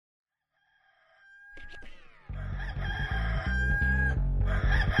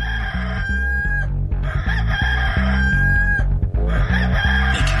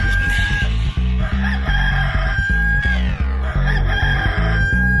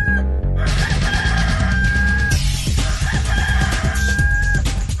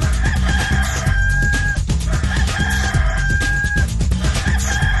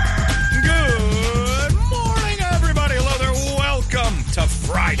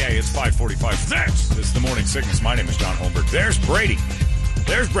Friday. It's 5:45. This is the Morning Sickness. My name is John Holmberg. There's Brady.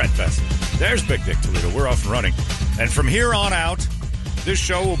 There's Brett Bessie. There's Big Dick Toledo. We're off and running. And from here on out, this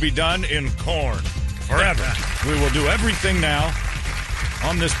show will be done in corn forever. We will do everything now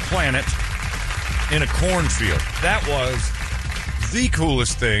on this planet in a cornfield. That was the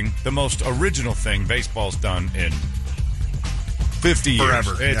coolest thing, the most original thing baseball's done in 50 years.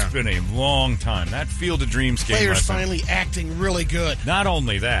 Forever. It's been a long time. That Field of Dreams game. Players finally acting really good. Not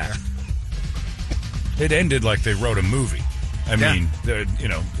only that, it ended like they wrote a movie. I mean,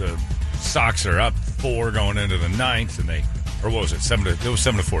 the Sox are up 4 going into the 9th, and what was it?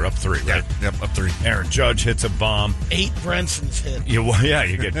 7-4, up 3, right? Yep, up 3. Aaron Judge hits a bomb. 8 Brenson's hit. You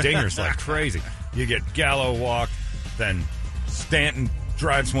get dingers like crazy. You get Gallo walk, then Stanton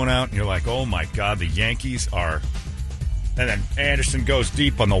drives one out, and you're like, oh my God, the Yankees are. And then Anderson goes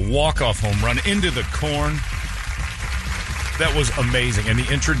deep on the walk-off home run into the corn. That was amazing. And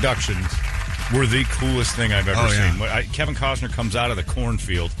the introductions were the coolest thing I've ever seen. Kevin Costner comes out of the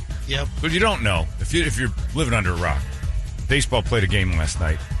cornfield. Yep. But you don't know. If you're living under a rock, baseball played a game last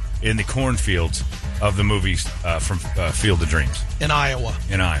night in the cornfields of the movies from Field of Dreams. In Iowa.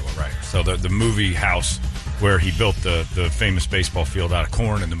 In Iowa, right. So the movie house where he built the famous baseball field out of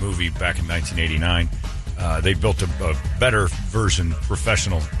corn in the movie back in 1989. They built a better version,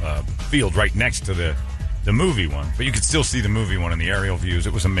 professional field right next to the movie one. But you could still see the movie one in the aerial views.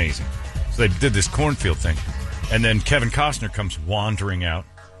 It was amazing. So they did this cornfield thing. And then Kevin Costner comes wandering out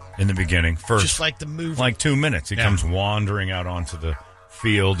in the beginning. Just like the movie. Like 2 minutes. He comes wandering out onto the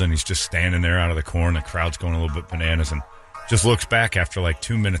field, and he's just standing there out of the corn. The crowd's going a little bit bananas, and just looks back after like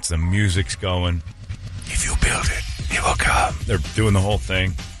 2 minutes. The music's going. If you build it, it will come. They're doing the whole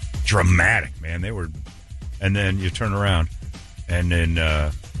thing. Dramatic, man. They were... And then you turn around, and then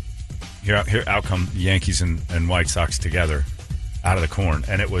here out come the Yankees and White Sox together out of the corn,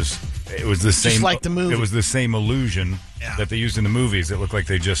 and it was the same. Just like the movie. It was the same illusion that they used in the movies. It looked like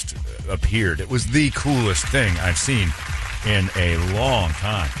they just appeared. It was the coolest thing I've seen in a long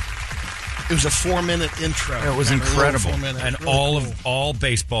time. It was a 4-minute intro. It was incredible, and really all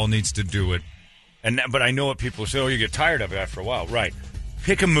baseball needs to do it. But I know what people say. Oh, you get tired of it after a while, right?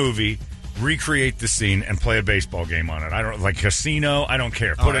 Pick a movie. Recreate the scene and play a baseball game on it. I don't like Casino. I don't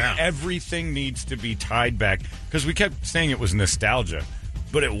care. Everything needs to be tied back because we kept saying it was nostalgia,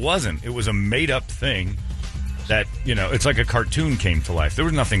 but it wasn't. It was a made-up thing that it's like a cartoon came to life. There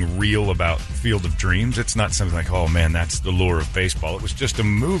was nothing real about Field of Dreams. It's not something like, oh man, that's the lure of baseball. It was just a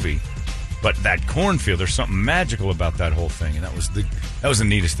movie. But that cornfield, there's something magical about that whole thing, and that was the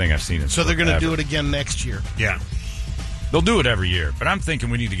neatest thing I've seen. So they're going to do it again next year. Yeah. They'll do it every year, but I'm thinking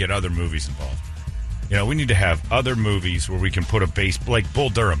we need to get other movies involved. We need to have other movies where we can put like Bull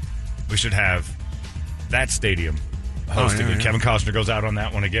Durham. We should have that stadium hosting it. Kevin Costner goes out on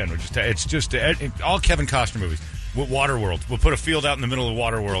that one again. It's just all Kevin Costner movies. Waterworld. We'll put a field out in the middle of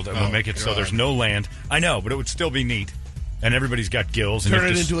Waterworld, and we'll make it so there's no land. I know, but it would still be neat. And everybody's got gills. Turn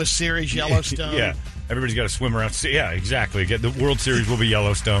it into a series, Yellowstone. Yeah, everybody's got to swim around. Yeah, exactly. The World Series will be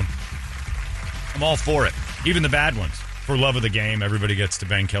Yellowstone. I'm all for it. Even the bad ones. For love of the game, everybody gets to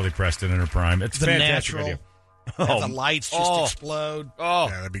bang Kelly Preston in her prime. It's the fantastic natural. Idea. The lights just explode. Oh,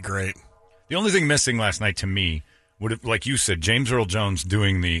 yeah, that'd be great. The only thing missing last night to me would have, like you said, James Earl Jones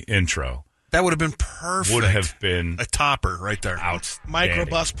doing the intro. That would have been perfect. Would have been a topper right there. Outstanding.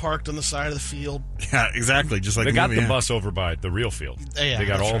 Microbus parked on the side of the field. Yeah, exactly. Just like they got the bus over by the real field. Yeah, they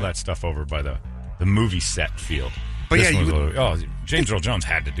got all that stuff over by the movie set field. But James Earl Jones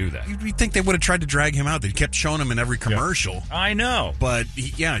had to do that. You'd think they would have tried to drag him out. They kept showing him in every commercial. Yeah. I know. But,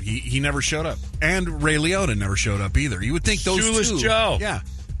 he never showed up. And Ray Liotta never showed up either. You would think those Shoeless two. Joe. Yeah.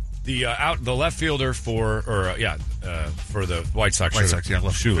 The left fielder for the White Sox. Should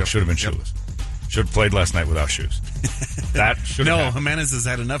have been shoeless. Should have played last night without shoes. That should have happened. Jimenez has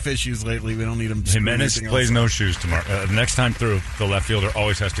had enough issues lately. We don't need him. Jimenez plays no shoes tomorrow. Next time through, the left fielder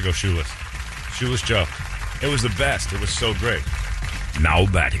always has to go shoeless. Shoeless Joe. It was the best. It was so great. Now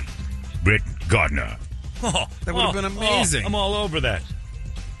batting, Brett Gardner. That would have been amazing. I'm all over that.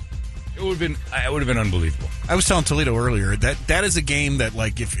 It would have been unbelievable. I was telling Toledo earlier that is a game that,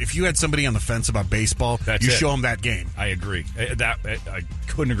 like, if you had somebody on the fence about baseball, show them that game. I agree. I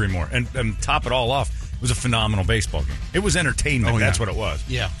couldn't agree more. And top it all off, it was a phenomenal baseball game. It was entertainment. That's what it was.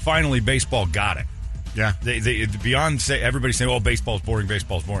 Yeah. Finally, baseball got it. Yeah. They beyond everybody saying, "Oh, baseball's boring,"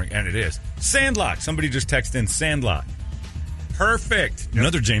 and it is. Sandlot. Somebody just texted in Sandlot. Perfect. Yep.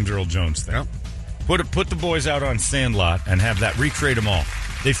 Another James Earl Jones thing. Yep. Put the boys out on Sandlot and have that recreate them all.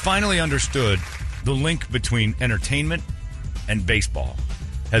 They finally understood the link between entertainment and baseball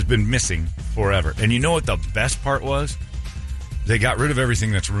has been missing forever. And you know what the best part was? they got rid of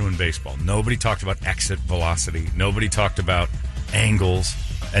everything that's ruined baseball. Nobody talked about exit velocity. Nobody talked about angles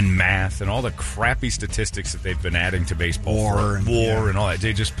and math and all the crappy statistics that they've been adding to baseball. War and all that.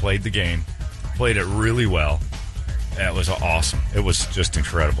 They just played the game, played it really well. It was awesome. It was just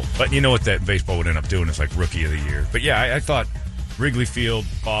incredible. But you know what that baseball would end up doing is like Rookie of the Year. But yeah, I thought Wrigley Field,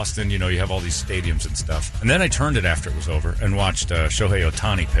 Boston, you have all these stadiums and stuff. And then I turned it after it was over and watched Shohei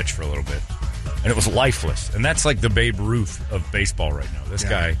Ohtani pitch for a little bit. And it was lifeless. And that's like the Babe Ruth of baseball right now. This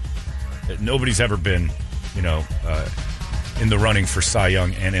guy, nobody's ever been, in the running for Cy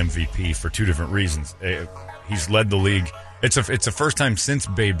Young and MVP for two different reasons. He's led the league. It's the first time since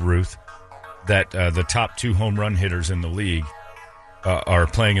Babe Ruth that the top 2 home run hitters in the league are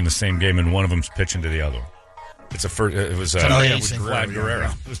playing in the same game, and one of them's pitching to the other. It was Vlad Guerrero.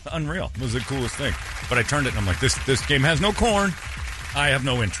 Yeah. It was unreal. It was the coolest thing. But I turned it and I'm like, this game has no corn. I have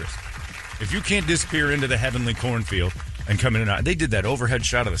no interest. If you can't disappear into the heavenly cornfield and come in and out, they did that overhead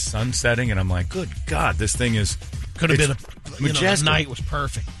shot of the sun setting, and I'm like, good God, this thing could have been majestic. The night was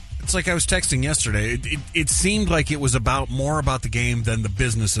perfect. It's like I was texting yesterday. It seemed like it was more about the game than the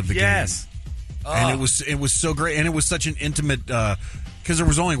business of the game. Yes. And it was so great, and it was such an intimate because there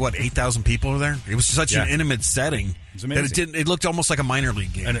was only 8,000 people there. It was such an intimate setting that it looked almost like a minor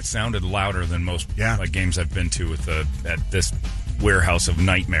league game, and it sounded louder than most games I've been to at this warehouse of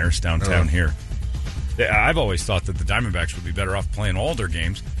nightmares downtown here. I've always thought that the Diamondbacks would be better off playing all their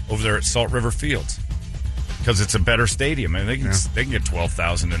games over there at Salt River Fields because it's a better stadium. I mean, they can get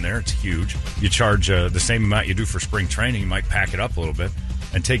 12,000 in there. It's huge. You charge the same amount you do for spring training. You might pack it up a little bit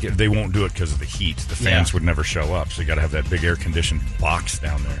and take it. They won't do it because of the heat. The fans would never show up, so you got to have that big air-conditioned box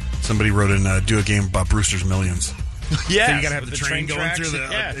down there. Somebody wrote in, do a game about Brewster's Millions. Yeah, so you got to have the train going through the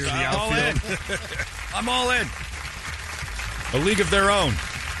outfield. I'm all in. A league of their own.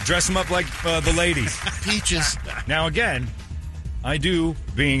 Dress them up like the ladies. Peaches. Now, again, I do,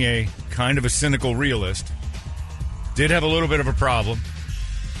 being a kind of a cynical realist, did have a little bit of a problem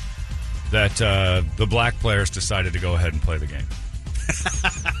that the black players decided to go ahead and play the game.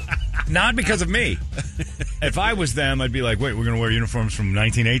 Not because of me. If I was them, I'd be like, wait, we're going to wear uniforms from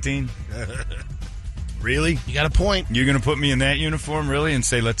 1918? Really? You got a point. You're going to put me in that uniform, really, and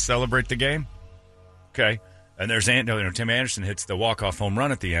say, let's celebrate the game? Okay. And there's Tim Anderson hits the walk-off home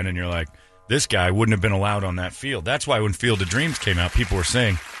run at the end, and you're like, this guy wouldn't have been allowed on that field. That's why when Field of Dreams came out, people were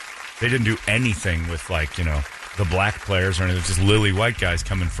saying they didn't do anything with, the black players, or it was just lily white guys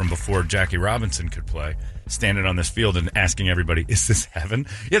coming from before Jackie Robinson could play, standing on this field and asking everybody, is this heaven?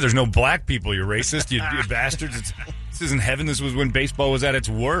 Yeah, there's no black people, you racist, you bastards. This isn't heaven. This was when baseball was at its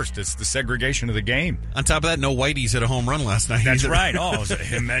worst. It's the segregation of the game. On top of that, no whiteys hit a home run last night. That's right. Oh, was it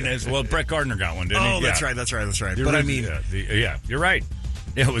Jimenez? Well, Brett Gardner got one, didn't he? Oh, that's right. But I mean... you're right.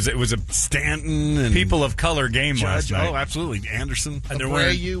 It was a Stanton and people of color game Judge, last night. Oh, absolutely. Anderson. And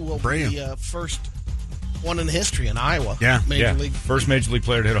Abreu will be the first one in history in Iowa. Yeah. Major League. First Major League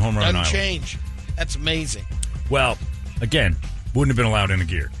player to hit a home run in Iowa. Doesn't change. That's amazing. Well, again, wouldn't have been allowed in a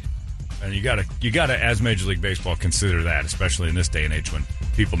gear. And you gotta, as Major League Baseball, consider that, especially in this day and age when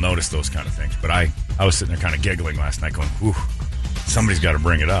people notice those kind of things. But I was sitting there kind of giggling last night going, ooh, somebody's got to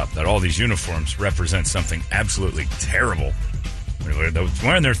bring it up, that all these uniforms represent something absolutely terrible. They're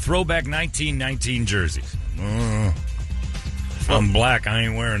wearing their throwback 1919 jerseys. If I'm black, I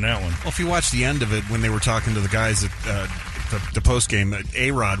ain't wearing that one. Well, if you watch the end of it, when they were talking to the guys at the post game,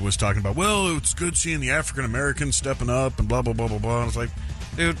 A-Rod was talking about, well, it's good seeing the African Americans stepping up and blah blah blah blah blah. And I was like,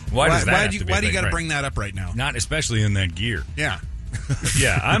 dude, why do you got to bring that up right now? Not especially in that gear. Yeah,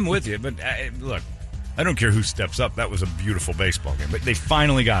 yeah, I'm with you. But look, I don't care who steps up. That was a beautiful baseball game. But they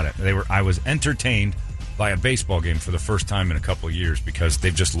finally got it. I was entertained by a baseball game for the first time in a couple of years because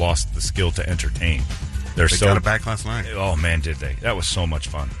they've just lost the skill to entertain. They got it back last night. Oh, man, did they. That was so much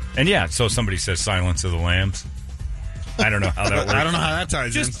fun. And, yeah, so somebody says Silence of the Lambs. I don't know how that works. I don't know how that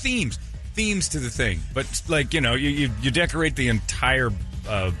ties in. Just themes to the thing. But, you decorate the entire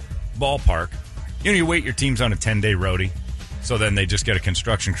ballpark. You wait your teams on a 10-day roadie, so then they just get a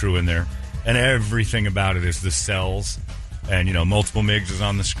construction crew in there, and everything about it is the cells. And, Multiple Miggs is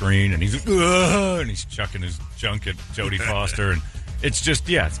on the screen, and he's chucking his junk at Jodie Foster, and it's just,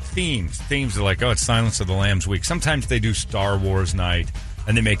 themes. Themes are like, it's Silence of the Lambs week. Sometimes they do Star Wars night,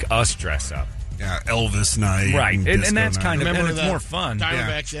 and they make us dress up. Yeah, Elvis night. Right, and that's night. kind of, and it's more fun.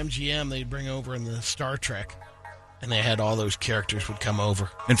 Diamondbacks MGM, they'd bring over in the Star Trek, and they had all those characters would come over.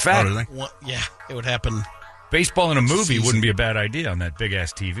 In fact, it would happen. Baseball in a movie wouldn't be a bad idea on that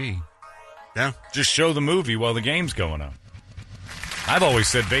big-ass TV. Yeah. Just show the movie while the game's going on. I've always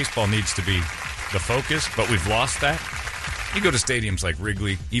said baseball needs to be the focus, but we've lost that. You go to stadiums like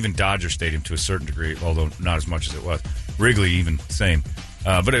Wrigley, even Dodger Stadium to a certain degree, although not as much as it was. Wrigley, even same.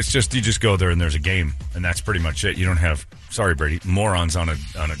 But it's just you just go there and there's a game, and that's pretty much it. You don't have, sorry Brady, morons on a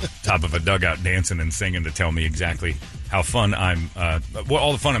top of a dugout dancing and singing to tell me exactly how fun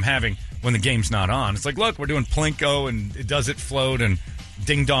all the fun I'm having when the game's not on. It's like, look, we're doing Plinko and Does It Float and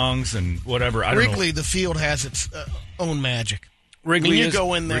Ding Dongs and whatever. I don't know. Wrigley, the field has its own magic. Wrigley when you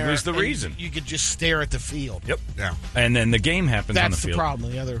go in there, Wrigley's the reason. You could just stare at the field. Yep. Yeah. And then the game happens on the field. That's the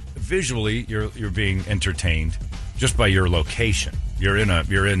problem. The other visually, you're being entertained just by your location. You're in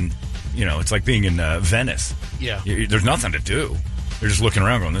it's like being in Venice. Yeah. There's nothing to do. You're just looking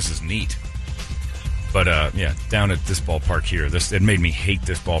around going, this is neat. But down at this ballpark here, it made me hate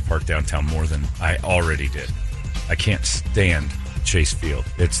this ballpark downtown more than I already did. I can't stand Chase Field.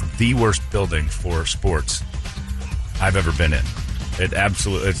 It's the worst building for sports I've ever been in. It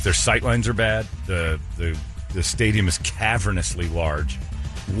absolutely. Their sightlines are bad. The stadium is cavernously large,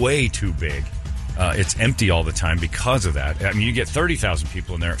 way too big. It's empty all the time because of that. I mean, you get 30,000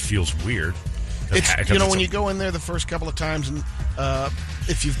 people in there. It feels weird. When you go in there the first couple of times, and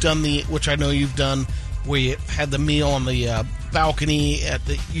if you've done which I know you've done, where you had the meal on the balcony at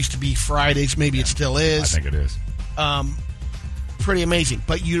the used to be Fridays, maybe it still is. I think it is. Pretty amazing,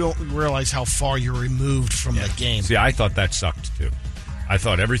 but you don't realize how far you're removed from the game. See, I thought that sucked too. I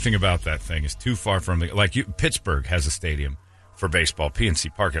thought everything about that thing is too far from Pittsburgh has a stadium for baseball,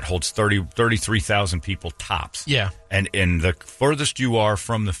 PNC Park. It holds 33,000 people tops. Yeah. And the furthest you are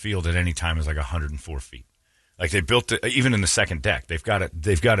from the field at any time is like 104 feet. Like they built it, even in the second deck, they've got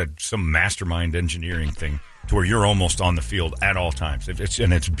some mastermind engineering thing to where you're almost on the field at all times.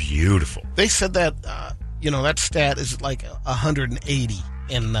 It's beautiful. They said that, that stat is like 180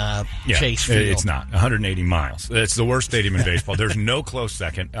 in Chase Field. It's not 180 miles. It's the worst stadium in baseball. There's no close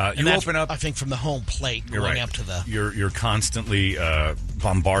second. Open up. I think from the home plate going up to the. You're constantly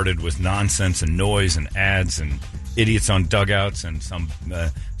bombarded with nonsense and noise and ads and idiots on dugouts and some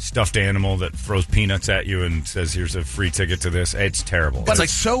stuffed animal that throws peanuts at you and says, "Here's a free ticket to this." It's terrible. But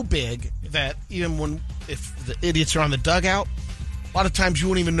it's so big that even if the idiots are on the dugout, a lot of times you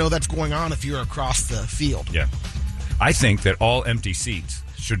won't even know that's going on if you're across the field. Yeah. I think that all empty seats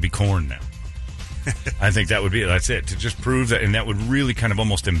should be corn now. I think that's it. To just prove that, and that would really kind of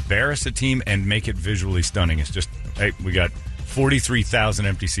almost embarrass a team and make it visually stunning. It's just, hey, we got 43,000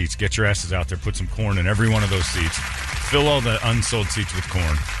 empty seats. Get your asses out there. Put some corn in every one of those seats. Fill all the unsold seats with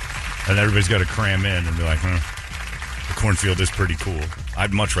corn. And everybody's got to cram in and be like, the cornfield is pretty cool.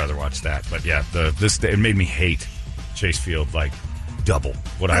 I'd much rather watch that. But yeah, it made me hate Chase Field like double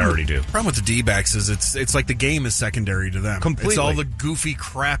what I already do. The problem with the D-backs is it's like the game is secondary to them. Completely. It's all the goofy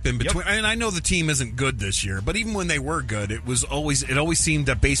crap in between. Yep. And I know the team isn't good this year, but even when they were good, it always seemed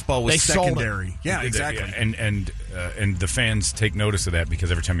that baseball was secondary. Yeah, exactly. And the fans take notice of that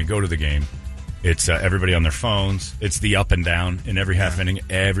because every time you go to the game, it's everybody on their phones. It's the up and down in every half inning.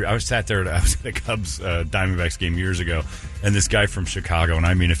 I was at a Cubs Diamondbacks game years ago, and this guy from Chicago. And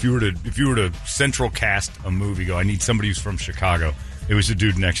I mean, if you were to central cast a movie, I need somebody who's from Chicago. It was the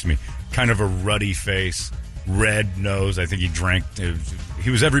dude next to me, kind of a ruddy face, red nose. I think he drank. He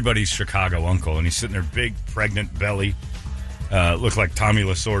was everybody's Chicago uncle, and he's sitting there, big, pregnant belly. Looked like Tommy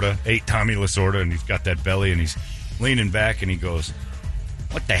Lasorda, ate Tommy Lasorda, and he's got that belly, and he's leaning back, and he goes,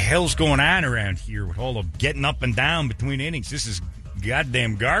 "What the hell's going on around here with all the getting up and down between innings? This is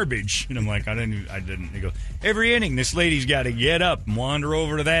goddamn garbage." And I'm like, I didn't. He goes, "Every inning, this lady's got to get up and wander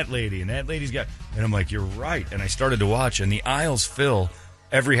over to that lady, and that lady's got." And I'm like, "You're right." And I started to watch, and the aisles fill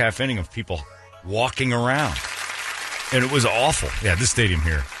every half inning of people walking around, and it was awful. Yeah, this stadium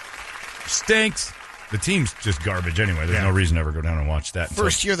here stinks. The team's just garbage anyway. There's no reason to ever go down and watch that.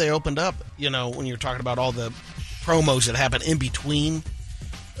 First year they opened up, when you're talking about all the promos that happen in between.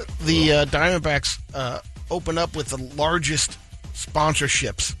 The Diamondbacks open up with the largest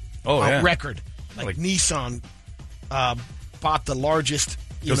sponsorships record. Like Nissan bought the largest.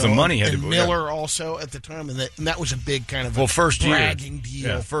 Because the money had and Miller also at the time, and that was a big kind of bragging deal.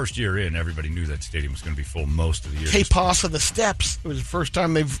 Yeah, first year in, everybody knew that stadium was going to be full most of the year. Que Pasa, the steps. It was the first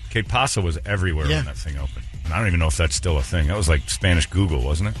time they've. Que Pasa was everywhere when that thing opened. And I don't even know if that's still a thing. That was like Spanish Google,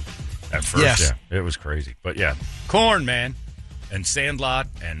 wasn't it? At first, yes. Yeah. It was crazy. But yeah, corn, man. And Sandlot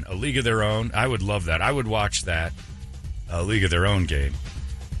and A League of Their Own. I would love that. I would watch that A League of Their Own game.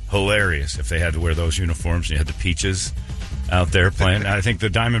 Hilarious if they had to wear those uniforms and you had the peaches out there playing. I think the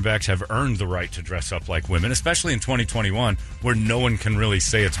Diamondbacks have earned the right to dress up like women, especially in 2021 where no one can really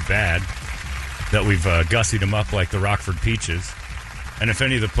say it's bad that we've gussied them up like the Rockford Peaches. And if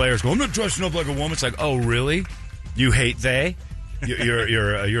any of the players go, "I'm not dressing up like a woman," it's like, "Oh, really? You hate they?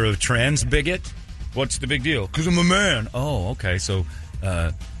 You're a trans bigot? What's the big deal?" "Because I'm a man." "Oh, okay. So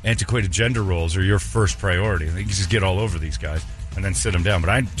antiquated gender roles are your first priority. You just get all over these guys and then sit them down. But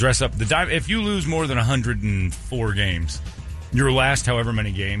I dress up if you lose more than 104 games, your last however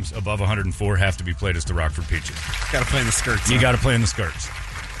many games above 104 have to be played as the Rockford Peaches. Got to play in the skirts. You got to play in the skirts.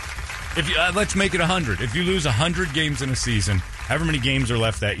 If you, let's make it 100. If you lose 100 games in a season, however many games are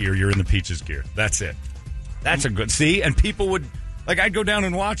left that year, you're in the Peaches gear. That's it. That's a good... See? And people would... Like, I'd go down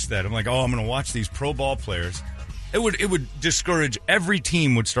and watch that. I'm like, I'm going to watch these pro ball players. It would discourage... Every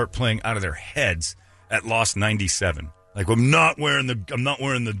team would start playing out of their heads at loss 97. Like, I'm not wearing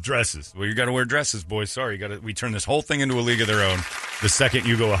the dresses. Well, you got to wear dresses, boys. Sorry, we turn this whole thing into a league of their own the second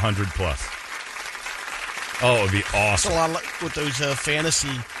you go 100 plus. Oh, it'd be awesome. It's a lot like what those fantasy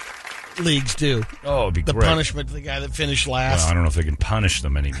leagues do. Oh, it'd be the great. Punishment to the guy that finished last. Well, I don't know if they can punish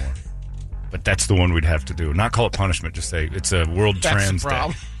them anymore. But that's the one we'd have to do. Not call it punishment. Just say it's a World Trans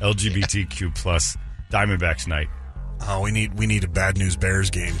Day. LGBTQ plus Diamondbacks night. Oh, we need a Bad News Bears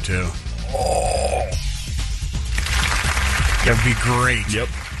game, too. Oh. That would be great. Yep.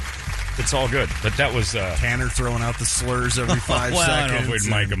 It's all good. But that was... Tanner throwing out the slurs every 5 seconds. I don't know if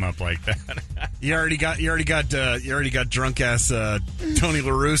we'd mic him up like that. You already got drunk ass Tony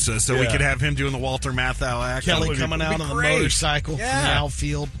La Russa, so we could have him doing the Walter Matthau act. Kelly coming out on the motorcycle from the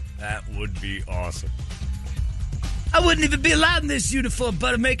outfield. That would be awesome. I wouldn't even be allowed in this uniform,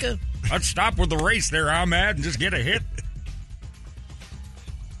 Buttermaker. I'd stop with the race there, I'm at, and just get a hit.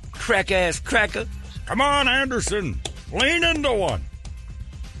 Crack-ass cracker. Come on, Anderson. Lean into one.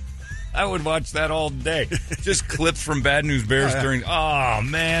 I would watch that all day. Just clips from Bad News Bears during... Oh,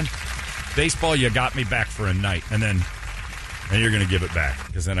 man. Baseball, you got me back for a night. And then you're going to give it back.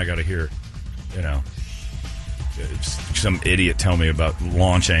 Because then I got to hear, some idiot tell me about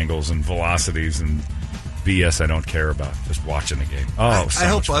launch angles and velocities and BS I don't care about. Just watching the game. Oh, I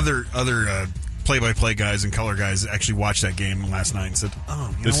hope other play-by-play guys and color guys actually watched that game last night and said,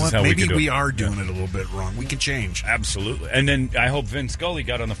 you know what? Maybe we are doing it a little bit wrong. We can change. Absolutely. And then I hope Vin Scully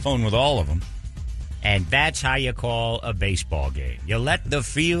got on the phone with all of them. And that's how you call a baseball game. You let the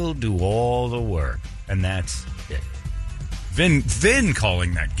field do all the work. And that's it. Vin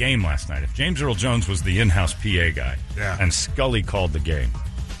calling that game last night. If James Earl Jones was the in-house PA guy and Scully called the game,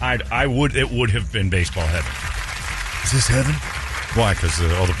 it would have been baseball heaven. Is this heaven? Why? Because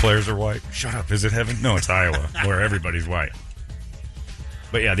all the players are white? Shut up. Is it heaven? No, it's Iowa, where everybody's white.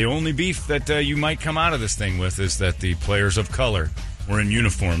 But yeah, the only beef that you might come out of this thing with is that the players of color were in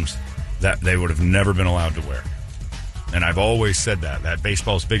uniforms that they would have never been allowed to wear. And I've always said that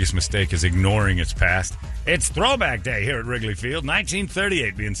baseball's biggest mistake is ignoring its past. It's Throwback Day here at Wrigley Field,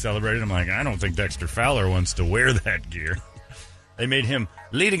 1938 being celebrated. I'm like, I don't think Dexter Fowler wants to wear that gear. They made him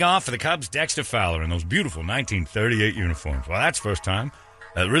leading off for the Cubs, Dexter Fowler, in those beautiful 1938 uniforms. Well, that's first time.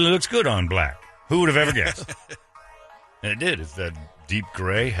 That really looks good on black. Who would have ever guessed? And it did. It's that deep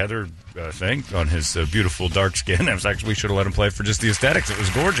gray heather thing on his beautiful dark skin. We should have let him play for just the aesthetics. It was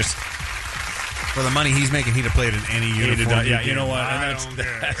gorgeous. For the money he's making, he'd have played in any uniform. Yeah, you know what? And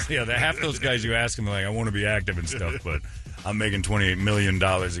that's half those guys you ask them, like, I want to be active and stuff, but I'm making $28 million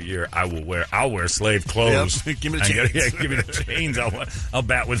a year. I'll wear slave clothes. Yep. Give me the chains. Give me the chains. I'll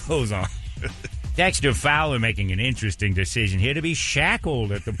bat with those on. Dexter Fowler making an interesting decision here to be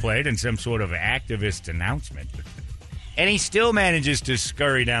shackled at the plate in some sort of activist announcement. And he still manages to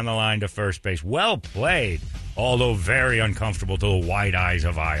scurry down the line to first base. Well played, although very uncomfortable to the wide eyes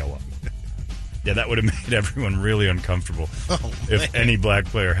of Iowa. Yeah, that would have made everyone really uncomfortable if any black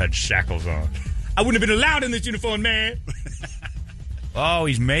player had shackles on. I wouldn't have been allowed in this uniform, man. Oh,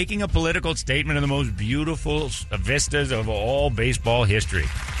 he's making a political statement in the most beautiful vistas of all baseball history.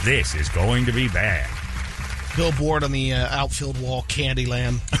 This is going to be bad. Billboard on the outfield wall,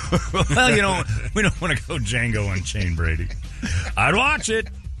 Candyland. Well, we don't want to go Django Unchained, Brady. I'd watch it.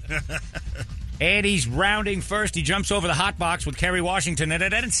 And he's rounding first. He jumps over the hot box with Kerry Washington. And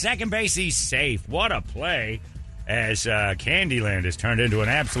at second base, he's safe. What a play as Candyland has turned into an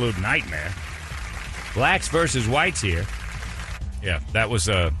absolute nightmare. Blacks versus whites here. Yeah, that was...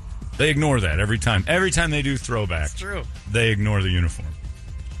 they ignore that every time. Every time they do throwback, it's true. They ignore the uniform.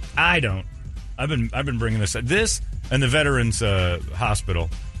 I don't. I've been bringing this and the Veterans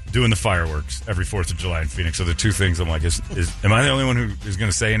Hospital doing the fireworks every 4th of July in Phoenix. So the two things I'm like, am I the only one who is going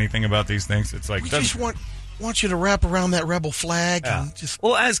to say anything about these things? It's like... We just want you to wrap around that rebel flag. Yeah. And just...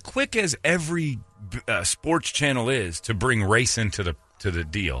 Well, as quick as every sports channel is to bring race into the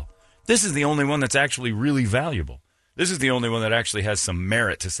deal, this is the only one that's actually really valuable. This is the only one that actually has some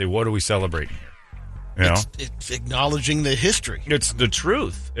merit to say, what are we celebrating here? You know? It's acknowledging the history. It's the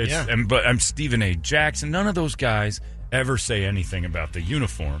truth. But I'm Stephen A. Jackson. None of those guys ever say anything about the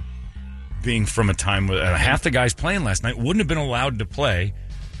uniform. being from a time where half the guys playing last night wouldn't have been allowed to play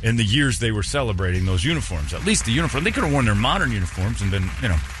in the years they were celebrating those uniforms. At least the uniform. They could have worn their modern uniforms and been,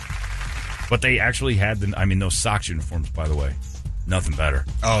 But they actually had those Sox uniforms, by the way. Nothing better.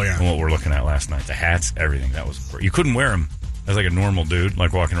 Oh, yeah. Than what we're looking at last night. The hats, everything. That was great. You couldn't wear them as like a normal dude,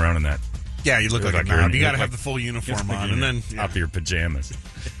 like walking around in that. Yeah, you look like a knob. You got to have the full uniform on. And then top of your pajamas.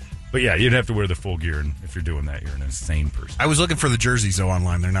 But yeah, you'd have to wear the full gear, and if you're doing that, you're an insane person. I was looking for the jerseys, though,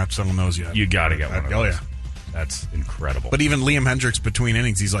 online. They're not selling those yet. You got to get one of those. Oh, yeah. That's incredible. But even Liam Hendricks, between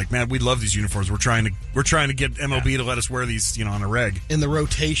innings, he's like, man, we love these uniforms. We're trying to get MLB to let us wear these, on a reg. In the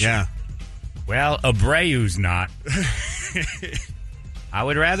rotation. Yeah. Well, Abreu's not. I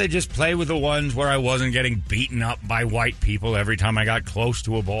would rather just play with the ones where I wasn't getting beaten up by white people every time I got close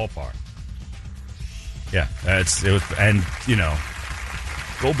to a ballpark. Yeah,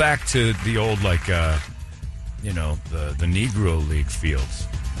 go back to the old, the Negro League fields.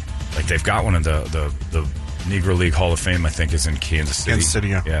 Like, they've got one of the Negro League Hall of Fame, I think, is in Kansas City. Kansas City,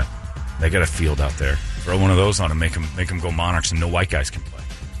 yeah. Yeah. They got a field out there. Throw one of those on and make them go Monarchs, and no white guys can play.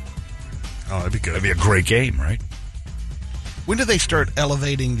 Oh, that'd be good. That'd be a great game, right? When did they start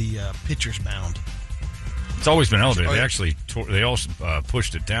elevating the pitcher's mound? It's always been elevated. They actually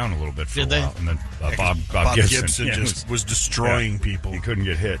pushed it down a little bit for a while, and then Bob Gibson just was destroying people. He couldn't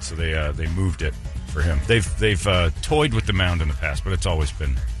get hit, so they moved it for him. They've toyed with the mound in the past, but it's always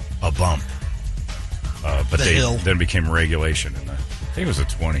been a bump. But then became regulation in I think it was the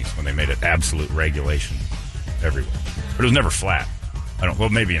 20s when they made it absolute regulation everywhere. But it was never flat.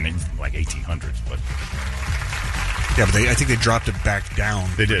 Maybe in like 1800s, but. Yeah, but I think they dropped it back down.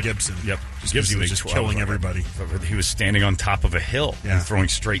 They did. Gibson. Yep. Gibson was just killing everybody. He was standing on top of a hill and throwing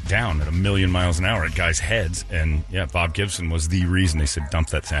straight down at 1,000,000 miles an hour at guys' heads. And, Bob Gibson was the reason they said dump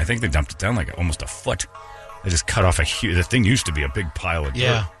that thing. I think they dumped it down like almost a foot. They just cut off the thing used to be a big pile of dirt.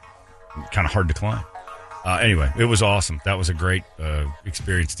 Yeah. Kind of hard to climb. Anyway, it was awesome. That was a great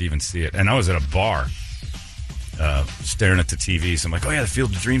experience to even see it. And I was at a bar staring at the TV. So I'm like, oh, yeah, the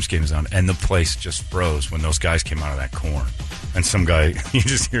Field of Dreams game is on. And the place just froze when those guys came out of that corn. And some guy, you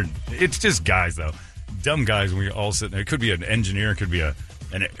just hear, it's just guys, though. Dumb guys, and we all sit there. It could be an engineer. It could be an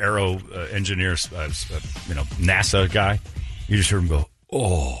aero engineer, NASA guy. You just hear him go,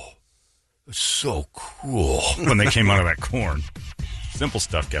 oh, it's so cool when they came out of that corn. Simple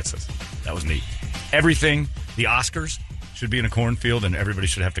stuff gets us. That was neat. Everything, the Oscars should be in a cornfield, and everybody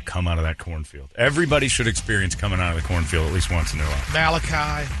should have to come out of that cornfield. Everybody should experience coming out of the cornfield at least once in their life.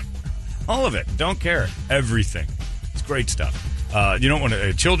 Malachi. All of it. Don't care. Everything. It's great stuff. You don't want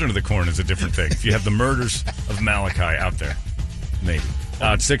to... Children of the Corn is a different thing. If you have the murders of Malachi out there, maybe.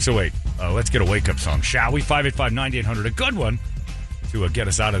 It's 6:08. Let's get a wake-up song, shall we? 585-9800. A good one to get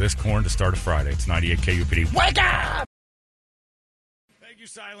us out of this corn to start a Friday. It's 98 KUPD. Wake up! Thank you,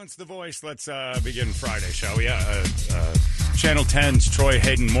 Silence the Voice. Let's begin Friday, shall we? Channel 10's Troy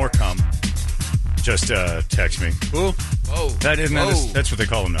Hayden Morecambe just text me. Who? Whoa. That's what they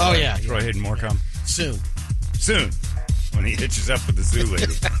call him now. Oh, right? yeah. Troy Hayden Morecambe. Soon. When he hitches up with the zoo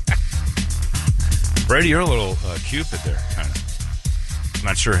lady. Brady, you're a little Cupid there, kind of. I'm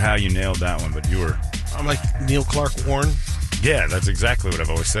not sure how you nailed that one, but you were. I'm like Neil Clark Warren. Yeah, that's exactly what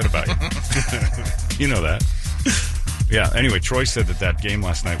I've always said about you. You know that. Yeah, anyway, Troy said that game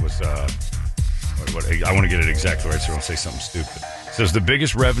last night was, I want to get it exactly right so I don't say something stupid. It says the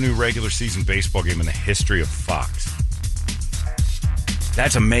biggest revenue regular season baseball game in the history of Fox.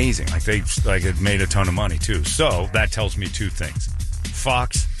 That's amazing. It made a ton of money, too. So that tells me two things.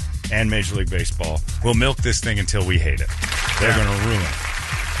 Fox and Major League Baseball will milk this thing until we hate it. They're going to ruin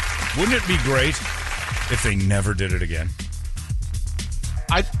it. Wouldn't it be great if they never did it again?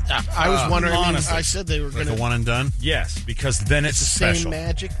 I was wondering. Honestly, I said they were going to a one and done. Yes, because then it's the special. Same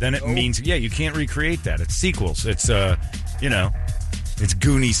magic. Then it means you can't recreate that. It's sequels. It's it's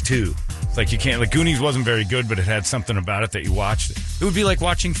Goonies 2. It's like you can't. Like Goonies wasn't very good, but it had something about it that you watched. It would be like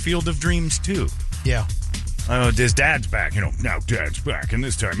watching Field of Dreams 2. Yeah. His dad's back. Now Dad's back, and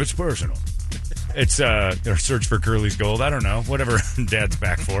this time it's personal. It's or Search for Curly's Gold. I don't know. Whatever Dad's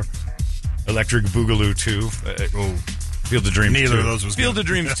back for. Electric Boogaloo 2. Field of Dreams 2. Neither of those was Field good. of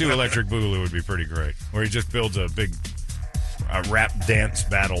Dreams 2 Electric Boogaloo would be pretty great. Where he just builds a big rap dance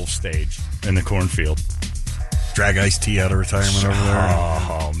battle stage in the cornfield. Drag Ice-T out of retirement over there.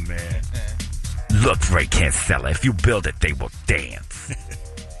 Oh, man. Look, Ray can't sell it. If you build it, they will dance.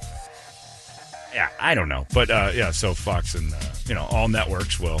 Yeah, I don't know. But, so Fox and, all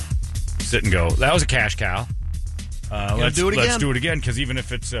networks will sit and go, that was a cash cow. Let's do it again. Let's do it again, because even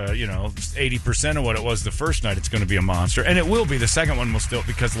if it's 80% of what it was the first night, it's going to be a monster, and it will be. The second one will still,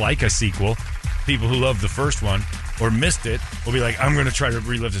 because like a sequel, people who loved the first one or missed it will be like, I'm going to try to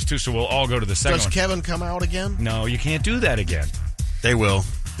relive this too, so we'll all go to the second one. Does Kevin come out again? No, you can't do that again. They will.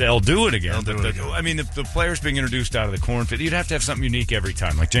 They'll do it again. I mean, the players being introduced out of the cornfield, you'd have to have something unique every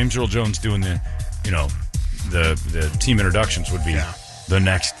time. Like James Earl Jones doing the team introductions would be the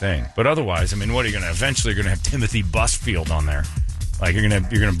next thing. But otherwise, I mean, what are you going to? Eventually, you're going to have Timothy Busfield on there. Like you're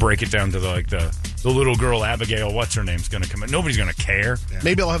gonna break it down to the little girl Abigail. What's her name's gonna come in? Nobody's gonna care. Yeah.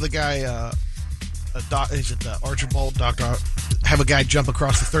 Maybe I'll have the guy. Is it Archibald? Doctor? Have a guy jump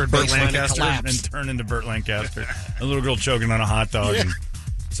across the third baseline and collapse and turn into Burt Lancaster. A little girl choking on a hot dog, and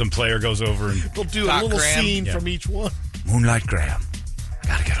some player goes over and we'll do a little scene from each one. Moonlight Graham, I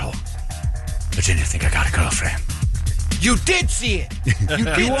gotta get home. Virginia, think I got a girlfriend. You did see it.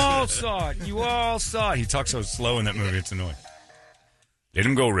 You all saw it. You all saw it. He talks so slow in that movie; it's annoying. Let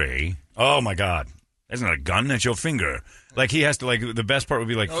him go, Ray. Oh, my God. There's not a gun at your finger. Like, he has to, like, the best part would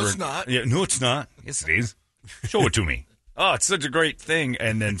be like... No, it's not. Yeah, no, it's not. Yes, it is. Show it to me. Oh, it's such a great thing.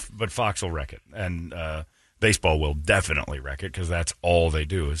 And then, but Fox will wreck it. And baseball will definitely wreck it because that's all they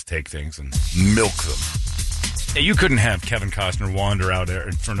do is take things and milk them. Hey, you couldn't have Kevin Costner wander out there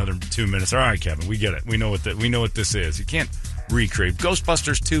for another 2 minutes. All right, Kevin, we get it. We know what this is. You can't recreate.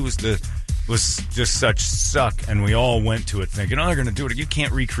 Ghostbusters 2 was just such suck, and we all went to it thinking, oh, they're going to do it. You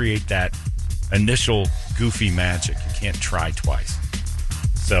can't recreate that initial goofy magic. You can't try twice.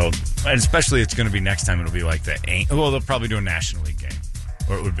 So, and especially it's going to be next time, it'll be like they'll probably do a National League game.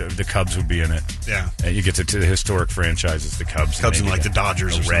 Or it would be, the Cubs would be in it. Yeah. And you get to the historic franchises, the Cubs. And like the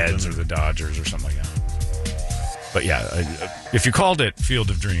Dodgers or Reds or the Dodgers or something like that. But yeah, if you called it Field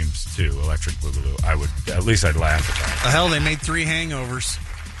of Dreams 2, Electric Boogaloo, I'd laugh at that. Hell, they made 3 hangovers.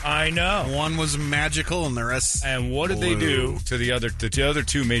 I know. One was magical, and the rest. And what did they do to the other? The other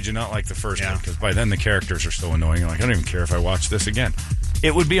 2 made you not like the first one because by then the characters are so annoying. You're like, I don't even care if I watch this again.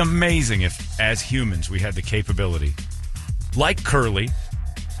 It would be amazing if, as humans, we had the capability, like Curly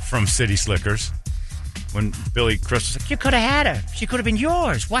from City Slickers, when Billy Crystal was like, "You could have had her. She could have been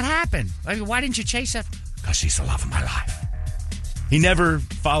yours. What happened? Why didn't you chase her? Because she's the love of my life." He never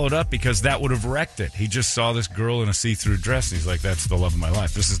followed up because that would have wrecked it. He just saw this girl in a see-through dress, and he's like, that's the love of my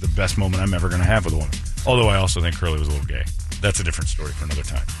life. This is the best moment I'm ever going to have with a woman. Although I also think Curly was a little gay. That's a different story for another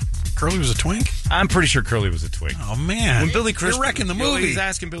time. Curly was a twink? I'm pretty sure Curly was a twink. Oh, man. When Billy Crystal... You're wrecking the movie. He's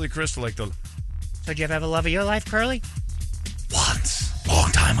asking Billy Crystal, like, so did you ever have a love of your life, Curly? Once,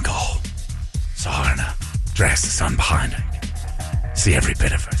 long time ago. Saw her in a dress, the sun behind her. See every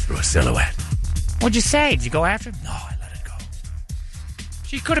bit of her through a silhouette. What'd you say? Did you go after him? No, I let it go.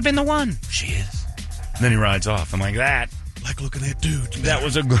 She could have been the one. She is. And then he rides off. I'm like, that. Like looking at dudes. That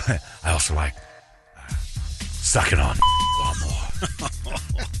was a good... I also like sucking on a lot more.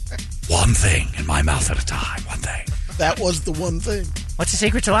 One thing in my mouth at a time. One thing. That was the one thing. What's the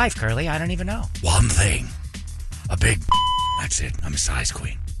secret to life, Curly? I don't even know. One thing. A big... That's it. I'm a size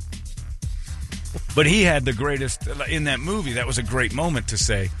queen. But he had the greatest... In that movie, that was a great moment to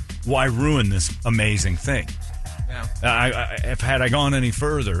say, why ruin this amazing thing? Yeah. If had I gone any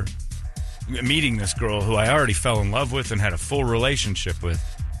further, meeting this girl who I already fell in love with and had a full relationship with,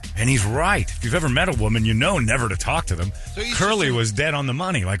 and he's right. If you've ever met a woman, you know never to talk to them. So Curly was dead on the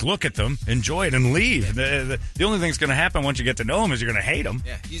money. Like, look at them, enjoy it, and leave. The only thing that's going to happen once you get to know him is you're going to hate him.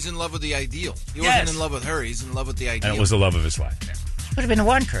 Yeah, he's in love with the ideal. He wasn't in love with her. He's in love with the ideal. And it was the love of his life. Yeah. She could have been the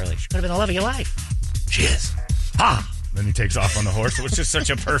one, Curly. She could have been the love of your life. She is. Ha! Then he takes off on the horse. It was just such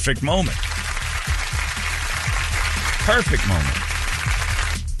a perfect moment. Perfect moment.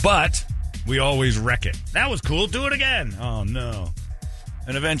 But we always wreck it. That was cool. Do it again. Oh, no.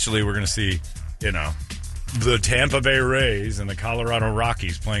 And eventually we're going to see, the Tampa Bay Rays and the Colorado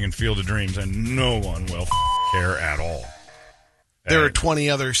Rockies playing in Field of Dreams, and no one will care at all. There are 20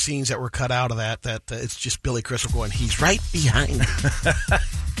 other scenes that were cut out of that it's just Billy Crystal going, he's right behind me.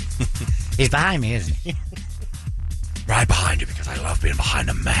 He's behind me, isn't he? Right behind you because I love being behind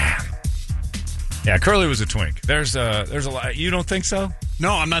a man. Yeah, Curly was a twink. There's a lot. You don't think so?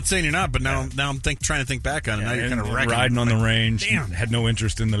 No, I'm not saying you're not, but now I'm trying to think back on it. Now you're kind of riding on the range. Damn. Had no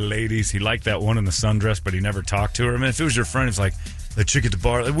interest in the ladies. He liked that one in the sundress, but he never talked to her. I mean, if it was your friend, it's like the chick at the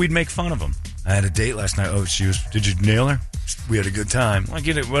bar. We'd make fun of him. I had a date last night. Oh, did you nail her? We had a good time. Like,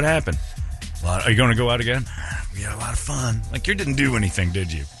 what happened? Are you going to go out again? We had a lot of fun. Like, you didn't do anything,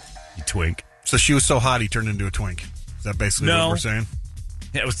 did you? You twink. So she was so hot, he turned into a twink. Is that basically what we're saying?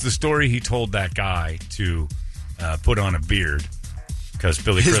 Yeah, it was the story he told that guy to put on a beard because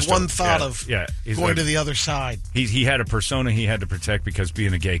Billy Crystal. His one thought of going to the other side. He had a persona he had to protect because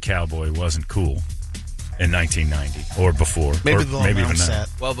being a gay cowboy wasn't cool. in 1990 or before. Maybe even now.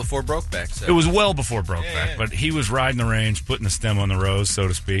 Well before Brokeback. So. It was well before Brokeback, but he was riding the range, putting the stem on the rose, so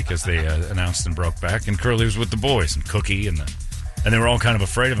to speak, as they announced in Brokeback. And Curly was with the boys, and Cookie, and they were all kind of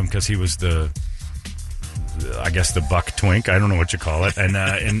afraid of him because he was the buck twink. I don't know what you call it.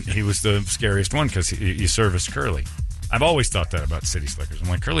 And he was the scariest one because he serviced Curly. I've always thought that about City Slickers. I'm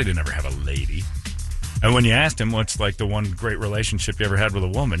like, Curly didn't ever have a lady. And when you asked him what's like the one great relationship you ever had with a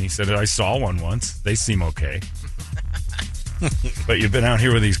woman, he said, I saw one once. They seem okay. But you've been out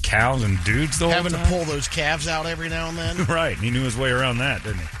here with these cows and dudes the whole time? Having to pull those calves out every now and then. Right. He knew his way around that,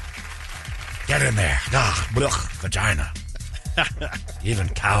 didn't he? Get in there. Blech, vagina. Even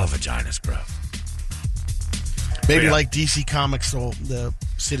cow vaginas grow. Maybe like DC Comics, the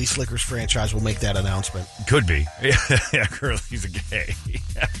City Slickers franchise will make that announcement. Could be. Yeah, Curly's a gay.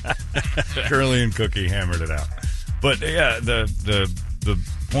 Curly and Cookie hammered it out. But yeah, the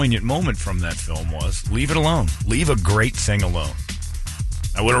poignant moment from that film was leave it alone. Leave a great thing alone.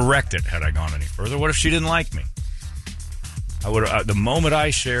 I would have wrecked it had I gone any further. What if she didn't like me? I would. The moment I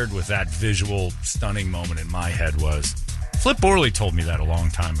shared with that visual, stunning moment in my head was Flip Borley told me that a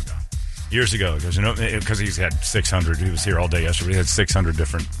long time ago. Years ago, because he's had 600. He was here all day yesterday. He had 600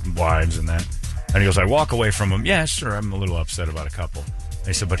 different wives and that. And he goes, I walk away from him. Yeah, sure, I'm a little upset about a couple. And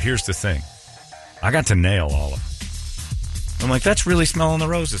he said, but here's the thing. I got to nail all of them. I'm like, that's really smelling the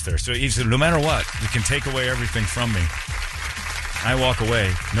roses there. So he said, no matter what, you can take away everything from me. I walk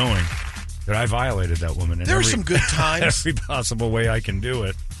away knowing that I violated that woman. There were some good times. Every possible way I can do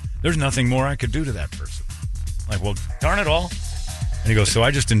it. There's nothing more I could do to that person. I'm like, well, darn it all. And he goes, so I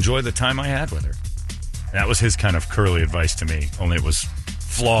just enjoy the time I had with her. And that was his kind of Curly advice to me, only it was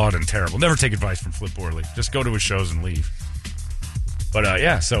flawed and terrible. Never take advice from Flip Borley. Just go to his shows and leave. But,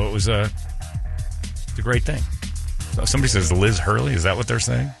 so it was it's a great thing. So somebody says Liz Hurley. Is that what they're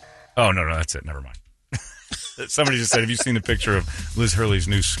saying? Oh, no, that's it. Never mind. Somebody just said, have you seen the picture of Liz Hurley's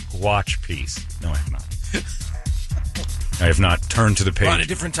new Squatch piece? No, I have not. I have not turned to the page. We're on a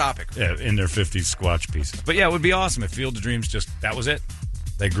different topic. Yeah, in their 50s Squatch pieces. But yeah, it would be awesome if Field of Dreams that was it.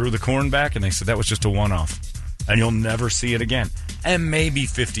 They grew the corn back and they said that was just a one-off. And you'll never see it again. And maybe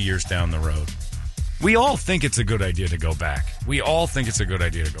 50 years down the road. We all think it's a good idea to go back. We all think it's a good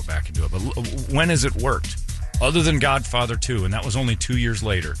idea to go back and do it. But when has it worked? Other than Godfather 2, and that was only 2 years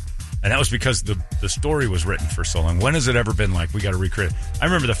later. And that was because the story was written for so long. When has it ever been like, we got to recreate it? I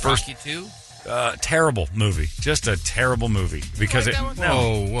remember the first... Rocky 2? Terrible movie. Just a terrible movie. Because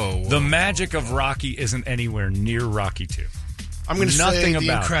whoa. The magic of Rocky isn't anywhere near Rocky 2. I'm going to say The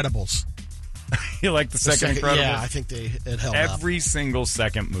Incredibles. You like the second Incredibles? Yeah, I think it held up. Every single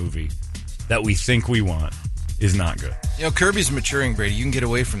second movie that we think we want is not good. You know, Kirby's maturing, Brady. You can get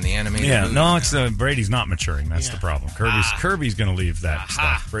away from the animated movies. No, it's Brady's not maturing. That's the problem. Kirby's going to leave that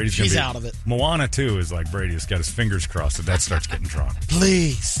stuff. He's out of it. Moana 2 is like Brady has got his fingers crossed that starts getting drawn.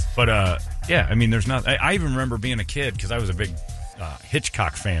 Please. But, yeah, I mean, there's not... I even remember being a kid, because I was a big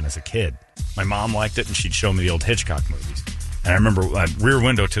Hitchcock fan as a kid. My mom liked it, and she'd show me the old Hitchcock movies. And I remember Rear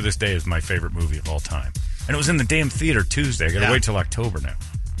Window to this day is my favorite movie of all time. And it was in the damn theater Tuesday. I got to wait till October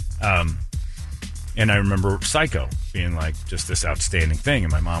now. And I remember Psycho being like just this outstanding thing.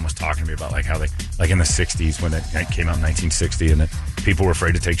 And my mom was talking to me about like how they, like in the 60s when it came out in 1960 and that people were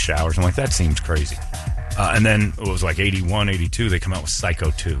afraid to take showers. I'm like, that seems crazy. And then it was like 81, 82, they come out with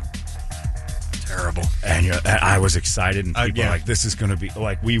Psycho 2. Terrible. And I was excited and people were like, this is going to be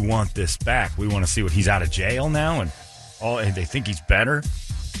like, we want this back. We want to see what he's out of jail now. And they think he's better.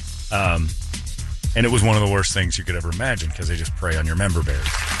 And it was one of the worst things you could ever imagine because they just prey on your member berries.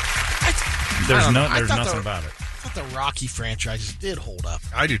 There's nothing about it. I thought the Rocky franchises did hold up.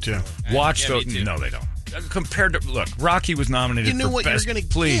 I do too. Watch those. No, they don't. Compared to Rocky was nominated. You knew for what best. You were going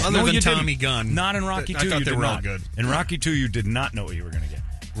to please. Other than Tommy Gunn, not in Rocky 2. You did not. Good. In Rocky 2, you did not know what you were going to get.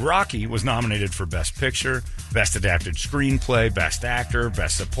 Rocky was nominated for Best Picture, Best Adapted Screenplay, Best Actor,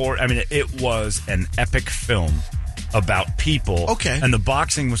 Best Support. I mean, it was an epic film about people. Okay. And the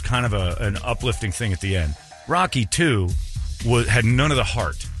boxing was kind of an uplifting thing at the end. Rocky 2 had none of the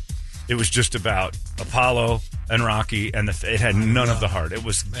heart. It was just about Apollo and Rocky, and it had none of the heart. It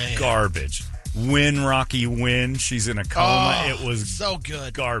was garbage. Win, Rocky, win. She's in a coma. It was so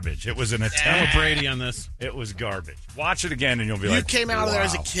good. Garbage. It was an attempt. I'm with Brady on this. It was garbage. Watch it again, and you'll be like, you came out of there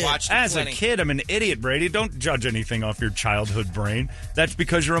as a kid. As a kid, I'm an idiot, Brady. Don't judge anything off your childhood brain. That's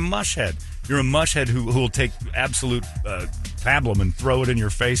because you're a mushhead. You're a mushhead who will take absolute pablum and throw it in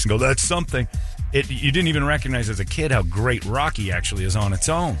your face and go, that's something. You didn't even recognize as a kid how great Rocky actually is on its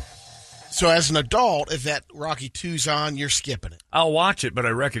own. So as an adult, if that Rocky 2's on, you're skipping it. I'll watch it, but I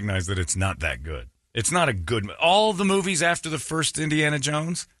recognize that it's not that good. It's not a good... All the movies after the first Indiana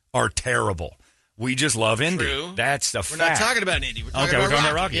Jones are terrible. We just love Indy. True. That's the We're fact. not talking about Indy. We're We're talking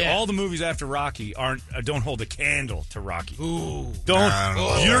about Rocky. Yeah. All the movies after Rocky don't hold a candle to Rocky. Ooh.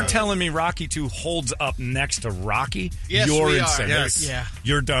 You're telling me Rocky 2 holds up next to Rocky? Yes, You're we are. insane. Yes. Yeah.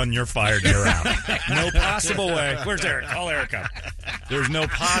 You're done. You're fired. You're out. No possible way. Where's Eric? Call Eric up. There's no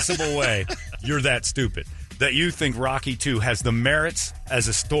possible way you're that stupid that you think Rocky 2 has the merits as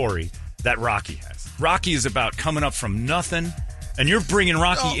a story that Rocky has. Rocky is about coming up from nothing. And you're bringing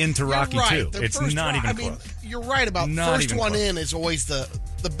Rocky into Rocky right. 2. It's not even close. You're right about Not first even one close. in is always the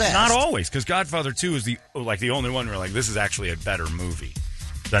best. Not always, because Godfather 2 is the only one where this is actually a better movie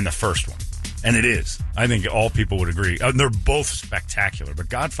than the first one. And it is. I think all people would agree. They're both spectacular, but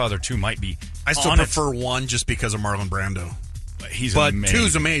Godfather 2 might be. I still prefer 1 just because of Marlon Brando. He's but amazing.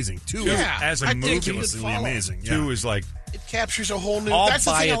 2's amazing. 2 is as a movie, ridiculously amazing. 2 is like It captures a whole new. all That's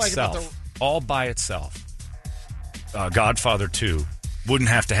the by thing I like itself. about All by itself. Godfather 2 wouldn't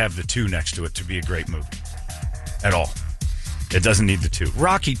have to have the 2 next to it to be a great movie at all. It doesn't need the 2.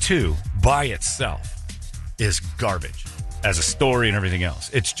 Rocky 2 by itself is garbage as a story and everything else.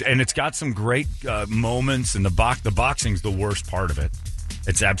 It's got some great moments, and the boxing's the worst part of it.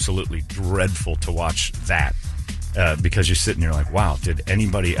 It's absolutely dreadful to watch that because you're sitting there like, wow, did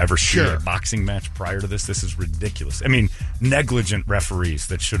anybody ever see a boxing match prior to this? This is ridiculous. I mean, negligent referees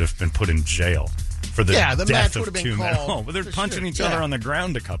that should have been put in jail for the match death would of have been 2 men. called Oh, but they're for punching sure. each Yeah. other on the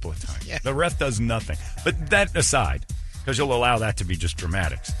ground a couple of times. Yeah. The ref does nothing. But that aside, because you'll allow that to be just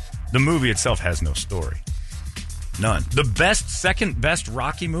dramatics, the movie itself has no story. None. The second best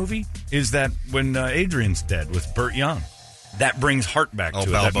Rocky movie is that when Adrian's dead with Burt Young. That brings heart back to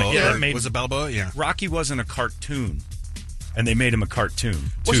Balboa. it. Was it Balboa? Yeah. Rocky wasn't a cartoon, and they made him a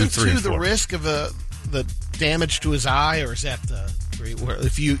cartoon. Wasn't 2, 3, 2 and the 4. risk of the damage to his eye, or is that the 3? Where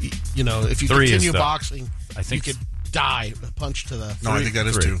if you 3 continue is the- boxing, I think you could die a punch to the. No, I think that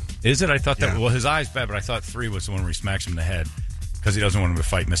is 3. 2. Is it? I thought that. Yeah. Well, his eye's bad, but I thought 3 was the one where he smacks him in the head because he doesn't want him to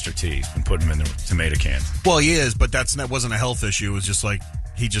fight Mr. T. He's been putting him in the tomato cans. Well, he is, but that wasn't a health issue. It was just like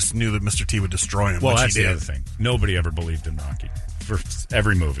he just knew that Mr. T would destroy him. Well, which that's he the did. other thing. Nobody ever believed in Rocky for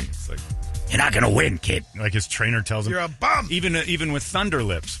every movie. It's like, you're not going to win, kid. Like his trainer tells him. You're a bum. Even with Thunder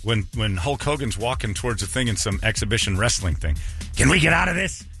Lips, when Hulk Hogan's walking towards a thing in some exhibition wrestling thing, can we get out of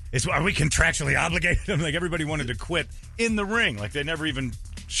this? Are we contractually obligated? I'm like, everybody wanted to quit in the ring. Like they never even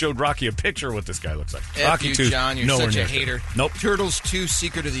showed Rocky a picture of what this guy looks like. Rocky you, 2, John, you're nowhere such a near hater. good. Nope. Turtles 2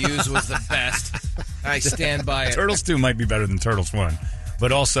 Secret of the Ooze was the best. I stand by it. Turtles 2 might be better than Turtles 1.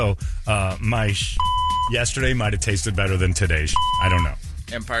 But also, my yesterday might have tasted better than today's. I don't know.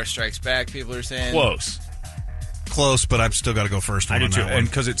 Empire Strikes Back, people are saying. Close, but I've still got to go first. I do on too. that And one.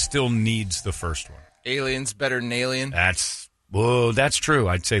 because it still needs the first one. Aliens better than Alien. That's true.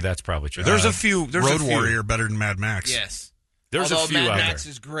 I'd say that's probably true. There's a few. There's Road a few. Warrior better than Mad Max. Yes. There's Although a few Mad out Max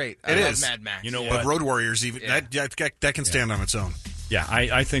there. is great. It I love is. Mad Max. You know But what? Road Warriors even Yeah. that can stand on its own. Yeah,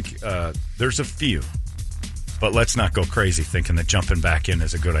 I think there's a few. But let's not go crazy thinking that jumping back in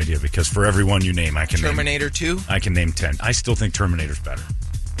is a good idea because for every one you name, I can Terminator 2? I can name 10. I still think Terminator's better.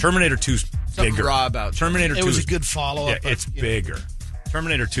 Terminator 2's Something bigger. raw about Terminator 2 It was is a good follow-up. Yeah, it's bigger.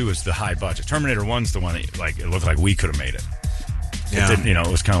 Terminator 2 is the high budget. Terminator 1's the one that, like, it looked like we could have made it. Yeah. It didn't, it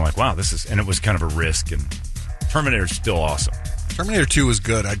was kind of like, wow, this is, and it was kind of a risk. And Terminator's still awesome. Terminator 2 was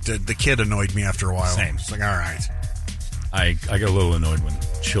good. The kid annoyed me after a while. Same. It's like, all right. I get a little annoyed when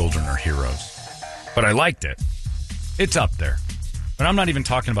children are heroes, but I liked it. It's up there. But I'm not even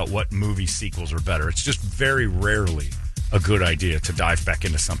talking about what movie sequels are better. It's just very rarely a good idea to dive back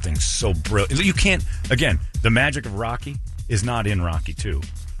into something so brilliant. You can't, again, the magic of Rocky is not in Rocky 2,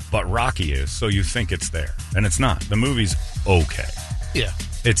 but Rocky is, so you think it's there. And it's not. The movie's okay. Yeah.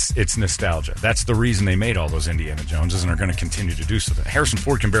 It's nostalgia. That's the reason they made all those Indiana Joneses and are going to continue to do so. Harrison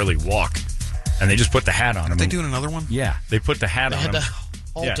Ford can barely walk, and they just put the hat on him. Are they doing another one? Yeah, they put the hat They on had him. to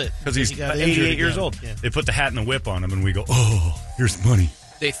halt it because he's he got injured 88 years again. old. Yeah. They put the hat and the whip on him, and we go, oh, here's the money.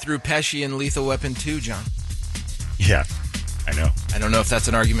 They threw Pesci in Lethal Weapon 2, John. Yeah, I know. I don't know if that's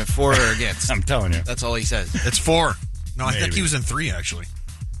an argument for or against. I'm telling you. That's all he says. It's 4. No, I think Maybe. he was in 3, actually.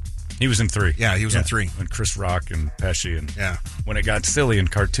 He was in 3. Yeah, he was in 3. When Chris Rock and Pesci and Yeah. when it got silly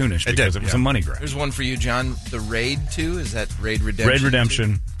and cartoonish It because did, it was yeah. a money grab. There's one for you, John. The Raid 2? Is that Raid Redemption? Raid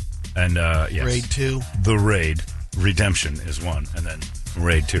Redemption and yes. Raid 2. The Raid Redemption is one, and then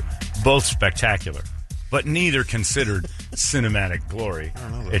Raid 2. Both spectacular, but neither considered cinematic glory.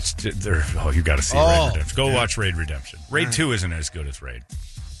 It's they're you got to see Raid Redemption. Go watch Raid Redemption. Raid 2 isn't as good as Raid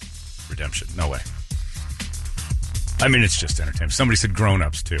Redemption. No way. I mean, it's just entertainment. Somebody said Grown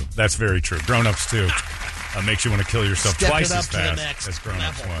Ups 2. That's very true. Grown Ups 2 makes you want to kill yourself Step twice it up as to the fast next as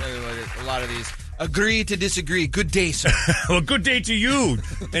grown-ups want. A lot of these. Agree to disagree. Good day, sir. Well, good day to you,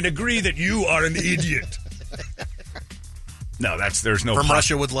 and agree that you are an idiot. No, there's no... From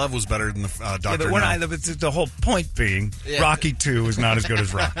Russia with Love was better than Dr. No. The whole point being, Rocky 2 is not as good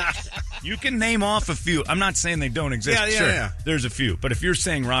as Rocky. You can name off a few. I'm not saying they don't exist. Yeah. There's a few. But if you're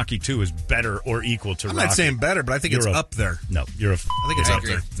saying Rocky 2 is better or equal to Rocky... I'm not saying better, but I think it's up there. No, I think it's up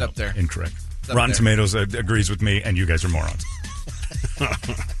there. It's up there. Incorrect. Rotten Tomatoes agrees with me, and you guys are morons.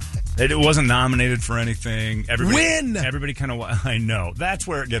 It wasn't nominated for anything. Everybody kind of... I know. That's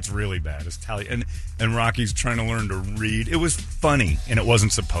where it gets really bad. Is Tally and Rocky's trying to learn to read. It was funny, and it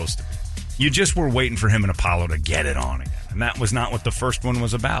wasn't supposed to be. You just were waiting for him and Apollo to get it on again. And that was not what the first one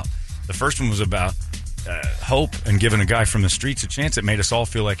was about. The first one was about hope and giving a guy from the streets a chance. It made us all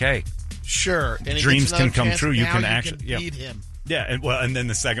feel like, hey... Sure. And dreams can come true. You can actually... beat him. Yeah, and then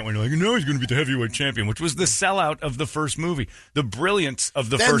the second one, you're like, no, he's going to be the heavyweight champion, which was the sellout of the first movie. The brilliance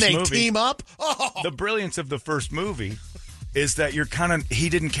of the first movie. Then they team up? Oh. The brilliance of the first movie is that he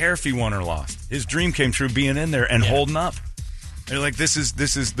didn't care if he won or lost. His dream came true being in there and holding up. And you're like, this is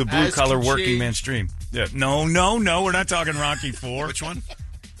the blue-collar working man's dream. Yeah, no, we're not talking Rocky IV. Which one?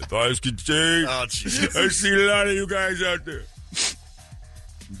 If eyes could say, oh, Jesus. I see a lot of you guys out there.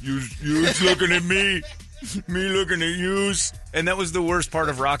 You looking at me. Me looking at yous. And that was the worst part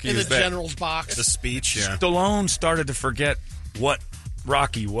of Rocky. In the general's box. The speech, yeah. Stallone started to forget what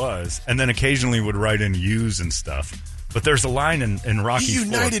Rocky was, and then occasionally would write in yous and stuff. But there's a line in Rocky He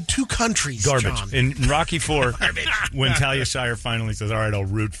united 2 countries, Garbage. John. In Rocky IV, when Talia Shire finally says, all right, I'll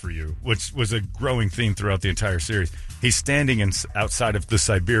root for you, which was a growing theme throughout the entire series. He's standing outside of the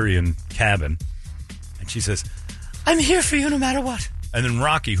Siberian cabin, and she says, I'm here for you no matter what. And then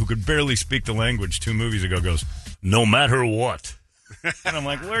Rocky, who could barely speak the language 2 movies ago, goes, no matter what. And I'm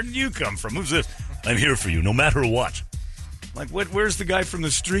like, where did you come from? Who's this? I'm here for you, no matter what. I'm like, where's the guy from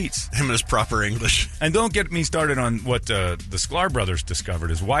the streets? Him and his proper English. And don't get me started on what the Sklar brothers discovered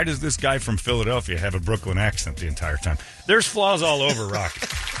is, why does this guy from Philadelphia have a Brooklyn accent the entire time? There's flaws all over Rocky.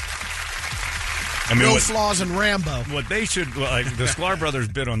 I mean, flaws in Rambo. What they should, the Sklar brothers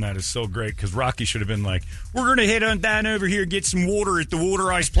bit on that is so great, because Rocky should have been like, we're going to head on down over here, get some water at the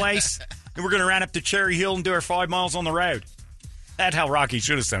water ice place, and we're going to run up to Cherry Hill and do our 5 miles on the road. That's how Rocky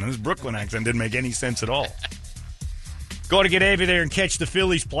should have sounded. His Brooklyn accent didn't make any sense at all. Got to get over there and catch the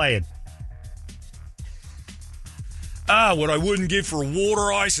Phillies playing. What I wouldn't give for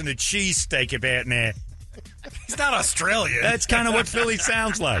water ice and a cheesesteak about now. He's not Australian. That's kind of what Philly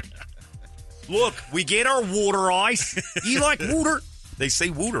sounds like. Look, we get our water ice. You like water? They say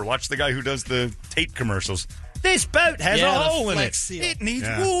water. Watch the guy who does the Tate commercials. This boat has a hole in it. Seal. It needs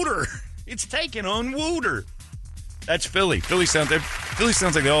water. It's taking on water. That's Philly. Philly sounds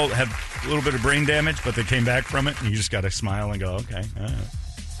like they all have a little bit of brain damage, but they came back from it, and you just got to smile and go, okay,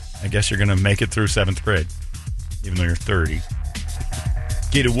 I guess you're going to make it through 7th grade, even though you're 30.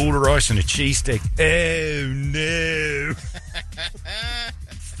 Get a water ice and a cheesesteak. Oh, no.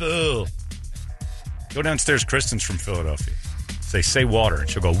 Full. Go downstairs. Kristen's from Philadelphia. Say water, and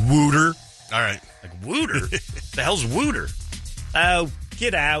she'll go, wooter. All right. Like, wooter? The hell's wooter? Oh,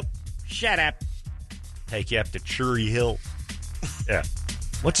 get out. Shut up. Take you up to Cherry Hill. Yeah.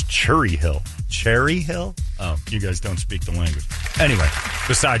 What's Cherry Hill? Cherry Hill? Oh, you guys don't speak the language. Anyway,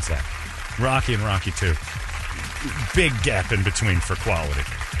 besides that, Rocky and Rocky 2. Big gap in between for quality.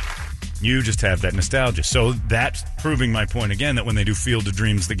 You just have that nostalgia. So that's proving my point again, that when they do Field of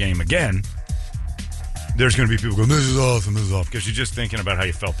Dreams, the game again, there's going to be people going, this is awesome, because you're just thinking about how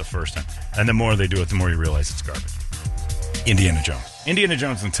you felt the first time. And the more they do it, the more you realize it's garbage. Indiana Jones. Indiana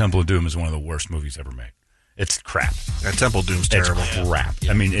Jones and the Temple of Doom is one of the worst movies ever made. It's crap. That Temple of Doom's terrible. It's crap.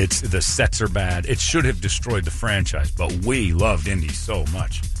 Yeah. I mean, the sets are bad. It should have destroyed the franchise, but we loved Indy so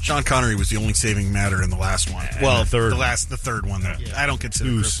much. Sean Connery was the only saving matter in the last one. Well, the third one. Yeah. I don't consider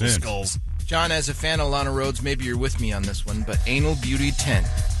Crystal Skulls. John, as a fan of Lana Rhoades, maybe you're with me on this one, but Anal Beauty 10.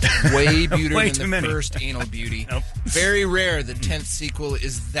 Way beautier than the first Anal Beauty. Nope. Very rare the 10th sequel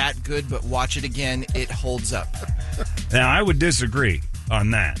is that good, but watch it again, it holds up. Now, I would disagree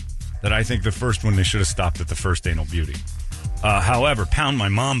on that I think the first one, they should have stopped at the first Anal Beauty. However, Pound My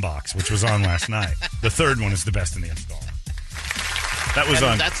Mom Box, which was on last night, the third one is the best in the installment. That was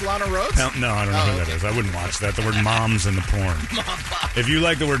on. That's Lana Rhoades? No, I don't know who that is. I wouldn't watch that. The word mom's in the porn. If you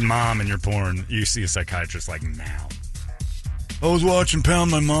like the word mom in your porn, you see a psychiatrist like now. I was watching Pound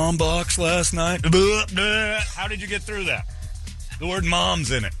My Mom Box last night. How did you get through that? The word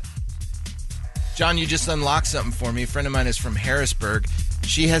mom's in it. John, you just unlocked something for me. A friend of mine is from Harrisburg.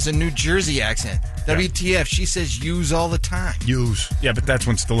 She has a New Jersey accent. WTF, she says use all the time. Use. Yeah, but that's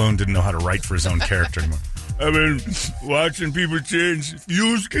when Stallone didn't know how to write for his own character anymore. I've been watching people change.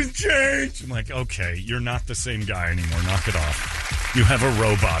 Views can change. I'm like, okay, you're not the same guy anymore. Knock it off. You have a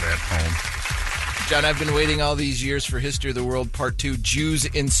robot at home. John, I've been waiting all these years for History of the World Part 2, Jews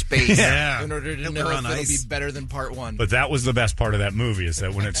in Space, in order to know if it'll be better than Part 1. But that was the best part of that movie, is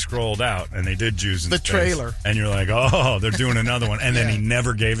that when it scrolled out and they did Jews in Space. The trailer. And you're like, oh, they're doing another one. And then he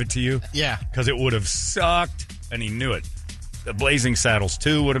never gave it to you. Yeah. Because it would have sucked, and he knew it. The Blazing Saddles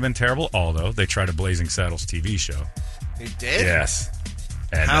 2 would have been terrible, although they tried a Blazing Saddles TV show. They did? Yes.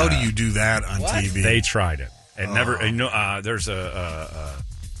 And, how do you do that on TV? They tried it. And never, there's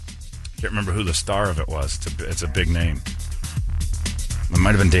I can't remember who the star of it was. It's a big name. It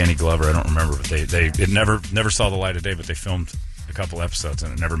might have been Danny Glover. I don't remember, but it never saw the light of day. But they filmed a couple episodes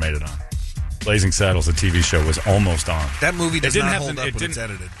and it never made it on. Blazing Saddles, the TV show, was almost on. That movie does not hold up when it's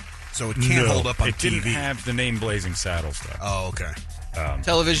edited, so it can't hold up on TV. It didn't have the name Blazing Saddles, though. Oh, okay.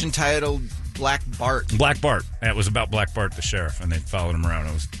 Television titled Black Bart. Black Bart. And it was about Black Bart, the sheriff, and they followed him around.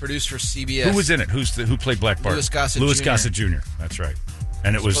 It was produced for CBS. Who was in it? Who played Black Bart? Louis Gossett Louis Jr. Gossett Jr. That's right.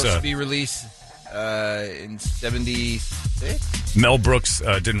 And it was supposed to be released in 76. Mel Brooks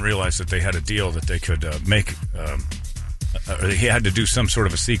didn't realize that they had a deal that they could make. He had to do some sort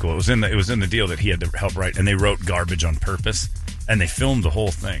of a sequel. It was in the deal that he had to help write, and they wrote garbage on purpose, and they filmed the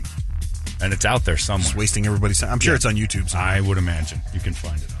whole thing, and it's out there somewhere. Just wasting everybody's time. I'm sure it's on YouTube somewhere. I would imagine you can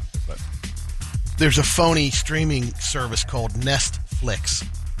find it out there. But there's a phony streaming service called Netflix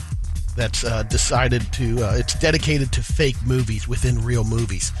that's decided to it's dedicated to fake movies within real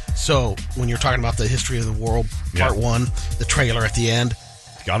movies. So when you're talking about the History of the World Part 1, the trailer at the end,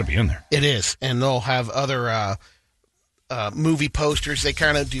 it's got to be in there. It is. And they'll have other movie posters. They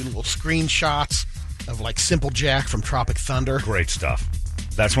kind of do little screenshots of like Simple Jack from Tropic Thunder. Great stuff.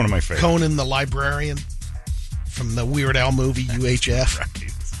 That's one of my favorites. Conan the Librarian from the Weird Al movie UHF.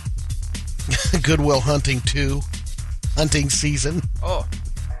 Right. Good Will Hunting 2. Hunting season. Oh.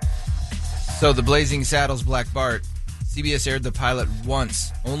 So, The Blazing Saddles, Black Bart. CBS aired the pilot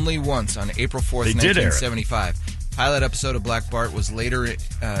once, only once, on April 4th, 1975. Pilot episode of Black Bart was later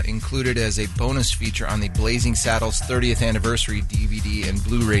included as a bonus feature on the Blazing Saddles 30th anniversary DVD and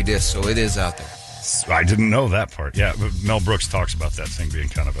Blu-ray disc, so it is out there. I didn't know that part. Yeah, but Mel Brooks talks about that thing being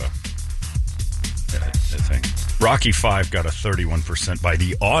kind of a thing. Rocky V got a 31% by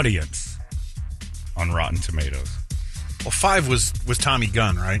the audience on Rotten Tomatoes. Well, 5 was Tommy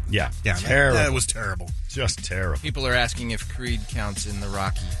Gunn, right? Yeah. Terrible. That was terrible. Just terrible. People are asking if Creed counts in the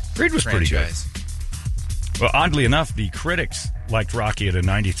Rocky Creed was franchise. Pretty good. Well, oddly enough, the critics liked Rocky at a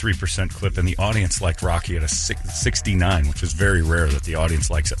 93% clip, and the audience liked Rocky at a 69, which is very rare that the audience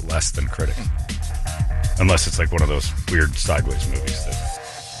likes it less than critics. Unless it's like one of those weird sideways movies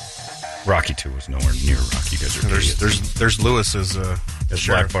that Rocky 2 was nowhere near Rocky. There's Lewis as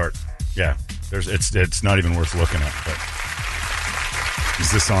Black Bart. Yeah. It's not even worth looking at. But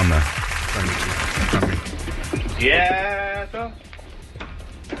is this on the? Yeah. So?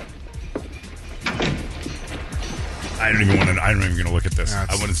 I'm not even going to look at this.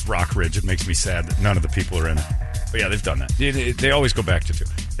 When it's Rock Ridge, it makes me sad that none of the people are in it. But yeah, they've done that. They always go back to 2.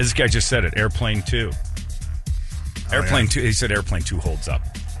 This guy just said it. Airplane 2. Airplane 2. He said Airplane 2 holds up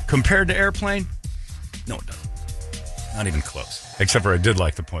compared to Airplane. No, it doesn't. Not even close. Except for I did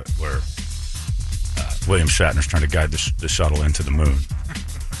like the point where William Shatner's trying to guide the shuttle into the moon.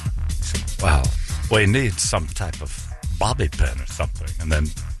 He said, "Wow, we need some type of bobby pin or something." And then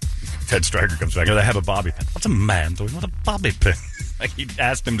Ted Stryker comes back. They have a bobby pin. What's a man doing with a bobby pin? Like he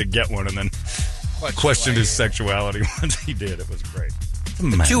asked him to get one, and then questioned his sexuality once he did. It was great.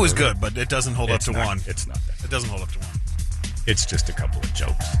 2 is good, but it doesn't hold up to 1. It's not that. It doesn't hold up to 1. It's just a couple of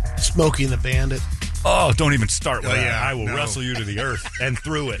jokes. Smokey and the Bandit. Oh, don't even start with that. Yeah, I will wrestle you to the earth and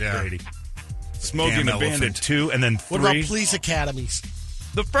through it, Brady. Smokey and the Bandit 2, and then 3. What about Police Academies?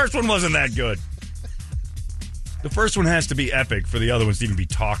 The first one wasn't that good. The first one has to be epic for the other ones to even be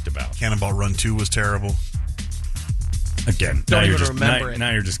talked about. Cannonball Run 2 was terrible. Again, now you're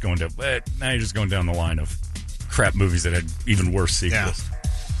just going down the line of crap movies that had even worse sequels. Yeah.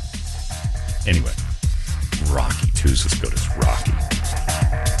 Anyway, Rocky 2's as good as Rocky.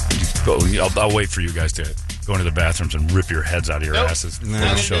 I'll wait for you guys to go into the bathrooms and rip your heads out of your asses before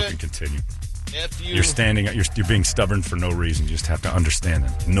the show can continue. You're being stubborn for no reason. You just have to understand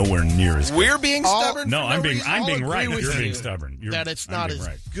that nowhere near as good. We're being stubborn. No, I'm being right. You're being stubborn. That it's not as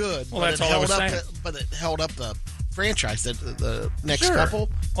good. Well, that's all I was saying. But it held up the franchise. The next couple.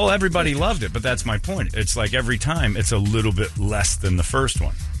 Well, everybody loved it, but that's my point. It's like every time it's a little bit less than the first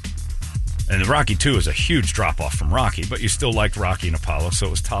one. And Rocky 2 is a huge drop-off from Rocky, but you still liked Rocky and Apollo, so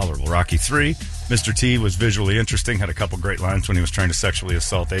it was tolerable. Rocky 3, Mr. T was visually interesting, had a couple great lines when he was trying to sexually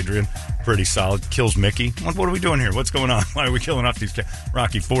assault Adrian. Pretty solid. Kills Mickey. What are we doing here? What's going on? Why are we killing off these kids?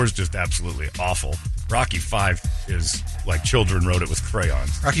 Rocky 4 is just absolutely awful. Rocky 5 is like children wrote it with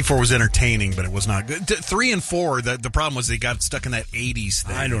crayons. Rocky 4 was entertaining, but it was not good. 3 and 4, the problem was they got stuck in that 80s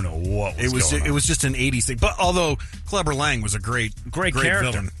thing. I don't know what was going on. It was just an 80s thing. But although Clubber Lang was a great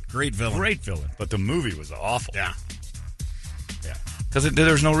character. Great villain. Great villain. But the movie was awful. Yeah. Because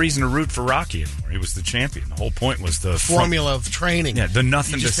there's no reason to root for Rocky anymore. He was the champion. The whole point was the formula of training. Yeah, the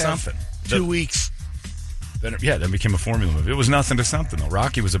nothing to something. 2 weeks. Then became a formula movie. It was nothing to something, though.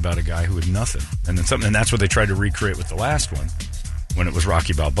 Rocky was about a guy who had nothing. And then something, and that's what they tried to recreate with the last one, when it was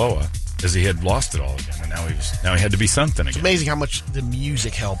Rocky Balboa, is he had lost it all again, and now he had to be something again. It's amazing how much the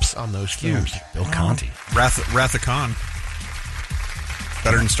music helps on those films. Bill Conti. Wrath of Khan.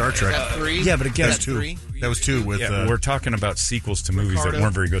 Better than Star Trek. That 3? Yeah, but again, that's 2. That was 2 with... we're talking about sequels to movies that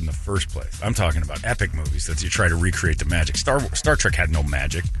weren't very good in the first place. I'm talking about epic movies that you try to recreate the magic. Star Trek had no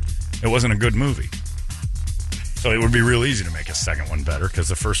magic. It wasn't a good movie. So it would be real easy to make a second one better because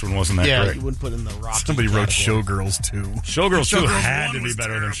the first one wasn't that great. Yeah, you wouldn't put in the Rocky Somebody wrote category. Showgirls 2. Showgirls 2 had to be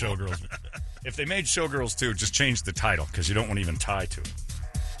better than Showgirls. If they made Showgirls 2, just change the title because you don't want to even tie to it.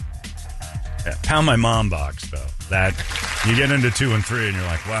 Yeah, Pound My Mom box, though. That you get into 2 and 3 and you're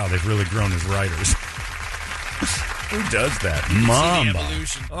like, wow, they've really grown as writers. Who does that? Mom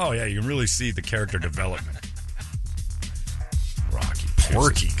box. Oh, yeah, you can really see the character development. Rocky.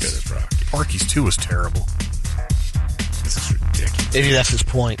 Porky. Good as Rocky. Porky's 2 was terrible. This is ridiculous. Maybe that's his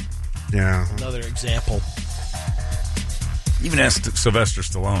point. Yeah. Another example. Even ask Sylvester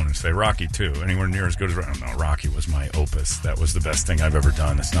Stallone and say, Rocky 2, anywhere near as good as Rocky. No, Rocky was my opus. That was the best thing I've ever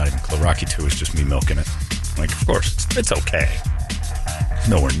done. It's not even close. Rocky 2 is just me milking it. Like, of course, it's okay. It's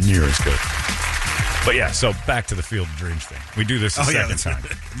nowhere near as good. But yeah, so back to the Field of Dreams thing. We do this a second time.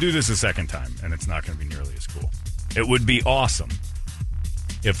 Do this a second time, and it's not going to be nearly as cool. It would be awesome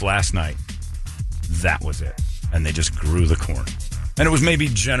if last night that was it, and they just grew the corn. And it was maybe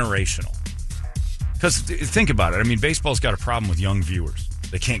generational. Because think about it. I mean, baseball's got a problem with young viewers.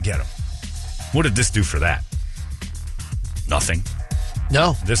 They can't get them. What did this do for that? Nothing.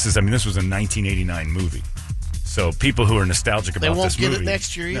 No. This was a 1989 movie. So people who are nostalgic about this movie... They won't get it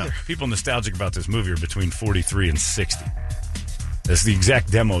next year either. No, people nostalgic about this movie are between 43 and 60. That's the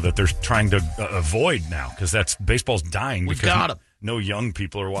exact demo that they're trying to avoid now, because baseball's dying because no young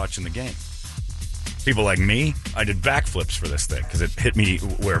people are watching the game. People like me, I did backflips for this thing because it hit me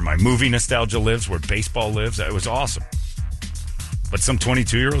where my movie nostalgia lives, where baseball lives. It was awesome. But some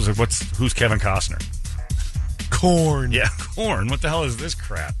 22-year-olds, who's Kevin Costner? Corn. Yeah, Corn. What the hell is this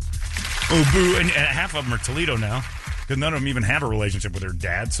crap? Oh, boo. And half of them are Toledo now because none of them even have a relationship with their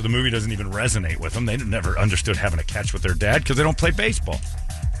dad, so the movie doesn't even resonate with them. They never understood having a catch with their dad because they don't play baseball.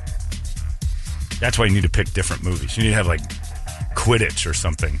 That's why you need to pick different movies. You need to have, like, Quidditch or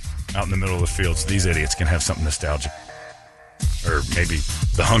something out in the middle of the field so these idiots can have something nostalgic. Or maybe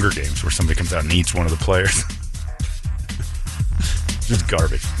the Hunger Games where somebody comes out and eats one of the players. Just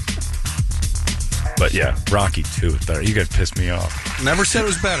garbage. But yeah, Rocky 2. You guys pissed me off. Never said it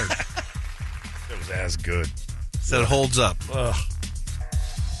was better. It was as good. Said it holds up. Ugh.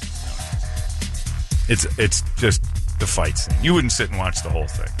 It's just the fight scene. You wouldn't sit and watch the whole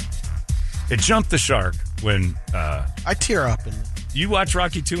thing. It jumped the shark when... I tear up. You watch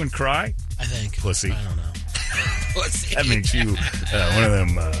Rocky 2 and cry? I think. Pussy. I don't know. Pussy. That makes you one of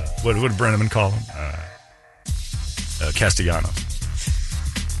them... what did Brenneman call him? Castellanos.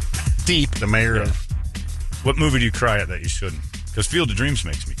 Deep. The mayor of... What movie do you cry at that you shouldn't? Because Field of Dreams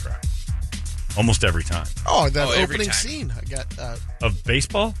makes me cry. Almost every time. Oh, that opening scene I got... of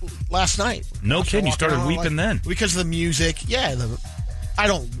baseball? Last night. No kidding. You started weeping then. Because of the music. Yeah,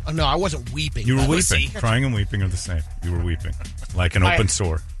 I wasn't weeping. You were weeping. Crying and weeping are the same. You were weeping. Like an open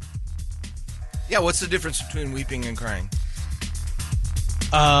sore. Yeah, what's the difference between weeping and crying?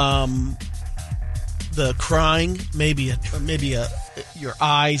 The crying, maybe your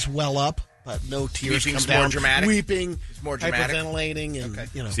eyes well up, but no tears Weeping's come down. More dramatic? Weeping, it's more dramatic. Hyperventilating,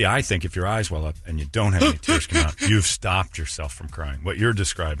 and See, I think if your eyes well up and you don't have any tears come out, you've stopped yourself from crying. What you're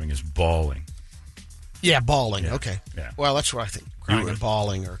describing is bawling. Yeah, bawling. Yeah. Okay. Yeah. Well, that's what I think. Crying and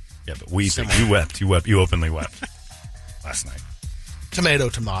bawling, or but weeping. Similar. You wept. You openly wept last night. Tomato.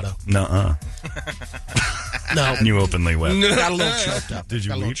 Nuh-uh. No. You openly wept. Got a little choked up. Did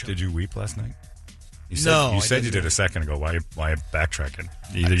you weep? Did you weep last night? You said you did a second ago. Why backtracking?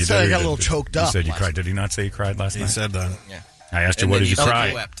 I said I got a little choked up. You said you cried. Did he not say you cried last night? He said that. Yeah. I asked you, what did you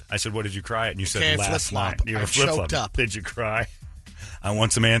cry? Wept. I said, what did you cry at? And you said, last flip-flop. night. You were I choked flip-flop. up. Did you cry? I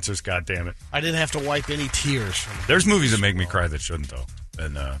want some answers, goddammit. I didn't have to wipe any tears from it. There's movies that make me cry that shouldn't, though.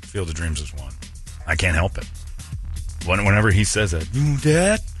 And Field of Dreams is one. I can't help it. Whenever he says that,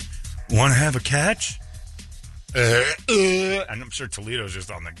 Dad, want to have a catch? And I'm sure Toledo's just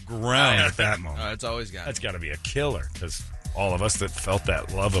on the ground at that moment. It's always got. That's got to be a killer, because all of us that felt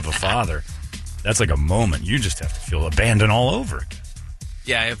that love of a father, that's like a moment you just have to feel abandoned all over again.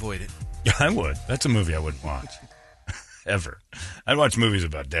 Yeah, I avoid it. Yeah, I would. That's a movie I wouldn't watch. Ever. I'd watch movies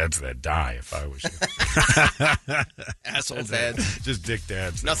about dads that die if I was you. Asshole dads. Just dick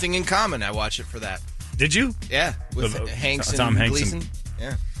dads. Nothing in Common. I watch it for that. Did you? Yeah. With Hanks Tom and Hanks Gleason.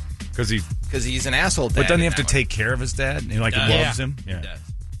 Yeah. Because he's an asshole dad. But doesn't he have to take care of his dad? And he loves him? Yeah. Does.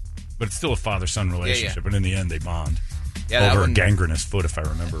 But it's still a father-son relationship. Yeah. But in the end, they bond. Yeah, over a gangrenous foot, if I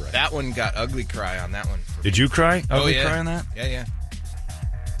remember right. That one got ugly cry on that one. Did you cry? Ugly cry on that? Yeah.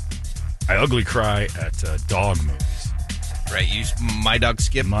 I ugly cry at dog movies. Right, My Dog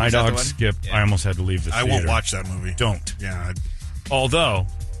Skip. My Dog Skip. Yeah. I almost had to leave the theater. I won't watch that movie. Don't. Yeah. Although,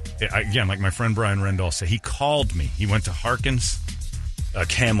 again, like my friend Brian Rendell said, he called me. He went to Harkins,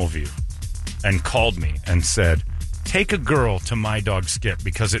 Camelview, and called me and said, take a girl to My Dog Skip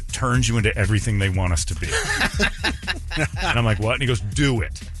because it turns you into everything they want us to be. And I'm like, what? And he goes, do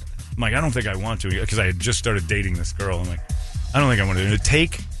it. I'm like, I don't think I want to, because I had just started dating this girl. I'm like, I don't think I want to do it.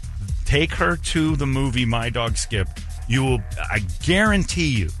 Take her to the movie My Dog Skip. You will, I guarantee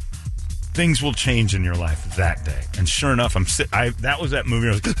you, things will change in your life that day. And sure enough, that was that movie.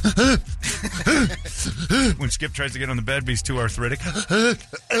 I was when Skip tries to get on the bed, but he's too arthritic.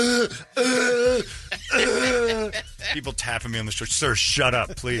 People tapping me on the shoulder. Sir, shut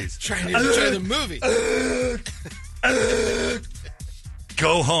up, please. Trying to enjoy the movie.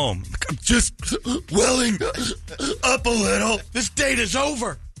 Go home. I'm just welling up a little. This date is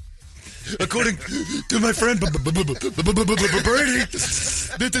over. According to my friend Brady,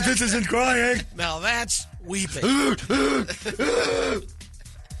 this isn't crying. Now that's weeping.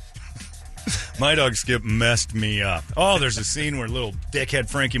 My Dog Skip messed me up. Oh, there's a scene where little dickhead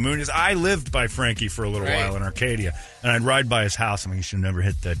Frankie Muniz. I lived by Frankie for a little while in Arcadia, and I'd ride by his house. I'm like, you should never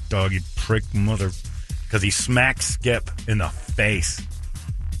hit that dog, you prick mother, because he smacked Skip in the face.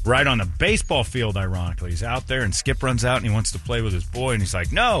 Right on the baseball field, ironically. He's out there, and Skip runs out, and he wants to play with his boy, and he's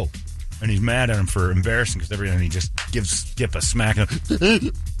like, no. And he's mad at him for embarrassing because everything. He just gives Skip a smack. Your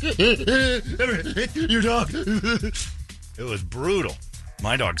dog. It was brutal.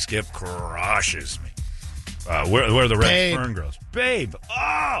 My Dog Skip crushes me. Where the red fern grows. Babe.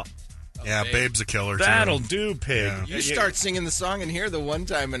 Oh. Yeah, Babe. Babe's a killer, too. That'll do, Pig. Yeah. You start singing the song in here the one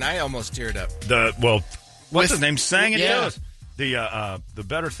time, and I almost teared up. What's his name? Sang it to us. The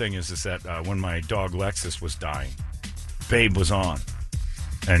better thing is that when my dog Lexus was dying, Babe was on.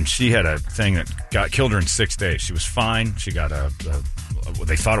 And she had a thing that killed her in 6 days. She was fine. She got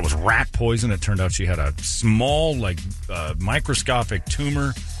they thought it was rat poison. It turned out she had a small, microscopic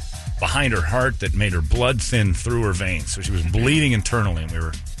tumor behind her heart that made her blood thin through her veins. So she was bleeding internally,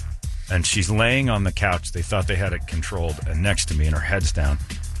 and she's laying on the couch. They thought they had it controlled, and next to me, and her head's down.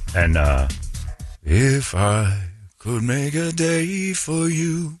 And if I could make a day for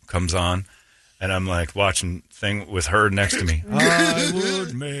you comes on. And I'm like watching thing with her next to me. I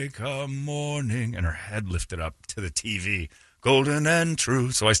would make a morning. And her head lifted up to the TV. Golden and true.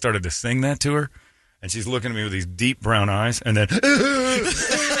 So I started to sing that to her. And she's looking at me with these deep brown eyes. And then.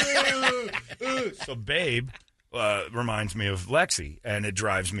 So Babe reminds me of Lexi. And it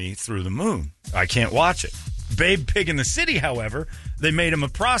drives me through the moon. I can't watch it. Babe Pig in the City, however, they made him a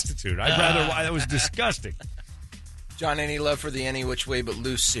prostitute. That was disgusting. John, any love for the Any Which Way But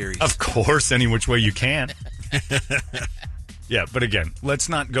Loose series? Of course, any which way you can. Yeah, but again, let's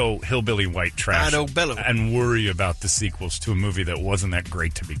not go hillbilly white trash and worry about the sequels to a movie that wasn't that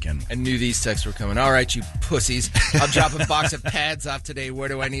great to begin with. I knew these texts were coming. All right, you pussies. I'll drop a box of pads off today. Where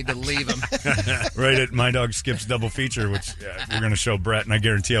do I need to leave them? Right at My Dog Skip's double feature, which we're going to show Brett, and I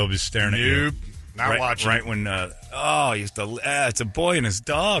guarantee I'll be staring at you. Not watching. Right when, it's a boy and his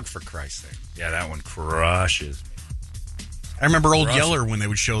dog, for Christ's sake. Yeah, that one crushes me. I remember Old Yeller when they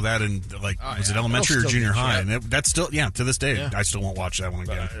would show that in, was it elementary or junior high? And that's still, to this day, I still won't watch that one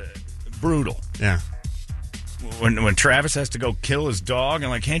again. Brutal. Yeah. When Travis has to go kill his dog,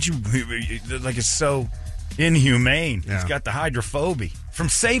 and can't you, it's so inhumane. Yeah. He's got the hydrophobia. From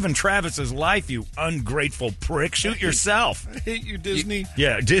saving Travis's life, you ungrateful prick. Shoot yourself. I hate you, Disney.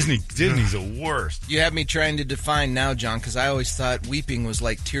 Disney's the worst. You have me trying to define now, John, because I always thought weeping was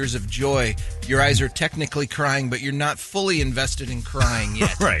like tears of joy. Your eyes are technically crying, but you're not fully invested in crying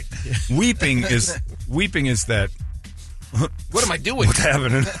yet. Right. Weeping is that. What am I doing? What's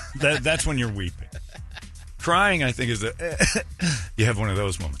happening? That's when you're weeping. Crying, I think, is You have one of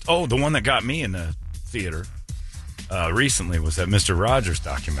those moments. Oh, the one that got me in the theater recently was that Mr. Rogers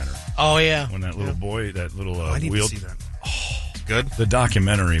documentary. Oh, yeah. When that little boy, that little I need wheel. to see that. Oh, good. The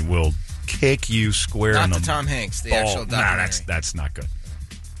documentary will kick you square in the Tom Hanks, the actual documentary. Nah, that's not good.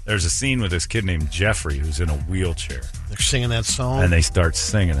 There's a scene with this kid named Jeffrey who's in a wheelchair. They're singing that song. And they start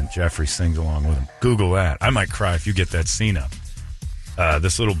singing, and Jeffrey sings along with them. Google that. I might cry if you get that scene up.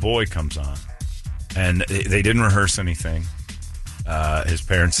 This little boy comes on, and they didn't rehearse anything. His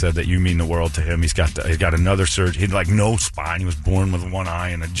parents said that you mean the world to him. He's got another surgery. He had like no spine. He was born with one eye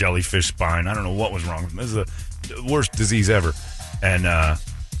and a jellyfish spine. I don't know what was wrong with him. This is the worst disease ever. And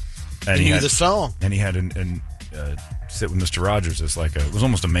he knew the song. And he had sit with Mr. Rogers as like it was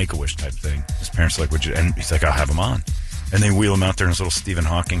almost a Make-A-Wish type thing. His parents were like, would you? And he's like, I'll have him on. And they wheel him out there in this little Stephen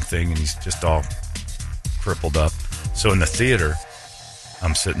Hawking thing, and he's just all crippled up. So in the theater,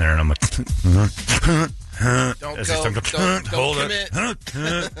 I'm sitting there and I'm like, don't commit.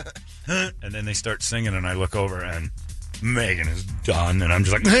 And then they start singing, and I look over, and Megan is done, and I'm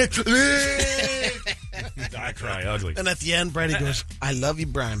just like, I cry ugly. And at the end, Brady goes, I love you,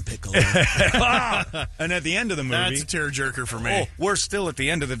 Brian Piccolo. And at the end of the movie, that's a tearjerker for me. Oh, we're still at the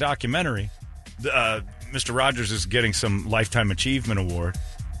end of the documentary. Mr. Rogers is getting some Lifetime Achievement Award,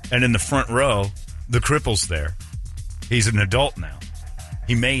 and in the front row, the cripple's there. He's an adult now.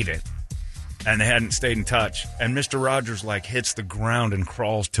 He made it, and they hadn't stayed in touch. And Mr. Rogers like hits the ground and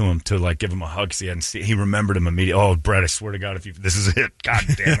crawls to him to like give him a hug because he remembered him immediately. Oh, Brett, I swear to God, this is it. God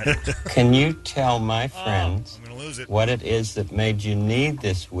damn it! Can you tell my friends I'm gonna lose it. what it is that made you need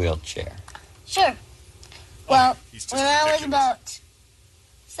this wheelchair? Sure. Well, when I was about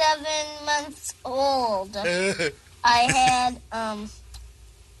 7 months old, I had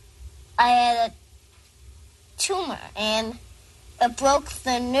a tumor, and it broke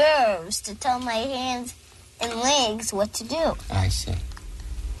the nerves to tell my hands and legs what to do. I see.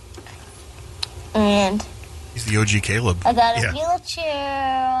 And he's the OG Caleb. I got a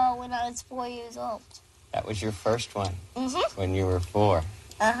wheelchair when I was 4 years old. That was your first one? Mm-hmm. When you were 4?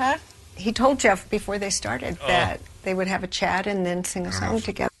 Uh-huh. He told Jeff before they started that they would have a chat and then sing a song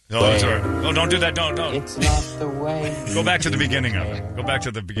together. No, that's all right. Oh, don't do that. Don't. It's not the way. Go back to the beginning of it. Go back to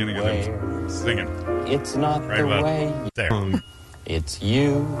the beginning of them singing. It's not right the about way. There. It's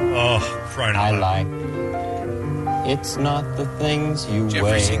you. Oh, crying out loud. I like. It's not the things you Jeffrey,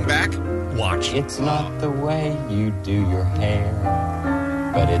 wear. sing back. Watch. It's not the way you do your hair,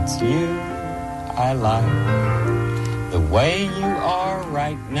 but it's you I like. The way you are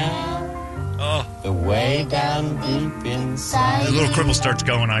right now. Oh. The way down deep inside. The little cripple starts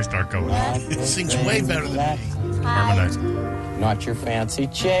going, I start going. It sings way better than me. Harmonized. Not your fancy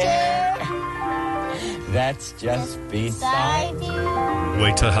chair. That's just beside you.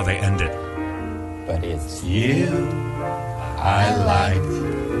 Wait till how they end it. But it's you I like.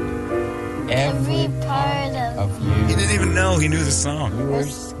 Every part of you. He didn't even know he knew the song. Your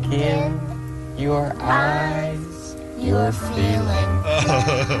skin, your eyes, your feeling.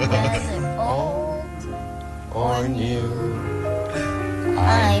 whether old or new.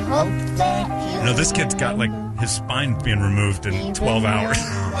 I hope that You know, this kid's got like his spine being removed in 12 hours.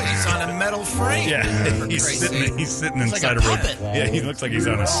 Oh, he's on a metal frame. Yeah, he's sitting inside like a a room. puppet. Yeah, he looks like he's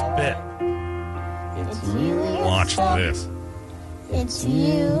on a spit. It's you. Watch this. it's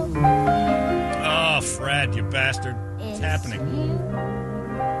you. Oh, Fred, you bastard. It's happening.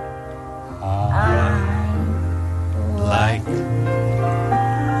 Like.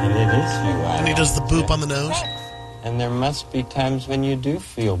 And it is you. And he does the boop on the nose. And there must be times when you do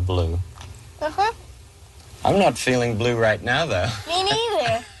feel blue. Uh-huh. I'm not feeling blue right now, though. Me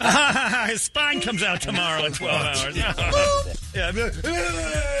neither. His spine comes out tomorrow in 12 hours. Yeah.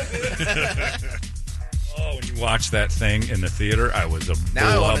 Oh, when you watch that thing in the theater, I was a Now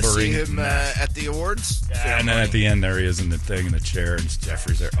I want to see blubbering him at the awards. Yeah, and then at the end, there he is in the thing in the chair, and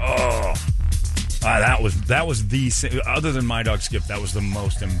Jeffrey's there. Oh, that was the other than My Dog Skip, that was the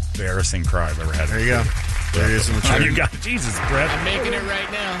most embarrassing cry I've ever had. There you go. There he is in the chair. You got Jesus, Brett. I'm making it right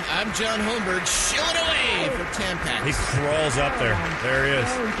now. I'm John Holmberg, shilling away for Tampax. He crawls up there. There he is.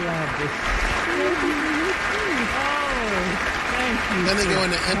 Then they go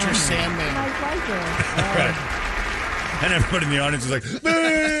into Enter Sandman. Right. And everybody in the audience is like,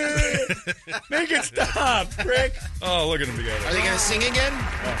 make it stop, Rick. Oh, look at them together. Are they going to sing again?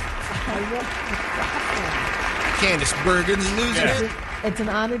 Candace Bergen's losing it. It's an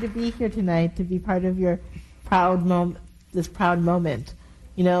honor to be here tonight, to be part of your proud moment. This proud moment,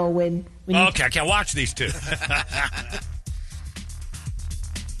 you know, when okay, I can't watch these two.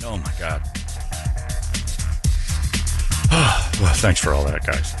 Oh my God. Well, thanks for all that,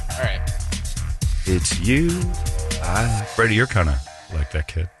 guys. All right. It's you. Brady, you're kind of like that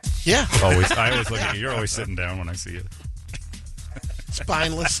kid. Yeah. I always look at you. You're always sitting down when I see you.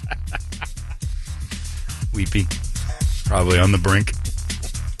 Spineless. Weepy. Probably on the brink.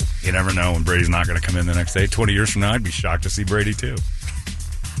 You never know when Brady's not going to come in the next day. 20 years from now, I'd be shocked to see Brady, too.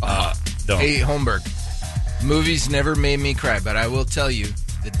 Hey, Holmberg. Movies never made me cry, but I will tell you,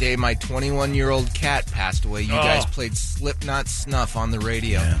 the day my 21-year-old cat passed away, you guys played Slipknot Snuff on the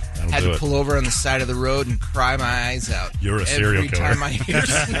radio. Yeah, had to pull over on the side of the road and cry my eyes out. You're a serial killer. Every time I hear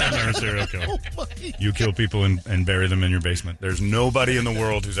You're a serial killer. You kill people and bury them in your basement. There's nobody in the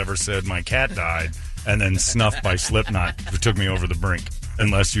world who's ever said, my cat died, and then snuffed by Slipknot, who took me over the brink,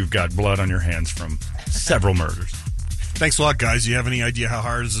 unless you've got blood on your hands from several murders. Thanks a lot, guys. You have any idea how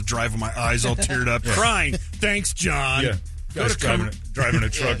hard it is to drive with my eyes all teared up? Crying. Thanks, John. Yeah. Driving a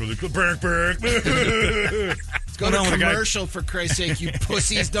truck with a burk. Let's go to commercial, for Christ's sake, you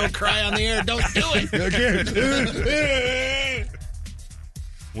pussies. Don't cry on the air. Don't do it.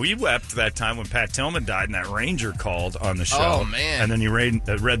 We wept that time when Pat Tillman died and that Ranger called on the show. Oh, man. And then he read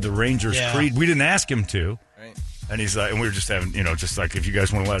the Ranger's creed. We didn't ask him to. Right. And he's like, and we were just having, just like, if you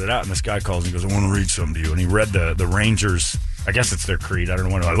guys want to let it out. And this guy calls and he goes, I want to read something to you. And he read the Rangers, I guess it's their creed. I don't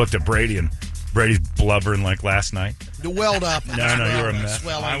know. I looked at Brady and Brady's blubbering like last night. You welled up. No, you're a mess.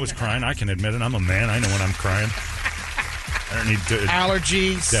 I was crying. I can admit it. I'm a man. I know when I'm crying. I don't need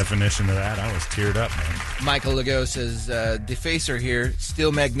allergies. Definition of that. I was teared up, man. Michael Legault says, Defacer here.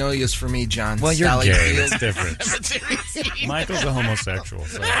 Steel Magnolias for me, John. Well, you're Sally gay. Field. It's different. Michael's a homosexual.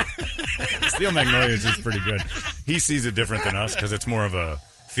 So Steel Magnolias is pretty good. He sees it different than us because it's more of a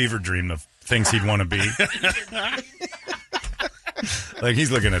fever dream of things he'd want to be. Like,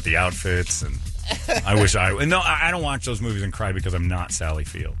 he's looking at the outfits, and I wish I don't watch those movies and cry because I'm not Sally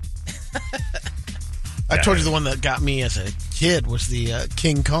Field. I told you the one that got me as a kid was the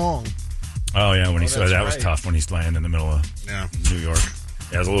King Kong. Oh, yeah, when he said that was tough when he's laying in the middle of New York.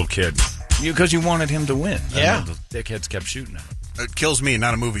 Yeah, as a little kid. Because you wanted him to win. Yeah. The dickheads kept shooting at him. It kills me,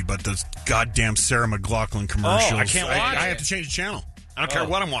 not a movie, but those goddamn Sarah McLachlan commercials. Oh, I can't watch it. I have to change the channel. I don't care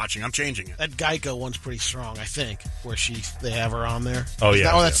what I'm watching. I'm changing it. That Geico one's pretty strong, I think, where they have her on there. Oh,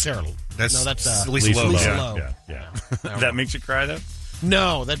 yeah. That's Sarah. That's Lisa Loeb. Loeb. Yeah. That makes you crack though?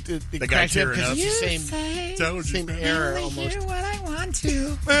 No, it cracks me up because you it's the same era almost. Hear what I want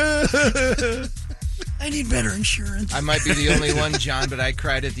to. I need better insurance. I might be the only one, John, but I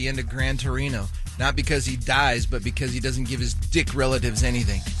cried at the end of Gran Torino. Not because he dies, but because he doesn't give his dick relatives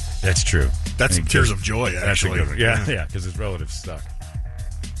anything. That's true. That's tears of joy, actually. That's a good one. Yeah, because his relatives suck.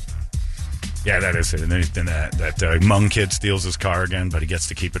 Yeah, that is it. And then that Hmong kid steals his car again, but he gets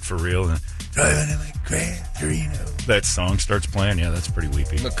to keep it for real. And driving in my Gran Torino. That song starts playing. Yeah, that's pretty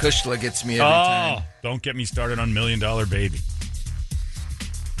weepy. McCushla gets me every time. Don't get me started on $1 Million Baby.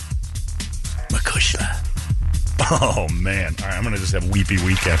 McCushla. Oh, man. All right, I'm going to just have weepy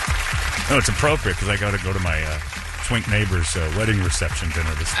weekend. No, it's appropriate because I got to go to my twink neighbor's wedding reception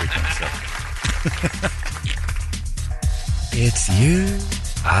dinner this weekend. So. It's you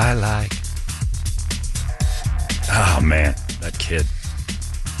I like. Oh, man, that kid.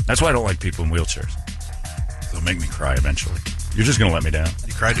 That's why I don't like people in wheelchairs. They'll make me cry eventually. You're just going to let me down.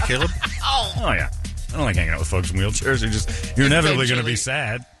 You cried to Caleb? Oh, yeah. I don't like hanging out with folks in wheelchairs. You're inevitably going to be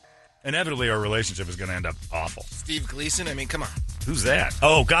sad. Inevitably, our relationship is going to end up awful. Steve Gleason? I mean, come on. Who's that?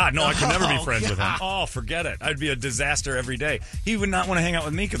 Oh, God, no, I could never be friends with him. Oh, forget it. I'd be a disaster every day. He would not want to hang out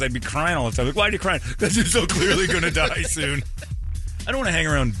with me because I'd be crying all the time. Like, why are you crying? Because you're so clearly going to die soon. I don't want to hang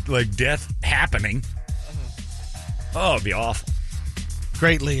around, like, death happening. Oh, it'd be awful.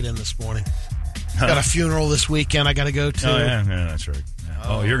 Great lead in this morning. Got a funeral this weekend I got to go to. Oh, yeah, that's right. Yeah.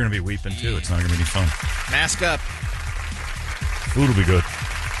 Oh, you're going to be weeping, too. It's not going to be any fun. Mask up. Food will be good.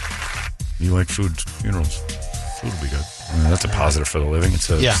 You like funerals. Food will be good. I mean, that's a positive for the living. It's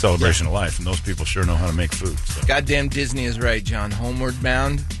a celebration of life, and those people sure know how to make food. So. Goddamn Disney is right, John. Homeward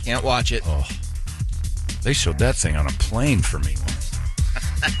Bound. Can't watch it. Oh. They showed that thing on a plane for me once.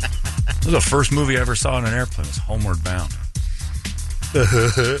 It was the first movie I ever saw on an airplane. It was Homeward Bound.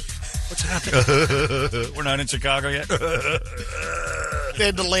 What's happening? We're not in Chicago yet. They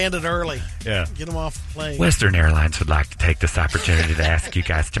had to land it early. Yeah. Get them off the plane. Western Airlines would like to take this opportunity to ask you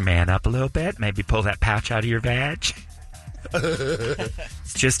guys to man up a little bit. Maybe pull that pouch out of your vag.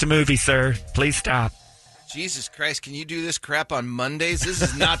 It's just a movie, sir. Please stop. Jesus Christ, can you do this crap on Mondays? This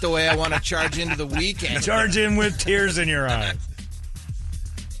is not the way I want to charge into the weekend. Charge in with tears in your eyes.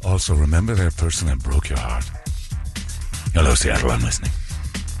 Also, remember that person that broke your heart. Hello, Seattle, I'm listening.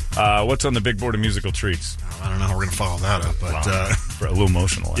 What's on the big board of musical treats? I don't know how we're going to follow that up, but a little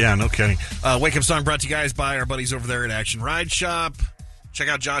emotional. Yeah, no kidding. Wake Up Song brought to you guys by our buddies over there at Action Ride Shop. Check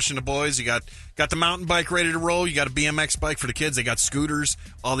out Josh and the boys. You got the mountain bike ready to roll. You got a BMX bike for the kids. They got scooters,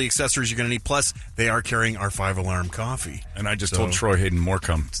 all the accessories you're going to need. Plus, they are carrying our 5-alarm coffee. And I just told Troy Hayden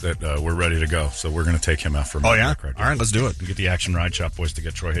Morecambe that we're ready to go. So we're going to take him out for a mountain bike ride. All right, let's do it. We get the Action Ride Shop boys to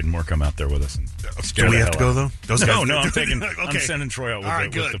get Troy Hayden Morecambe out there with us. And do we have to go, though? Those guys, no, I'm taking. Okay. I'm sending Troy out with, all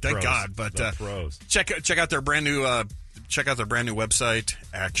right, good. With the Thank pros. God. But the pros. Check out their brand new website,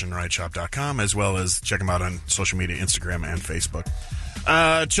 actionrideshop.com, as well as check them out on social media, Instagram and Facebook.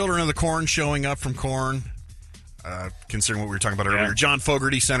 Children of the Corn showing up from Corn. Considering what we were talking about earlier. John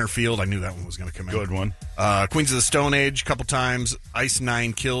Fogerty, center field. I knew that one was going to come in. Good one. Queens of the Stone Age, a couple times. Ice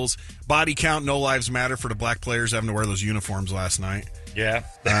 9 Kills. Body count, no lives matter for the black players having to wear those uniforms last night. Yeah.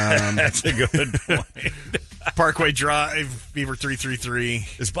 That's a good point. Parkway Drive, Beaver 333.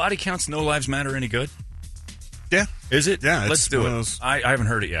 Is body counts, no lives matter any good? Yeah. Is it? Yeah. Let's do it. I haven't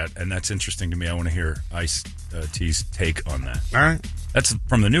heard it yet, and that's interesting to me. I want to hear Ice-T's take on that. All right. That's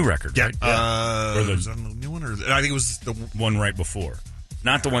from the new record, yeah. right? Yeah. Was that the new one? Or I think it was the one right before.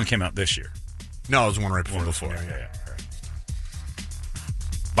 Not the one came out this year. No, it was the one right before. Yeah. Right.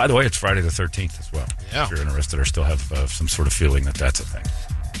 By the way, it's Friday the 13th as well. Yeah. If you're interested or still have some sort of feeling that that's a thing.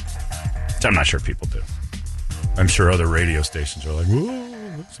 Which I'm not sure people do. I'm sure other radio stations are like,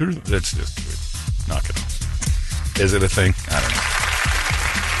 whoa, that's just knock it off. Is it a thing? I don't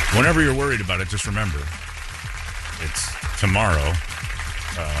know. Whenever you're worried about it, just remember, it's tomorrow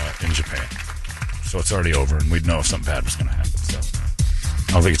in Japan. So it's already over, and we'd know if something bad was going to happen. So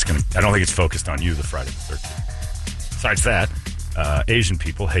I don't think it's focused on you, the Friday the 13th. Besides that, Asian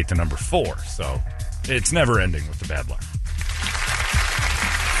people hate the number 4, so it's never ending with the bad luck.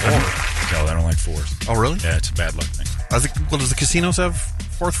 4? No, I don't like 4s. Oh, really? Yeah, it's a bad luck thing. Does the casinos have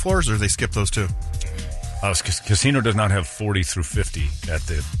 4th floors, or do they skip those too? Casino does not have 40 through 50 at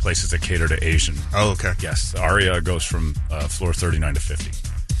the places that cater to Asian. Oh, okay. Yes. Aria goes from floor 39 to 50.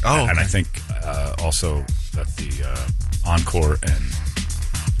 Oh, okay. And I think also that the Encore and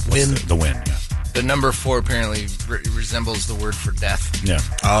Win. The Win, yeah. The number 4 apparently resembles the word for death. Yeah.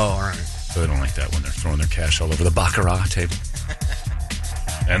 Oh, all right. So they don't like that when they're throwing their cash all over the baccarat table.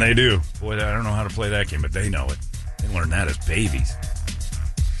 And they do. Boy, I don't know how to play that game, but they know it. They learned that as babies.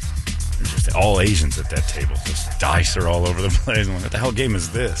 Just all Asians at that table. Just dice are all over the place. I'm like, what the hell game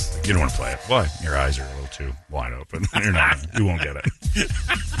is this? You don't want to play it. Why? Your eyes are a little too wide open. You won't get it.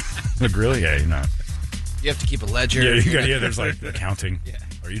 Look, really? Yeah, you're not. You have to keep a ledger. Yeah, there's like accounting. Yeah.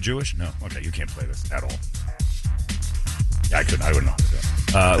 Are you Jewish? No. Okay, you can't play this at all. Yeah, I wouldn't know how to do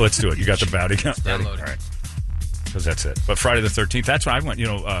it. Let's do it. You got the bounty count ready? Download it. All right. Because that's it. But Friday the 13th, that's when I went.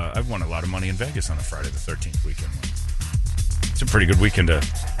 I've won a lot of money in Vegas on a Friday the 13th weekend. It's a pretty good weekend to,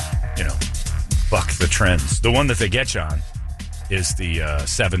 buck the trends. The one that they get you on is the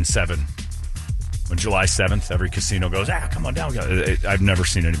 7-7. When July 7th, every casino goes, come on down. I've never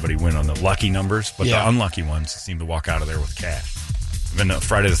seen anybody win on the lucky numbers, but the unlucky ones seem to walk out of there with cash. Even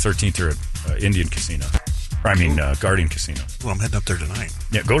Friday the 13th, you're at Indian Casino. Guardian Casino. Well, I'm heading up there tonight.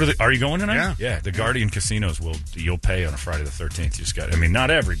 Yeah, are you going tonight? Yeah. The Guardian Casinos you'll pay on a Friday the 13th. You just got.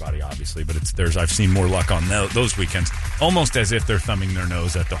 not everybody, obviously, but I've seen more luck on those weekends, almost as if they're thumbing their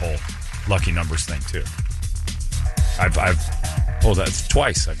nose at the whole lucky numbers thing too. I've pulled that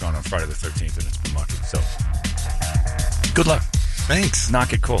twice. I've gone on Friday the 13th and it's been lucky. So, good luck. Thanks.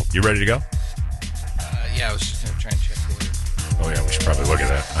 Knock it cool. You ready to go? Yeah, I was just going to try and check the order. Oh, yeah, we should probably look at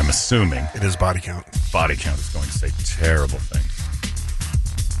that. I'm assuming it is body count. Body count is going to say terrible things.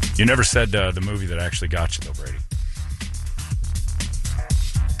 You never said the movie that actually got you, though, Brady.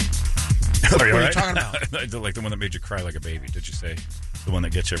 What are you talking about? Like the one that made you cry like a baby. Did you say the one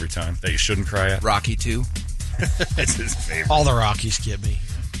that gets you every time that you shouldn't cry at? Rocky 2. It's his favorite. All the Rockies get me.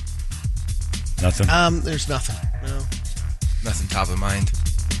 Nothing? There's nothing. No. Nothing top of mind.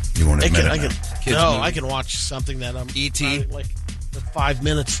 You won't admit I can watch something that I'm... E.T. Like 5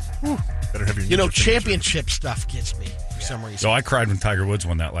 minutes. Better have your championship stuff gets me for some reason. So I cried when Tiger Woods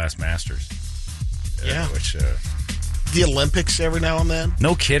won that last Masters. Yeah. Which... the Olympics every now and then.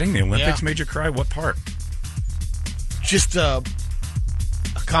 No kidding? The Olympics made you cry? What part? Just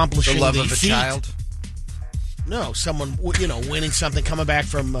accomplishing the love of a feat. Child? No, someone, winning something, coming back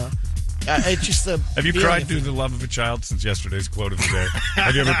from... it's just the... Have you cried through the love of a child since yesterday's quote of the day?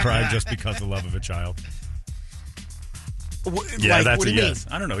 Have you ever cried just because of the love of a child? That's a yes.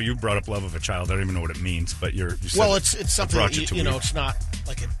 I don't know. You brought up love of a child. I don't even know what it means, but you said it's something that, it's not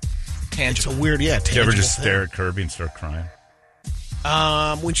like a... Tangible. It's a weird, tangible Did you ever just thing. stare at Kirby and start crying?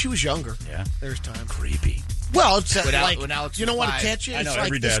 When she was younger. Yeah. There's time. Creepy. Well, it's when Alex you know what five. it catches you? I know, it's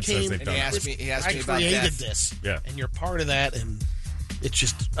every like dad this says came, they've done he asked me I about created death. this. Yeah. And you're part of that, and It's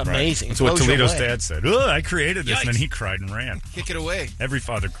just amazing. That's what Toledo's dad said. Oh, I created this, and then he cried and ran. Kick it away. Every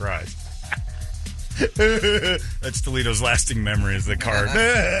father cries. That's Toledo's lasting memory is the card.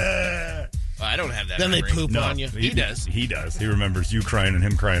 Well, I don't have that Then memory. they poop on you. He does. He does. He remembers you crying and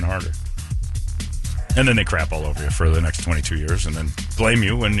him crying harder. And then they crap all over you for the next 22 years and then blame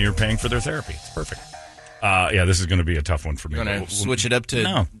you when you're paying for their therapy. It's perfect. Yeah, this is going to be a tough one for me. You want to switch it up to...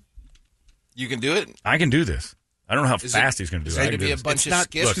 No. You can do it? I can do this. I don't know how fast he's going to do it. It's going to be a bunch of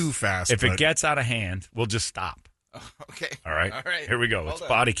skips? Too fast. If it gets out of hand, we'll just stop. Oh, okay. All right. Here we go. It's on.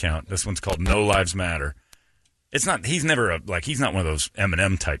 Body Count. This one's called No Lives Matter. It's not. He's never he's not one of those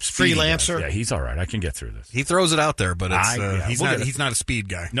Eminem type freelancer. Yeah, he's all right. I can get through this. He throws it out there, but it's he's not a speed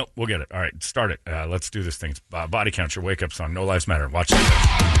guy. Nope, we'll get it. All right, start it. Let's do this thing. It's Body Count, your wake up song. No Lives Matter. Watch this. We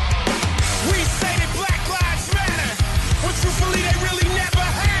say that Black Lives Matter, but truthfully they really never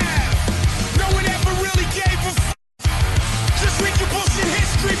have. No one ever really gave a just read your bullshit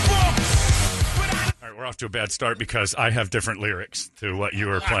history books. All right, we're off to a bad start because I have different lyrics to what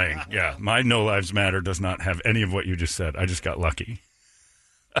you are playing. Yeah, my No Lives Matter does not have any of what you just said. I just got lucky.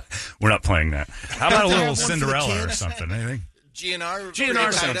 We're not playing that. How about a little Cinderella or something? Anything?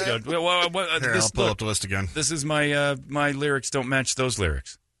 GNR sounds good. Here, I'll pull up the list again. This is my my lyrics don't match those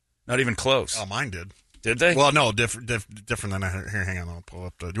lyrics. Not even close. Oh, mine did. Did they? Well, no, different than that. Here, hang on. I'll pull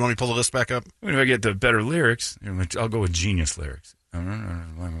up. Do you want me to pull the list back up? If I get the better lyrics, I'll go with genius lyrics.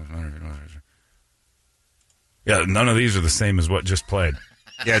 Yeah, none of these are the same as what just played.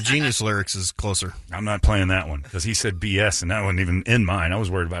 Yeah, genius lyrics is closer. I'm not playing that one because he said BS, and that wasn't even in mine. I was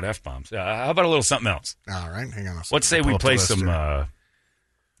worried about F-bombs. How about a little something else? All right, hang on. Let's say we play some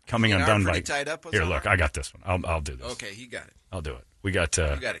Coming Undone by... tied up Here, look, I got this one. I'll do this. Okay, he got it. I'll do it. We got.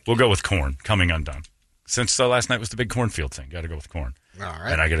 it. We'll go with Korn. Coming Undone. Since last night was the big cornfield thing, got to go with Korn. All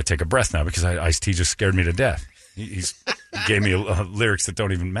right. And I got to take a breath now because Ice-T just scared me to death. He gave me lyrics that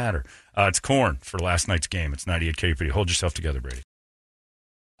don't even matter. It's Korn for last night's game. It's 98 KUPD. Hold yourself together, Brady.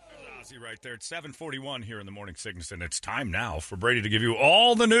 Ozzy right there. It's 7:41 here in the Morning Sickness, and it's time now for Brady to give you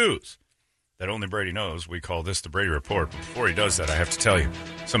all the news that only Brady knows. We call this the Brady Report. But before he does that, I have to tell you,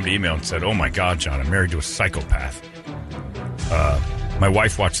 somebody emailed and said, "Oh my God, John, I'm married to a psychopath." My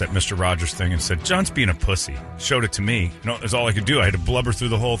wife watched that Mr. Rogers thing and said, "John's being a pussy." Showed it to me. You know, that's all I could do. I had to blubber through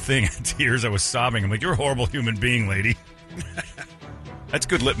the whole thing. Tears. I was sobbing. I'm like, "You're a horrible human being, lady." That's a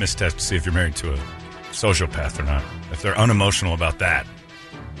good litmus test to see if you're married to a sociopath or not. If they're unemotional about that,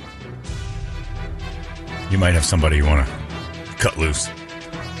 you might have somebody you want to cut loose.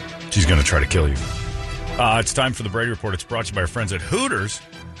 She's going to try to kill you. It's time for the Brady Report. It's brought to you by our friends at Hooters.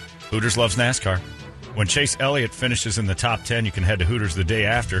 Hooters loves NASCAR. When Chase Elliott finishes in the top 10, you can head to Hooters the day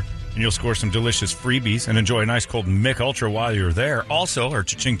after, and you'll score some delicious freebies and enjoy a nice cold Mick Ultra while you're there. Also, our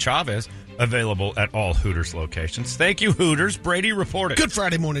Cha-Ching Chavez, available at all Hooters locations. Thank you, Hooters. Brady reported. Good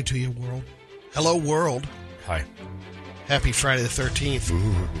Friday morning to you, world. Hello, world. Hi. Happy Friday the 13th.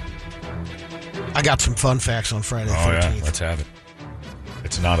 Ooh. I got some fun facts on Friday the 13th. Oh, yeah. Let's have it.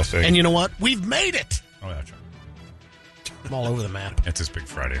 It's not a thing. And you know what? We've made it. Oh, that's right. I'm all over the map. It's this big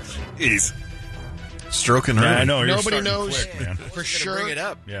Friday. Jeez. Stroking her. Yeah, I know. Nobody knows quick, man. for sure. Bring it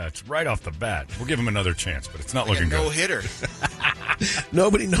up. Yeah, it's right off the bat. We'll give him another chance, but it's not looking good. No hitter.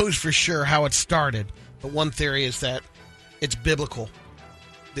 Nobody knows for sure how it started, but one theory is that it's biblical.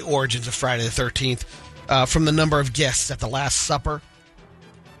 The origins of Friday the 13th, from the number of guests at the Last Supper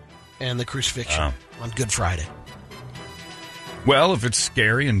and the crucifixion on Good Friday. Well, if it's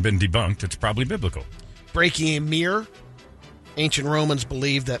scary and been debunked, it's probably biblical. Breaking a mirror. Ancient Romans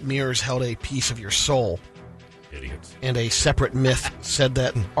believed that mirrors held a piece of your soul. Idiots. And a separate myth said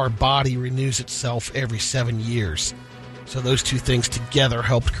that our body renews itself every 7 years. So those two things together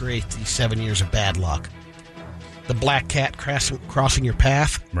helped create the 7 years of bad luck. The black cat crossing your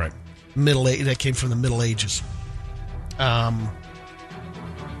path. Right. That came from the Middle Ages.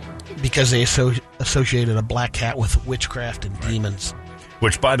 Because they associated a black cat with witchcraft and demons.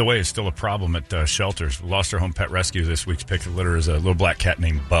 Which, by the way, is still a problem at shelters. We lost our home pet rescue this week's pick of the litter is a little black cat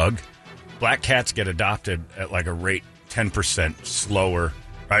named Bug. Black cats get adopted at like a rate 10% slower,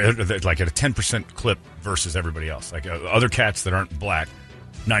 right? Like at a 10% clip versus everybody else. Like other cats that aren't black,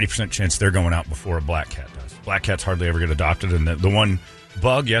 90% chance they're going out before a black cat does. Black cats hardly ever get adopted. And the one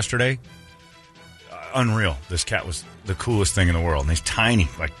Bug yesterday, unreal. This cat was the coolest thing in the world. And he's tiny,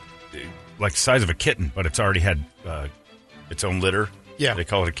 like the size of a kitten, but it's already had its own litter. Yeah. They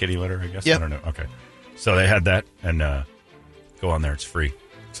call it a kitty litter, I guess. Yep. I don't know. Okay. So they had that, and go on there. It's free.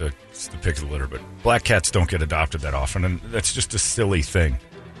 It's the pick of the litter. But black cats don't get adopted that often, and that's just a silly thing.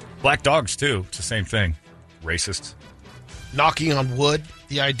 Black dogs, too. It's the same thing. Racists. Knocking on wood.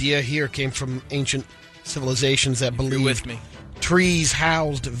 The idea here came from ancient civilizations that believed You're with me. Trees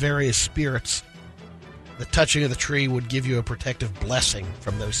housed various spirits. The touching of the tree would give you a protective blessing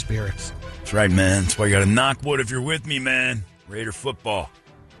from those spirits. That's right, man. That's why you got to knock wood if you're with me, man. Raider football.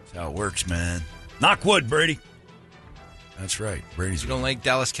 That's how it works, man. Knock wood, Brady. That's right. Brady's. You don't like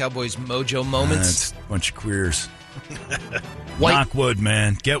Dallas Cowboys mojo moments? That's a bunch of queers. Knock wood,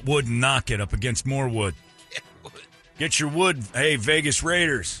 man. Get wood and knock it up against more wood. Get your wood. Hey, Vegas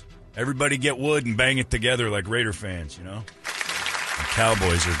Raiders. Everybody get wood and bang it together like Raider fans, you know? The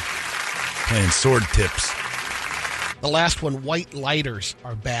Cowboys are playing sword tips. The last one, white lighters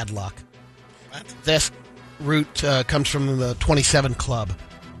are bad luck. This root comes from the 27 Club.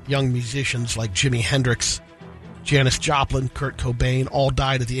 Young musicians like Jimi Hendrix, Janis Joplin, Kurt Cobain all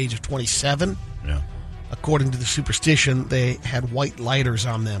died at the age of 27. Yeah. According to the superstition, they had white lighters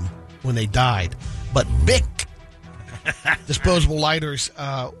on them when they died. But Bic disposable lighters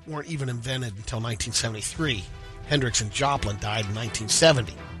weren't even invented until 1973. Hendrix and Joplin died in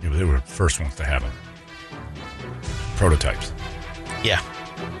 1970. Yeah, but they were the first ones to have them. Prototypes. Yeah.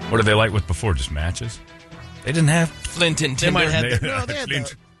 What did they light with before? Just matches? They didn't have flint and tinder. They might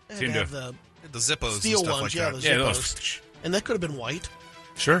have the Zippos steel and stuff ones, like yeah, that. the Zippos. And that could have been white.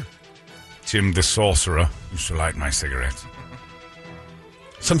 Sure. Tim the Sorcerer used to light my cigarettes.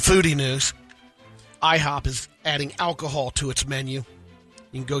 Some foodie news. IHOP is adding alcohol to its menu.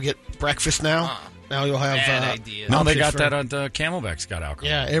 You can go get breakfast now. Now you'll have... Bad idea. No, they got that on Camelback's got alcohol.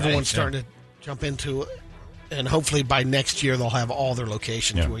 Yeah, everyone's starting to jump into it. And hopefully by next year they'll have all their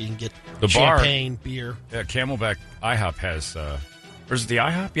locations where you can get the champagne, beer. Yeah, Camelback IHOP has... or is it the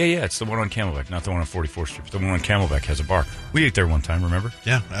IHOP? Yeah, it's the one on Camelback, not the one on 44th Street. The one on Camelback has a bar. We ate there one time, remember?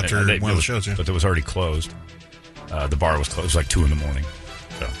 Yeah, after one of the shows, yeah. But it was already closed. The bar was closed. It was like 2 in the morning.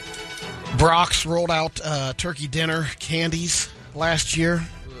 So. Brock's rolled out turkey dinner candies last year.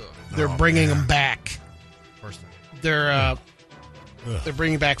 They're bringing them back. They're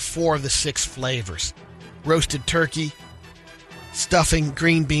bringing back 4 of the 6 flavors. Roasted turkey, stuffing,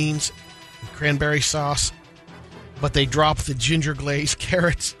 green beans, and cranberry sauce. But they dropped the ginger glaze,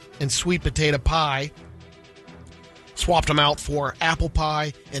 carrots, and sweet potato pie. Swapped them out for apple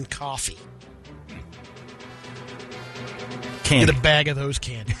pie and coffee. Candy. Get a bag of those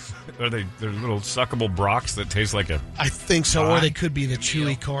candies. Are they're little suckable Brocks that taste like a... I think so, pie? or they could be the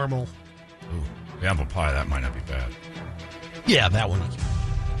chewy caramel. Ooh, the apple pie, that might not be bad. Yeah, that one.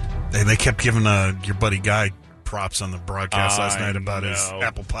 They kept giving your buddy Guy props on the broadcast last night about his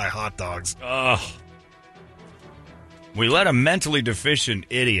apple pie hot dogs. Ugh. We let a mentally deficient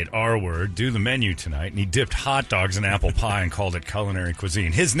idiot, R-word, do the menu tonight, and he dipped hot dogs in apple pie and called it culinary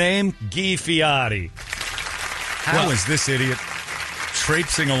cuisine. His name, Guy Fieri. How is this idiot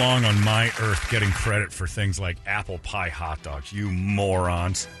traipsing along on my earth getting credit for things like apple pie hot dogs? You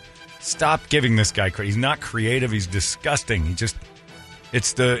morons. Stop giving this guy credit. He's not creative. He's disgusting. He just...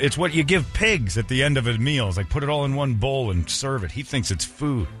 It's what you give pigs at the end of a meal. It's like put it all in one bowl and serve it. He thinks it's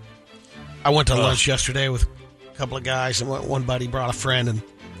food. I went to lunch yesterday with a couple of guys, and one buddy brought a friend and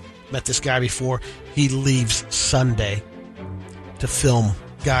met this guy before. He leaves Sunday to film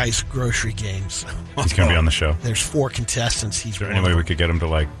Guy's grocery games. He's going to be on the show. There's 4 contestants. Is there any way we could get him to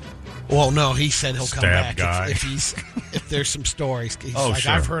like... Well, no, he said he'll come back Guy. if there's some stories. He's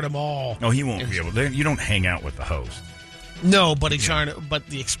sure. I've heard them all. No, he won't be able to. You don't hang out with the host. No, but he's trying to, but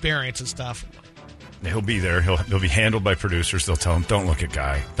the experience and stuff. He'll be there. He'll be handled by producers. They'll tell him, don't look at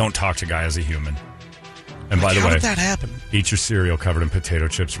Guy. Don't talk to Guy as a human. And by the way, how did that happen? Eat your cereal covered in potato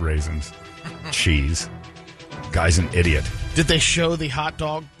chips, raisins, cheese. Guy's an idiot. Did they show the hot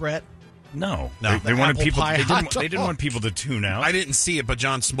dog, Brett? No. They wanted people. They didn't want people to tune out. I didn't see it, but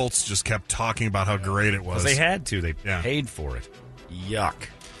John Smoltz just kept talking about how great it was. They had to. They paid for it. Yuck.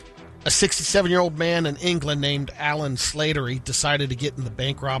 A 67-year-old man in England named Alan Slattery decided to get in the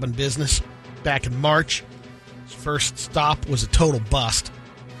bank robbing business back in March. His first stop was a total bust.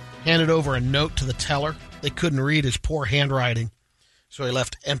 Handed over a note to the teller. They couldn't read his poor handwriting, so he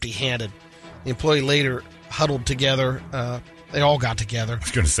left empty-handed. The employee later huddled together. They all got together. I was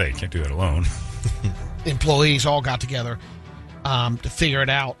going to say, you can't do that alone. Employees all got together to figure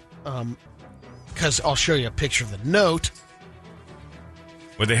it out. Because I'll show you a picture of the note.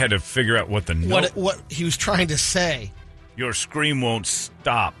 Well, they had to figure out what the note... What he was trying to say. Your scream won't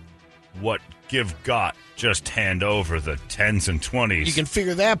stop. What give got? Just hand over the 10s and 20s. You can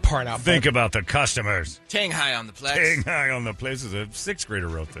figure that part out. Think about the customers. Tang high on the plex. Tang high on the plex. A 6th grader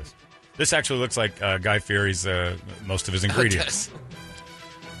wrote this. This actually looks like Guy Fieri's most of his ingredients.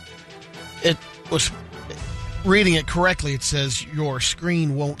 It was... Reading it correctly, it says, your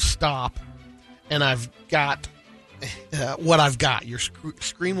screen won't stop, and I've got what I've got. Your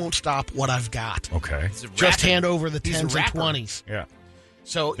screen won't stop what I've got. Okay. Just hand over the 10s and 20s. Yeah.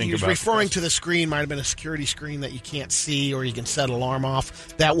 So he was referring to the screen, might have been a security screen that you can't see or you can set an alarm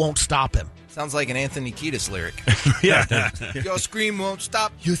off. That won't stop him. Sounds like an Anthony Kiedis lyric. Yeah. Your scream won't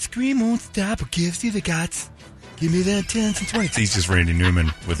stop. Your scream won't stop. It gives you the guts. Give me that 10s and 20s. He's just Randy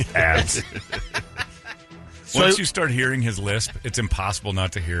Newman with abs. Once you start hearing his lisp, it's impossible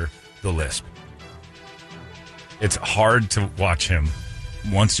not to hear the lisp. It's hard to watch him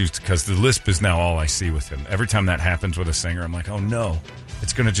because the lisp is now all I see with him. Every time that happens with a singer, I'm like, oh no,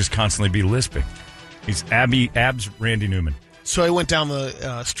 it's going to just constantly be lisping. He's abs Randy Newman. So I went down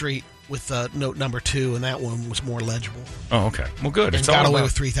the street with note number 2, and that one was more legible. Oh, okay. Well, good. And got away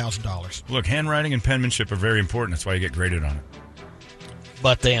with $3,000. Look, handwriting and penmanship are very important. That's why you get graded on it.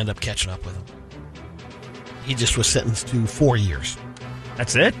 But they end up catching up with him. He just was sentenced to 4 years.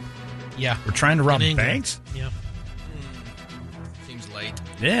 That's it? Yeah. We're trying to rob banks? Yeah. Seems late.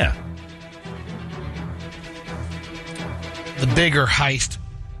 Yeah. The bigger heist.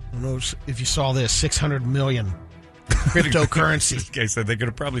 I don't know if you saw this, $600 million cryptocurrency. This guy said they could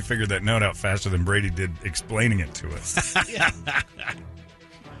have probably figured that note out faster than Brady did explaining it to us.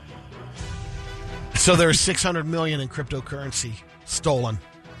 So there's $600 million in cryptocurrency stolen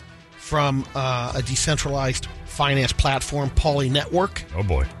from a decentralized finance platform, Poly Network. Oh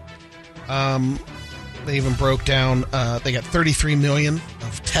boy. They even broke down. They got $33 million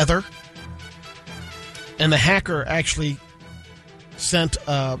of Tether, and the hacker actually sent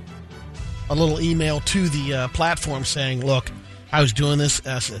a little email to the platform saying, "Look, I was doing this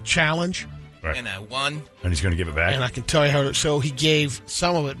as a challenge, right. And I won, and he's going to give it back. And I can tell you how." So he gave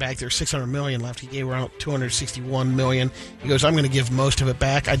some of it back. There's $600 million left. He gave around $261 million. He goes, "I'm going to give most of it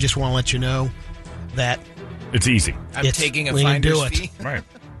back. I just want to let you know that it's easy. I'm taking a finder's fee." Right.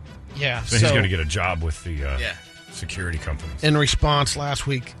 Yeah. So he's going to get a job with the security companies. In response, last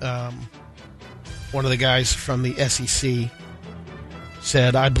week, one of the guys from the SEC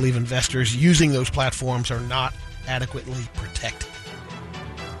said, "I believe investors using those platforms are not adequately protected."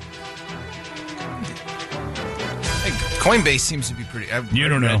 Coinbase seems to be pretty. You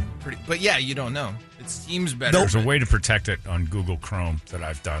don't know. But yeah, you don't know. It seems better. There's a way to protect it on Google Chrome that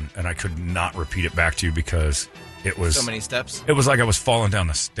I've done, and I could not repeat it back to you because it was so many steps. It was like I was falling down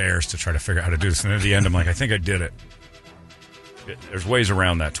the stairs to try to figure out how to do this, and at the end, I'm like, I think I did it. There's ways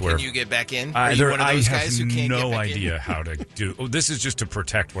around that to where can you get back in? I have no idea how to do. Oh, this is just to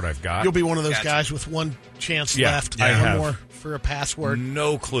protect what I've got. You'll be one of those guys with one chance left. I have more for a password.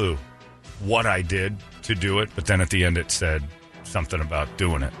 No clue what I did to do it, but then at the end it said something about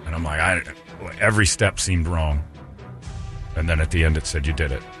doing it, and I'm like, every step seemed wrong, and then at the end it said you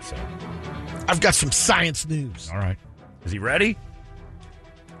did it. So I've got some science news. All right, is he ready?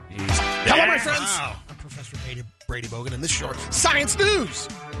 Hello, my friends. Wow. I'm Professor Brady Bogan, and this is your Science News.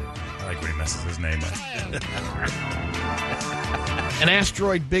 I like when he messes his name up. An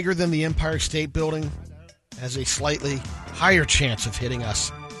asteroid bigger than the Empire State Building has a slightly higher chance of hitting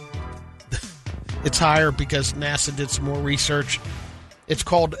us. It's higher because NASA did some more research. It's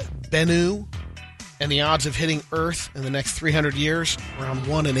called Bennu, and the odds of hitting Earth in the next 300 years, around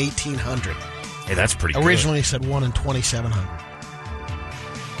 1 in 1,800. Hey, that's pretty good. Originally said 1 in 2,700.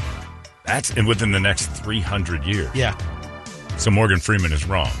 That's within the next 300 years. Yeah. So Morgan Freeman is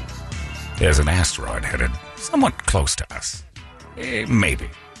wrong. There's an asteroid headed somewhat close to us. Maybe.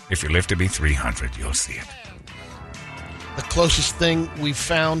 If you live to be 300, you'll see it. The closest thing we've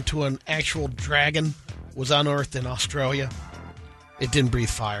found to an actual dragon was unearthed in Australia. It didn't breathe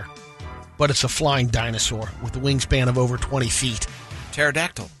fire, but it's a flying dinosaur with a wingspan of over 20 feet.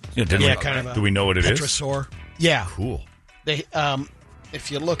 Pterodactyl. Yeah, kind of. Do we know what it is? Petrosaur. Yeah. Cool. They,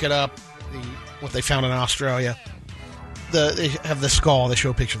 if you look it up, what they found in Australia, they have the skull. They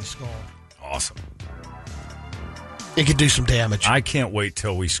show a picture of the skull. Awesome. It could do some damage. I can't wait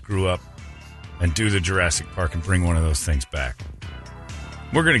till we screw up and do the Jurassic Park and bring one of those things back.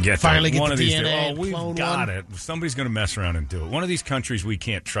 We're going to get finally one get of the these. DNA. We've got it. Somebody's going to mess around and do it. One of these countries we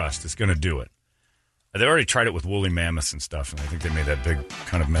can't trust is going to do it. They already tried it with woolly mammoths and stuff, and I think they made that big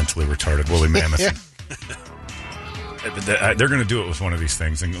kind of mentally retarded woolly mammoth. They're going to do it with one of these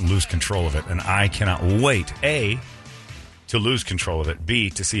things and lose control of it, and I cannot wait, A, to lose control of it,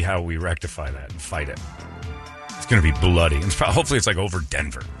 B, to see how we rectify that and fight it. It's going to be bloody. And hopefully it's like over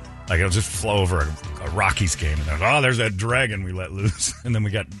Denver. Like it'll just flow over a Rockies game, and then, there's that dragon we let loose, and then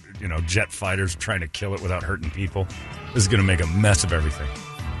we got jet fighters trying to kill it without hurting people. This is going to make a mess of everything.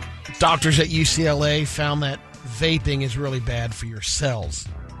 Doctors at UCLA found that vaping is really bad for your cells.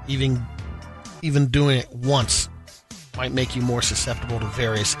 Even doing it once might make you more susceptible to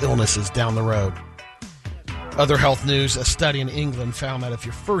various illnesses down the road. Other health news, a study in England found that if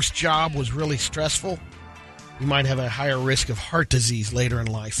your first job was really stressful, you might have a higher risk of heart disease later in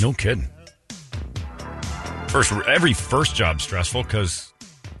life. No kidding. Every first job's stressful because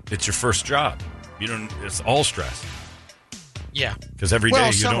it's your first job. It's all stress. Yeah. Because every day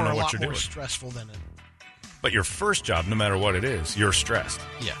you don't know what you're doing. Some are a lot more stressful than it. But your first job, no matter what it is, you're stressed.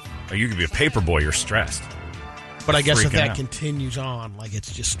 Yeah. Or you could be a paper boy, you're stressed. But I guess if that continues on, like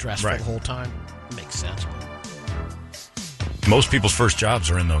it's just stressful the whole time, it makes sense. Most people's first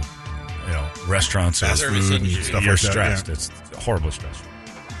jobs are in the restaurants or food and stuff. You're stressed. Yeah. It's horribly stressful.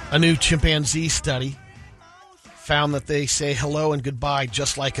 A new chimpanzee study found that they say hello and goodbye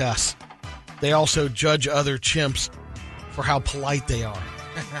just like us. They also judge other chimps for how polite they are.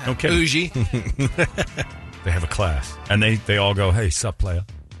 No kidding. Bougie. They have a class. And they all go, hey, sup, playa.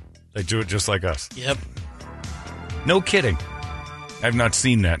 They do it just like us. Yep. No kidding. I've not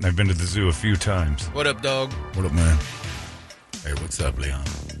seen that, and I've been to the zoo a few times. What up, dog? What up, man? Hey, what's up, Leon?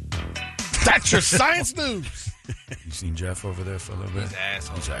 That's your science news. You seen Jeff over there for a little bit? He's an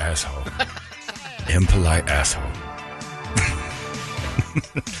asshole. He's an asshole. Impolite asshole.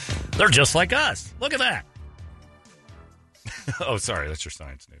 They're just like us. Look at that. Oh, sorry. That's your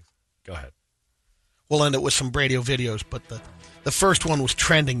science news. Go ahead. We'll end it with some radio videos, but the first one was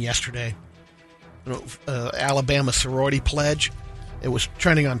trending yesterday. Alabama sorority pledge. It was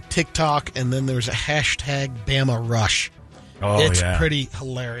trending on TikTok, and then there's a hashtag Bama Rush. Oh, it's pretty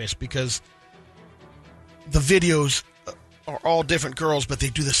hilarious because the videos are all different girls, but they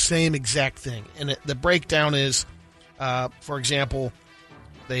do the same exact thing. And the breakdown is, for example,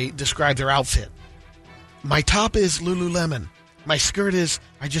 they describe their outfit. My top is Lululemon. My skirt is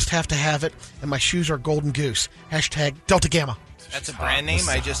I just have to have it, and my shoes are Golden Goose. Hashtag Delta Gamma. That's a brand name?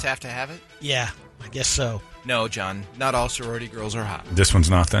 I just have to have it? Yeah, I guess so. No, John. Not all sorority girls are hot. This one's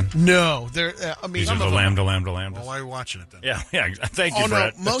not then? No. These are the lambda. Well, why are you watching it then? Yeah. Thank you,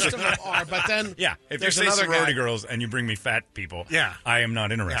 Brett. No, most of them are, but then if you say sorority girls and you bring me fat people, I am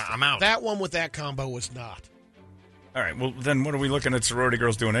not interested. Yeah, I'm out. That one with that combo was not. All right, well, then what are we looking at sorority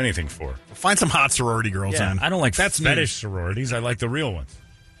girls doing anything for? Well, find some hot sorority girls in. I don't like fetish sororities. I like the real ones.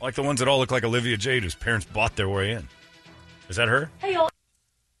 I like the ones that all look like Olivia Jade, whose parents bought their way in. Is that her? Hey, y'all.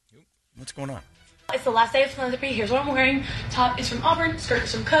 What's going on? It's the last day of philanthropy. Here's what I'm wearing. Top is from Auburn. Skirt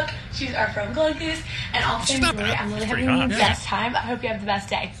is from Cook. Shoes are from Golden Goose. And all things really, I'm really having the best time. I hope you have the best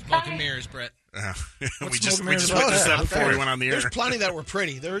day. Smoke and mirrors, Brett. We just witnessed that before we went on the air. There's plenty that were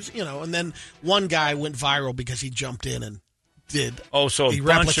pretty. There's, and then one guy went viral because he jumped in and did. Oh, so he a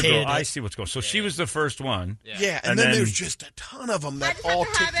bunch of girls. replicated I it. see what's going on. So she was the first one. Yeah, and then there's just a ton of them that all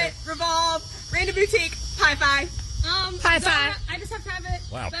have it. Revolve, Random Boutique, Pi-Fi. Pi-Fi. I just have to have it.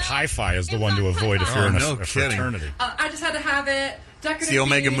 Wow, Pi-Fi is the one to avoid if you're in a fraternity. I just had to have it. Decorative it's the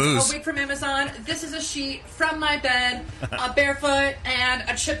Omega Moose. A wig from Amazon. This is a sheet from my bed, barefoot, and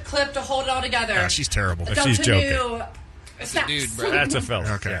a chip clip to hold it all together. Yeah, she's terrible. She's joking. That's a dude, bro. That's a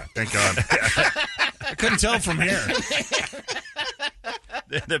fella. Okay, thank God. I couldn't tell from here.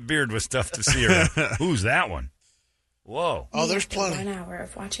 That beard was tough to see her. Who's that one? Whoa. Oh, there's plenty. 1 hour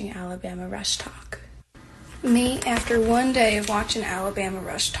of watching Alabama Rush Talk. Me after 1 day of watching Alabama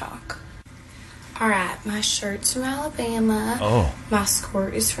Rush Talk. All right, my shirt's from Alabama. Oh. My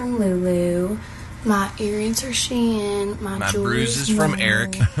skirt is from Lulu. My earrings are Shein. My bruise is from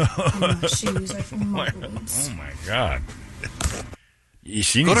Eric. And my shoes are from Martin's. Oh, my God.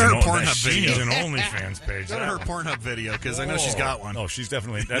 She Go to her needs Pornhub video. She needs an OnlyFans page. Go to her Pornhub video because I know she's got one. Oh, she's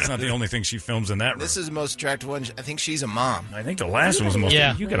definitely. That's not the only thing she films in that room. This is the most attractive one. I think she's a mom. I think the last one was the most.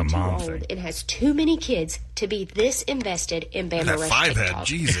 Yeah. You got a mom thing. It has too many kids to be this invested in Bama That Rush five TikTok. head,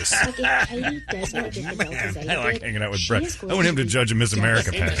 Jesus. Like if Katie does not get the Delta Zeta I like bid, hanging out with she Brett. is going I want him to be judge a Miss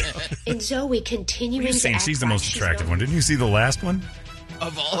America pageant. devastated. And Zoe continuing You're to saying act she's the like most she's attractive going- one. Didn't you see the last one?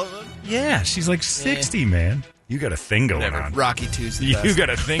 Of all of them? Yeah, she's like 60, man. You got a thing going Whatever. on. Rocky 2's the You best. got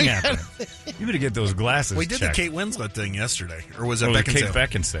a thing happening. You better get those glasses We did checked. the Kate Winslet thing yesterday. Or was it Oh, Beckinsale? Kate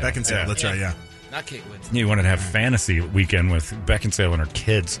Beckinsale. Beckinsale, Yeah. that's right, yeah. Not Kate Winslet. You wanted to have fantasy weekend with Beckinsale and her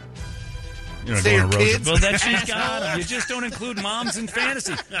kids. You know, Say going her to road kids? Well, that she's got them. You just don't include moms in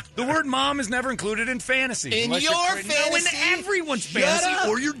fantasy. The word mom is never included in fantasy. In Unless your you're fantasy? No, in everyone's Shut fantasy, up.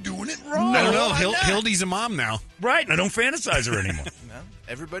 or you're doing it wrong. No, Hildy's a mom now. Right, and I don't fantasize her anymore. No,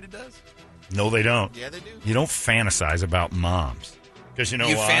 everybody does. No, they don't. Yeah, they do. You don't fantasize about moms. Because you know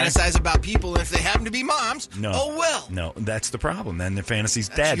You why? fantasize about people, and if they happen to be moms, No. oh well. No, that's the problem. Then the fantasy's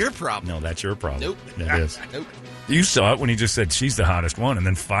That's dead. your problem. No, that's your problem. Nope. It is. Nope. You saw it when he just said she's the hottest one, and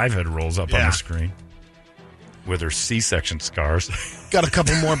then Fivehead rolls up on Yeah. the screen with her C-section scars. Got a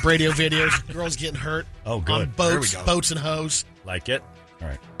couple more radio videos. Girls getting hurt. Oh, good. On There we boats, go. boats and hose. Like it? All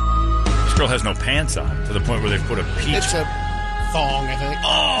right. girl has no pants on to the point where they've put a peach. It's a thong, I think.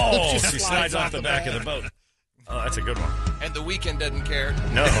 Oh, she slides off the back of the boat. Oh, that's a good one. And The Weeknd doesn't care.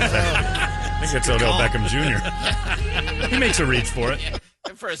 No. I think it's Odell Beckham Jr. He makes a reach for it. Yeah,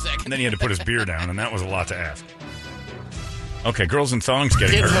 for a second. And then he had to put his beer down, and that was a lot to ask. Okay, girls in thongs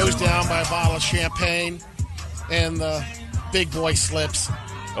getting Kid hurt. hosed down by a bottle of champagne, and the big boy slips.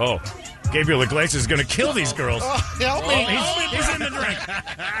 Oh, Gabriel Iglesias is going to kill these girls. Oh, help me. He's in the drink.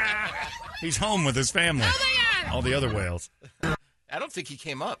 He's home with his family. All the other whales. I don't think he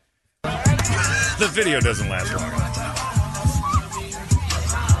came up. The video doesn't last long.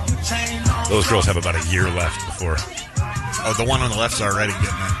 Those girls have about a year left before. Oh, the one on the left's already getting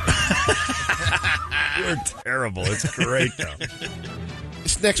it. You're terrible. It's great, though.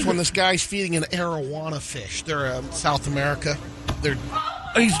 This next one, this guy's feeding an arowana fish. They're South America. They're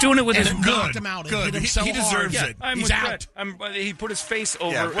he's doing it with his knocked him out. Good. Hit him so he deserves hard. it. He's out. He put his face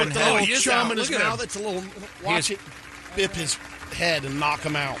over and the little chum in his mouth. It's a little. Watch it bip his head and knock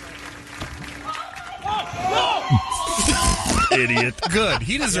him out. Idiot. Good.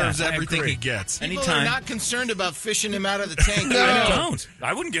 He deserves everything he gets. People are not concerned about fishing him out of the tank. No. Don't.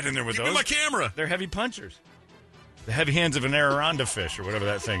 I wouldn't get in there with Give those. me my camera. They're heavy punchers. The heavy hands of an Ariranda fish or whatever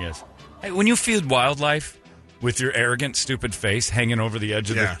that thing is. Hey, when you feed wildlife with your arrogant, stupid face hanging over the edge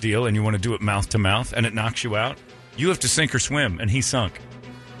of the deal and you want to do it mouth to mouth and it knocks you out, you have to sink or swim, and he sunk.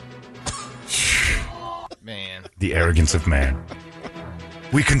 Man. The arrogance of man.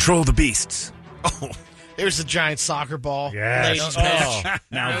 We control the beasts. Oh, here's the giant soccer ball. Yes. Ladies match.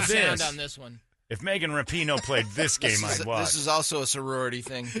 Now no sound on this one. If Megan Rapinoe played this game, I'd watch. This is also a sorority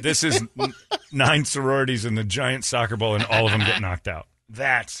thing. This is 9 sororities in the giant soccer ball, and all of them get knocked out.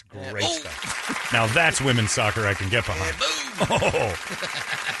 That's great stuff. Now that's women's soccer I can get behind. Oh,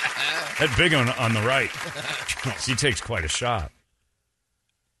 that big one on the right. She takes quite a shot.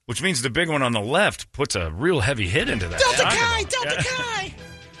 Which means the big one on the left puts a real heavy hit into that. Delta Chi! Delta Chi!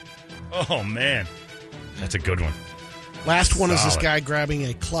 Oh, man. That's a good one. Last one is this guy grabbing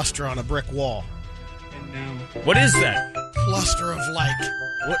a cluster on a brick wall. What is that? Cluster of, like...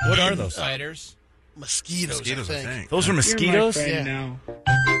 What are those? Spiders. Mosquitoes, I think. Those are mosquitoes? Yeah. Now.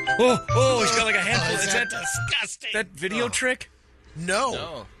 Oh, he's got like a handful. Is that disgusting? That video trick?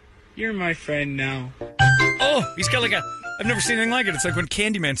 No. You're my friend now. Oh, he's got like a... I've never seen anything like it. It's like when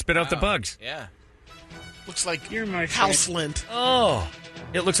Candyman spit out the bugs. Yeah. Looks like you're my house lint. Oh.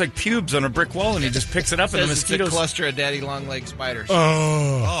 It looks like pubes on a brick wall, and he just picks it up, and the mosquitoes... It's a cluster of daddy long-legged spiders.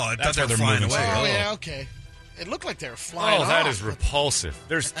 I that's thought how they're flying moving. away. Oh, yeah, okay. It looked like they were flying Oh, that off. is repulsive.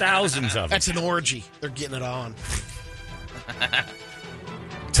 There's thousands of them. That's an orgy. They're getting it on.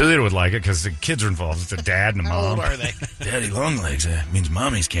 Toledo would like it because the kids are involved. It's a dad and a mom. How old are they? Daddy Longlegs means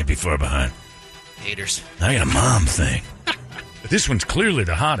mommies can't be far behind. Haters. I got a mom thing. This one's clearly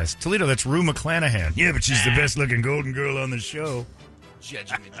the hottest. Toledo, that's Rue McClanahan. Yeah, but she's the best-looking golden girl on the show.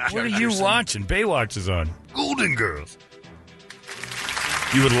 What are you watching? Baywatch is on. Golden Girls.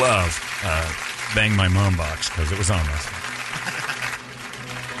 You would love Bang My Mom Box because it was on last night.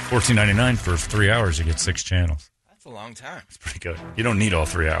 $14.99 for 3 hours. You get 6 channels. That's a long time. It's pretty good. You don't need all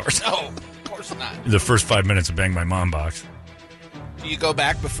 3 hours. No, of course not. The first 5 minutes of Bang My Mom Box. Do you go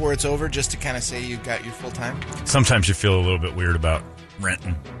back before it's over just to kind of say you got your full time? Sometimes you feel a little bit weird about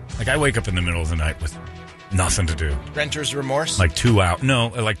renting. Like I wake up in the middle of the night with nothing to do. Renter's remorse? Like 2 hours. No,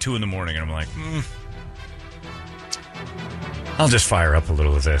 like 2 in the morning, and I'm like, I'll just fire up a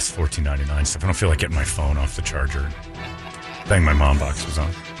little of this $14.99 stuff. I don't feel like getting my phone off the charger. Bang My Mom Box was on.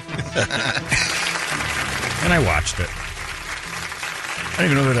 And I watched it. I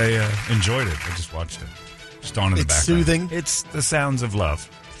didn't even know that I enjoyed it. I just watched it. Just on in the background. Soothing. It's the sounds of love.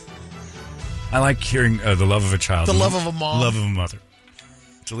 I like hearing the love of a child. The love of a mom. Love of a mother.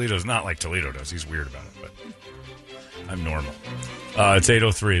 Toledo's not like Toledo does. He's weird about it, but I'm normal. It's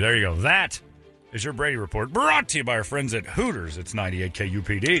 8:03. There you go. That is your Brady Report, brought to you by our friends at Hooters. It's 98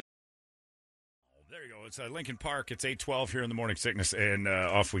 KUPD. There you go. It's Lincoln Park. It's 8:12 here in the Morning Sickness, and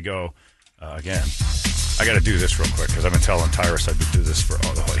off we go again. I got to do this real quick because I've been telling Tyrus I would do this for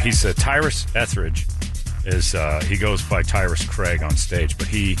all the whole. He's Tyrus Etheridge. He goes by Tyrus Craig on stage, but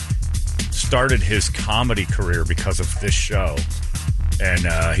he started his comedy career because of this show,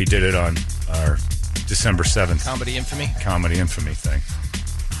 and he did it on our December 7th Comedy Infamy thing,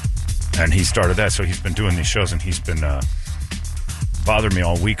 and he started that, so he's been doing these shows, and he's been bothering me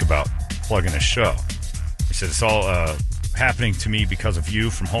all week about plugging his show. He said it's all happening to me because of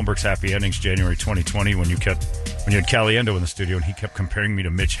you from Holmberg's Happy Endings, January 2020, when you had Caliendo in the studio, and he kept comparing me to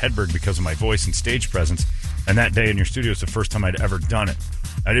Mitch Hedberg because of my voice and stage presence. And that day in your studio is the first time I'd ever done it.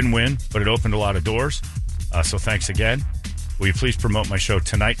 I didn't win, but it opened a lot of doors. So thanks again. will you please promote my show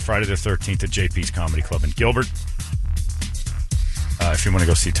tonight, Friday the 13th at JP's Comedy Club in Gilbert? If you want to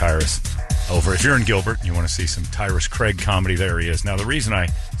go see Tyrus over. If you're in Gilbert and you want to see some Tyrus Craig comedy, there he is. Now, the reason I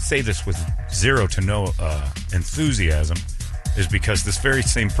say this with zero to no enthusiasm is because this very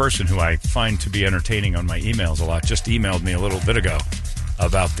same person who I find to be entertaining on my emails a lot just emailed me a little bit ago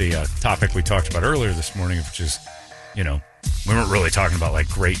about the topic we talked about earlier this morning, which is, we weren't really talking about like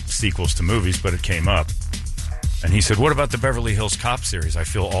great sequels to movies, but it came up. And he said, what about the Beverly Hills Cop series? I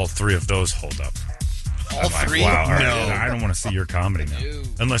feel all three of those hold up. All three? Wow, No. I don't want to see your comedy now.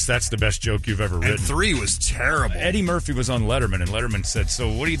 Unless that's the best joke you've ever written. And 3 was terrible. Eddie Murphy was on Letterman, and Letterman said,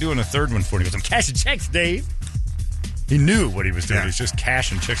 so what are you doing the third one for? And he goes, I'm cashing checks, Dave. He knew what he was doing. Yeah. He's just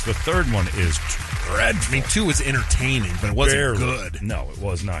cashing checks. The third one is dreadful. I mean, 2 was entertaining, but it wasn't good. No, it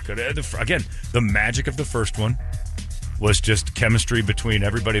was not good. Again, the magic of the first one was just chemistry between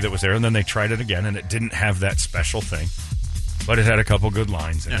everybody that was there, and then they tried it again, and it didn't have that special thing. But it had a couple good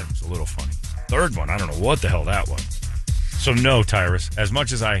lines in it. It was a little funny. Third one, I don't know what the hell that was. So no, Tyrus, as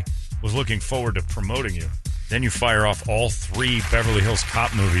much as I was looking forward to promoting you, then you fire off all 3 Beverly Hills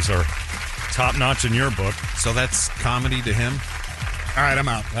Cop movies are top-notch in your book. So that's comedy to him? All right, I'm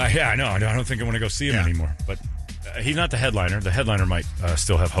out. Yeah, I know. I don't think I want to go see him anymore. But he's not the headliner. The headliner might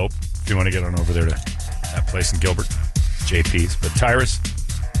still have hope if you want to get on over there to that place in Gilbert, JP's. But Tyrus,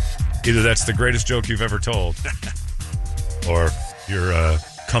 either that's the greatest joke you've ever told, or your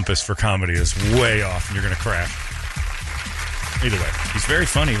compass for comedy is way off and you're going to crash. Either way, he's very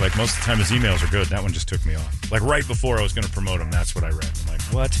funny. Like, most of the time his emails are good. That one just took me off. Like, right before I was going to promote him, that's what I read. I'm like,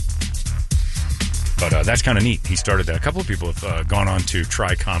 what? But that's kind of neat. He started that. A couple of people have gone on to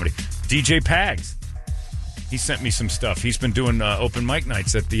try comedy. DJ Pags, he sent me some stuff. He's been doing open mic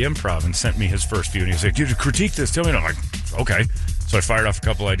nights at the Improv and sent me his first few. And he was like, dude, critique this. Tell me. And I'm like, okay. So I fired off a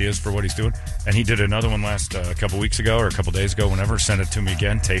couple ideas for what he's doing. And he did another one last a couple weeks ago or a couple days ago, whenever. Sent it to me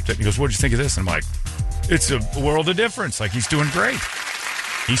again, taped it. And he goes, what'd you think of this? And I'm like, it's a world of difference. Like, he's doing great.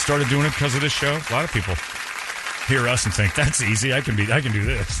 He started doing it because of this show. A lot of people hear us and think, that's easy. I can do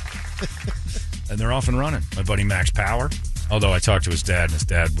this. And they're off and running. My buddy Max Power, although I talked to his dad, and his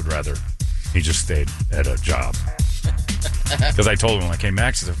dad would rather he just stayed at a job. Because I told him, like, hey,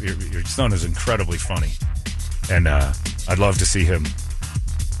 Max, your son is incredibly funny. And I'd love to see him.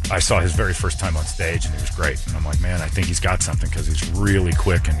 I saw his very first time on stage, and he was great. And I'm like, man, I think he's got something because he's really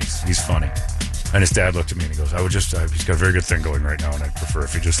quick and he's funny. And his dad looked at me and he goes, he's got a very good thing going right now, and I'd prefer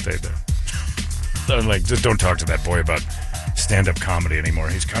if he just stayed there. So I'm like, just don't talk to that boy about stand-up comedy anymore.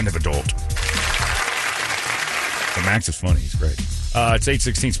 He's kind of adult. But Max is funny. He's great. It's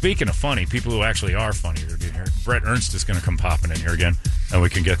 8:16. Speaking of funny, people who actually are funny are being here. Brett Ernst is going to come popping in here again, and we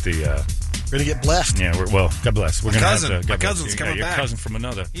can get the... We're going to get blessed. Yeah, God bless. We're My cousin's coming back. Your cousin from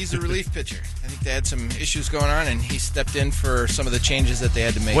another. He's a relief pitcher. I think they had some issues going on, and he stepped in for some of the changes that they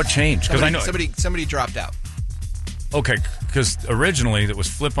had to make. What change? Because I know somebody dropped out. Okay, because originally it was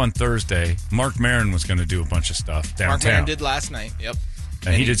Flip on Thursday. Mark Maron was going to do a bunch of stuff downtown. Mark Maron did last night. Yep.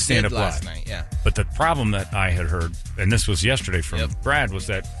 And he did stand up last live. night, yeah. But the problem that I had heard, and this was yesterday from Brad, was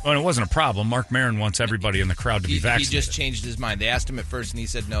that, well, it wasn't a problem. Mark Maron wants everybody in the crowd to be vaccinated. He just changed his mind. They asked him at first, and he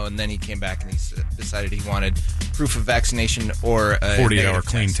said no, and then he came back and he decided he wanted proof of vaccination or a 48-hour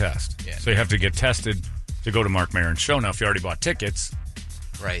clean test. Yeah. So you have to get tested to go to Mark Maron's show. Now, if you already bought tickets,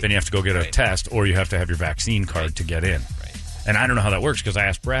 right, then you have to go get a test, or you have to have your vaccine card to get in. Right. And I don't know how that works, because I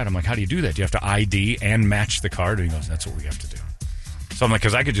asked Brad, I'm like, how do you do that? Do you have to ID and match the card? And he goes, that's what we have to do. So I'm like,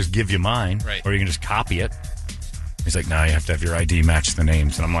 because I could just give you mine, or you can just copy it. He's like, no, you have to have your ID match the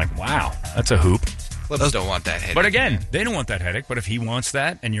names. And I'm like, wow, that's a hoop. Flips don't want that headache. But again, they don't want that headache. But if he wants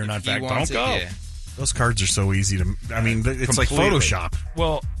that and you're not back, don't go. Yeah. Those cards are so easy to... I mean, it's like Photoshop.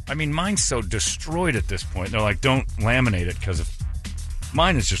 Well, I mean, mine's so destroyed at this point. They're like, don't laminate it because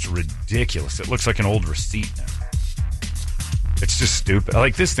mine is just ridiculous. It looks like an old receipt now. It's just stupid.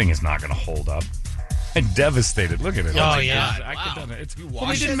 Like, this thing is not going to hold up. I'm devastated. Look at it. Oh, yeah.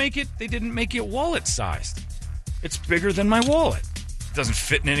 Wow. They didn't make it wallet sized. It's bigger than my wallet. It doesn't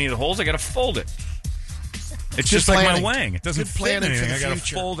fit in any of the holes. I got to fold it. It's just like my wang. It doesn't fit in anything. I got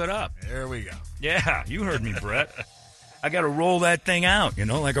to fold it up. There we go. Yeah, you heard me, Brett. I got to roll that thing out,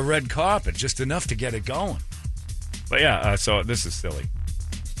 like a red carpet, just enough to get it going. But yeah, so this is silly.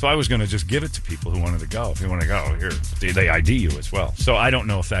 So I was going to just give it to people who wanted to go. If you want to go, here, they ID you as well. So I don't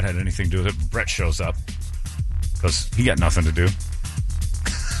know if that had anything to do with it. Brett shows up because he got nothing to do.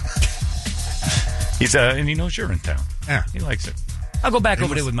 And he knows you're in town. Yeah. He likes it. I'll go back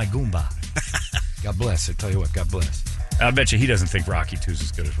over there with my Goomba. God bless. I tell you what, God bless. I bet you he doesn't think Rocky 2's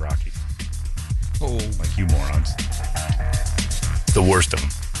as good as Rocky. Oh, like you morons. The worst of them.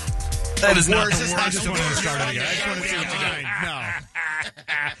 That is not worst. the worst. I just wanted to start it again. I just want to see what you got.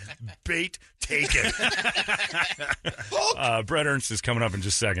 No. Bait taken. Brett Ernst is coming up in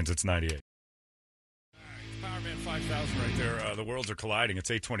just seconds. It's 98. Powerman 5000 right there. The worlds are colliding. It's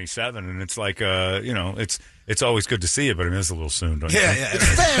 8:27, and it's like, it's always good to see you, but I mean, it's a little soon, don't you think? Yeah.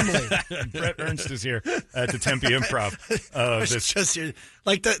 It's family. Brett Ernst is here at the Tempe Improv. Just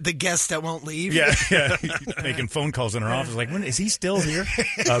like the guest that won't leave. Yeah. He's making phone calls in her office. Like, when is he still here?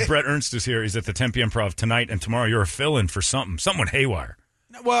 Brett Ernst is here. He's at the Tempe Improv tonight and tomorrow. You're a fill-in for something. Something went haywire.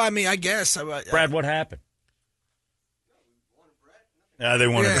 Well, I mean, I guess. Brad, what happened? They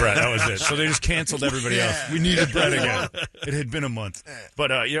wanted Brett. That was it. So they just canceled everybody else. We needed Brett again. It had been a month. But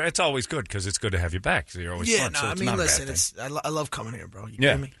it's always good because it's good to have you back. So you're always fun. So it's not listen, a bad thing. I love coming here, bro. You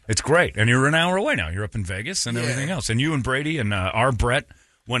kidding me? It's great. And you're an hour away now. You're up in Vegas and everything else. And you and Brady and our Brett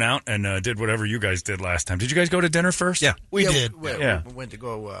went out and did whatever you guys did last time. Did you guys go to dinner first? Yeah. We did. We went to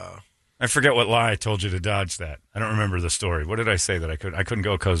go... I forget what lie I told you to dodge that. I don't remember the story. What did I say that I couldn't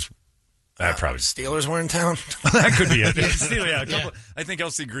go because... probably Steelers were in town. That could be it. I think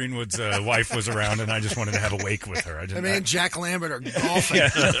Elsie Greenwood's wife was around, and I just wanted to have a wake with her. Jack Lambert are golfing.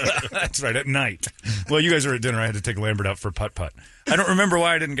 That's right, at night. Well, you guys were at dinner. I had to take Lambert out for putt-putt. I don't remember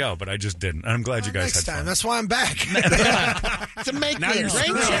why I didn't go, but I just didn't. I'm glad you guys had fun. That's why I'm back. To make me rain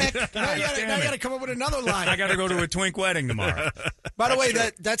check. Now you got to come up with another line. I got to go to a twink wedding tomorrow. By the way,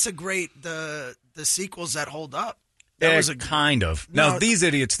 that's a great the sequels that hold up. That was kind of. Now, these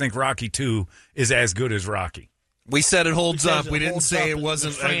idiots think Rocky 2 is as good as Rocky. We said it holds up. We didn't say it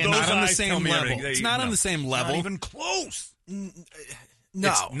wasn't not on the same level. It's not on the same level. Not even close. No.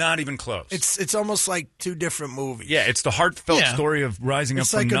 It's not even close. It's almost like two different movies. Yeah, it's the heartfelt story of rising up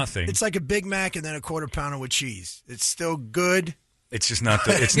from nothing. It's like a Big Mac and then a quarter pounder with cheese. It's still good. It's just not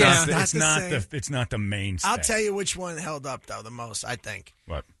the. It's not the mainstay. I'll tell you which one held up though the most. I think.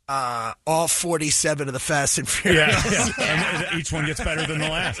 What? All 47 of the Fast and Furious. Yeah. And each one gets better than the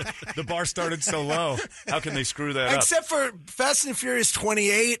last. The bar started so low. How can they screw that up? Except for Fast and Furious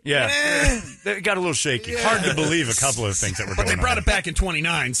 28. Yeah. They got a little shaky. Yeah. Hard to believe a couple of things that were going on. But they brought it back in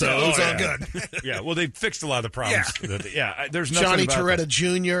 29, so it was all good. Yeah, well, they fixed a lot of the problems. Yeah. There's nothing Johnny about Toretta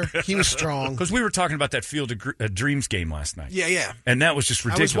Jr., he was strong. Because we were talking about that Field of Dreams game last night. Yeah. And that was just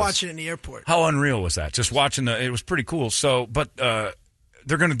ridiculous. I was watching it in the airport. How unreal was that? Just watching it was pretty cool. So, but...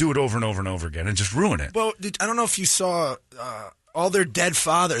 they're going to do it over and over and over again and just ruin it. Well, I don't know if you saw all their dead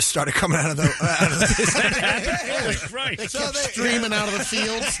fathers started coming out of the right. They kept streaming out of the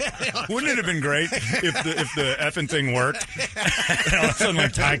fields. Wouldn't it have been great if the effing thing worked? And all of a sudden,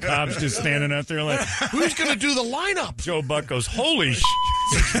 like Ty Cobb's just standing out there like, who's going to do the lineup? Joe Buck goes, holy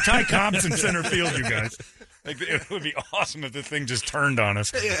Ty Cobb's in center field, you guys. Like, it would be awesome if the thing just turned on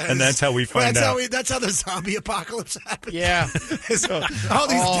us, and that's how we find out. That's how the zombie apocalypse happens. Yeah. So all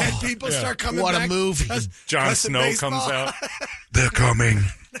these dead people start coming back. What a movie. Jon Snow comes out. They're coming.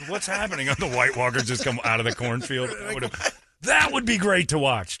 What's happening? The White Walkers just come out of the cornfield. That would be great to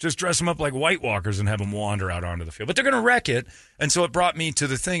watch. Just dress them up like White Walkers and have them wander out onto the field. But they're going to wreck it, and so it brought me to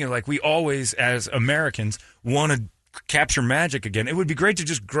the thing of, like, we always, as Americans, want to capture magic again. It would be great to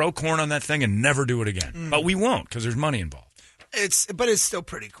just grow corn on that thing and never do it again. But we won't because there's money involved. But it's still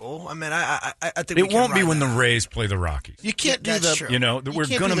pretty cool. I mean, I think it won't be when the Rays play the Rockies. You can't do the. True.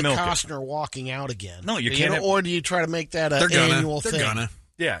 We're going to milk Costner walking out again. No, you can't. Or do you try to make that an annual thing? They're gonna.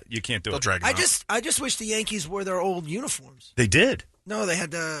 Yeah, you can't do it. Drag I just wish the Yankees wore their old uniforms. They did. No, they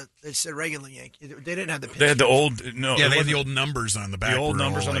had they said regular Yankee. They didn't have the. They had the old. No, yeah, they had the old numbers on the back. The old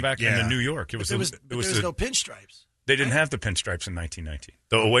numbers on the back. And in New York, it was no pinstripes. They didn't have the pinstripes in 1919.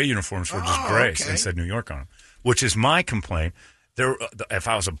 The away uniforms were just gray and said New York on them, which is my complaint. If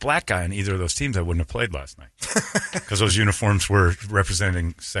I was a black guy in either of those teams, I wouldn't have played last night because those uniforms were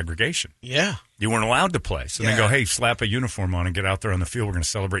representing segregation. Yeah. You weren't allowed to play. So they go, hey, slap a uniform on and get out there on the field. We're going to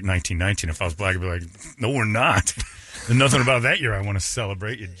celebrate 1919. If I was black, I'd be like, no, we're not. There's nothing about that year I want to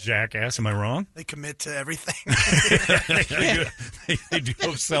celebrate, you jackass. Am I wrong? They commit to everything. they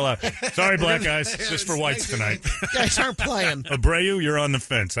do sell out. Sorry, black guys. Just for whites tonight. Guys aren't playing. Abreu, you're on the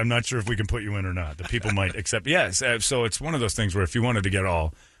fence. I'm not sure if we can put you in or not. The people might accept. Yes. So it's one of those things where if you wanted to get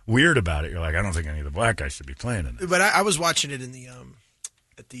all weird about it, you're like, I don't think any of the black guys should be playing in it. But I was watching it in the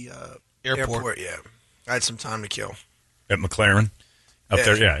at the airport. Yeah, I had some time to kill. At McLaren? Up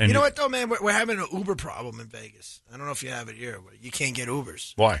there, yeah. And you know what, though, man? We're having an Uber problem in Vegas. I don't know if you have it here, but you can't get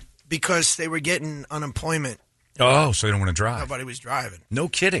Ubers. Why? Because they were getting unemployment Oh, so they don't want to drive. Nobody was driving. No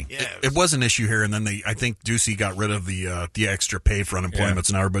kidding. Yeah, it was an issue here, and then I think Ducey got rid of the extra pay for unemployment,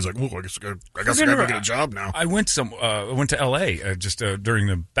 so now everybody's like, "Oh, I guess I gotta get a job now." I went to L.A. Just during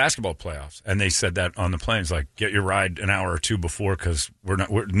the basketball playoffs, and they said that on the planes, like, get your ride an hour or two before because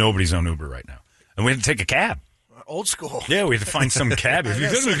nobody's on Uber right now, and we had to take a cab. Old school. Yeah, we had to find some cab. I'm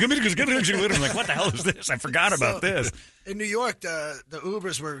like, what the hell is this? I forgot about this. In New York, the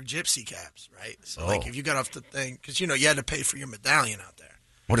Ubers were gypsy cabs, right? So, like, if you got off the thing, because, you had to pay for your medallion out there.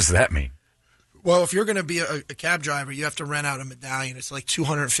 What does that mean? Well, if you're going to be a cab driver, you have to rent out a medallion. It's like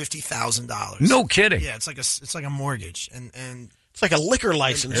 $250,000. No kidding. Yeah, it's like a mortgage, and it's like a liquor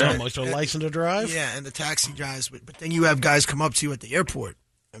license almost, a license to drive. Yeah, and the taxi guys, but then you have guys come up to you at the airport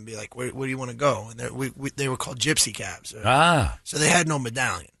and be like, where do you want to go? And they were called gypsy cabs. So they had no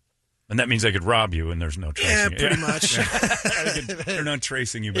medallion. And that means they could rob you, and there's no tracing. Yeah, pretty much. They're not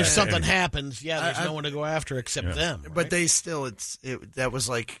tracing you back. If something happens, there's no one to go after except them. Right? But they still, that was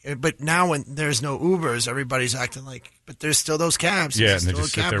like, but now when there's no Ubers, everybody's acting like, but there's still those cabs. Yeah, and they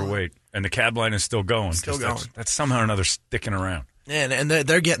just sit there wait. And the cab line is still going. Still going. That's somehow or another sticking around. And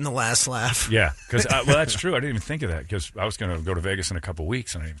they're getting the last laugh. Yeah, because that's true. I didn't even think of that because I was going to go to Vegas in a couple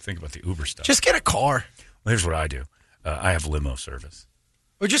weeks, and I didn't even think about the Uber stuff. Just get a car. Well, here's what I do. I have limo service.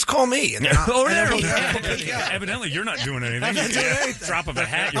 Or just call me. Evidently, you're not doing anything. Drop of a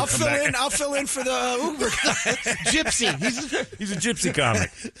hat. I'll fill in for the Uber guy. Gypsy. He's a gypsy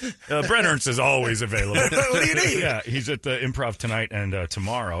comic. Brett Ernst is always available. What do you need? Yeah, he's at the Improv tonight and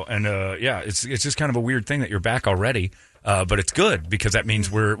tomorrow. And it's just kind of a weird thing that you're back already. But it's good because that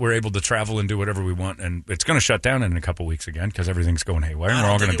means we're able to travel and do whatever we want. And it's going to shut down in a couple weeks again because everything's going haywire. And we're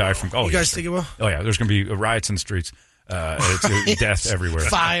all going to die from. You guys think it will? Oh yeah, there's going to be riots in the streets. It's death everywhere.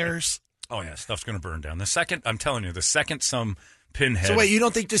 Fires. Oh yeah, stuff's going to burn down. I'm telling you, the second some pinhead. So wait, you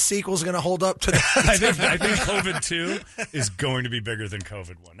don't think this sequel's going to hold up to that? I think COVID 2 is going to be bigger than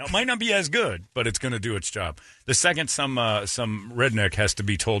COVID 1. Now it might not be as good, but it's going to do its job. The second some redneck has to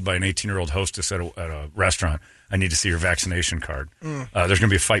be told by an 18-year-old hostess at a restaurant, I need to see your vaccination card. There's going to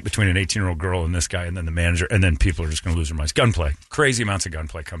be a fight between an 18-year-old girl and this guy, and then the manager, and then people are just going to lose their minds. Gunplay, crazy amounts of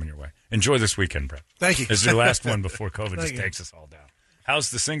gunplay coming your way. Enjoy this weekend, Brett. Thank you. It's your last one before COVID takes us all down. How's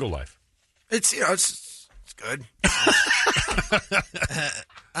the single life? It's it's good.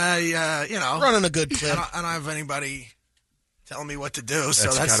 Running a good clip. I don't have anybody telling me what to do,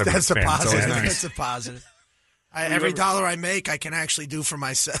 so that's a positive. That's a positive. Every dollar I make, I can actually do for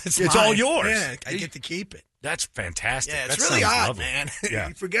myself. It's all yours. Yeah, I get to keep it. That's fantastic. Yeah, it's that really odd, lovely. man. Yeah.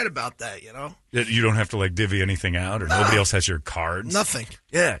 You forget about that, You don't have to divvy anything out, or nobody else has your cards. Nothing.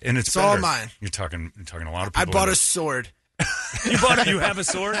 Yeah, and it's all mine. You're talking a lot of people. I bought a sword. You bought it? You have a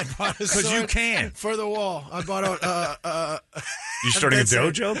sword? I bought a sword because you can for the wall. I bought a. You starting a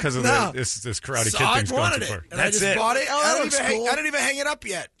dojo because of this Karate Kid thing's going too far? I just bought it. I didn't even hang it up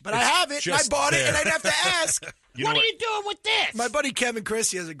yet, but I have it. And I bought it, and I'd have to ask, "What are you doing with this?" My buddy Kevin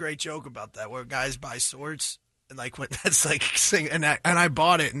Christie has a great joke about that, where guys buy swords and and I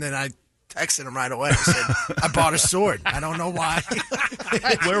bought it, and then I texted him right away. I said, "I bought a sword. I don't know why."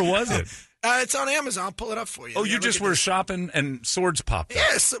 Where was it? It's on Amazon. I'll pull it up for you. Oh, you just were shopping and swords popped up.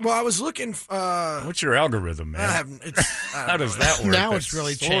 Yes. Well, I was looking. What's your algorithm, man? How does that work? Now it's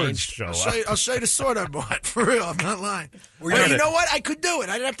really changed. I'll show you the sword I bought. For real, I'm not lying. Well, you know what? I could do it.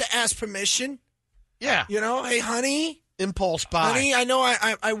 I didn't have to ask permission. Yeah. Hey, honey. Impulse buy. Honey, I know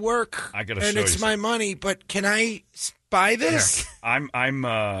I work. I gotta and show it's you my money, but can I buy this? Yeah.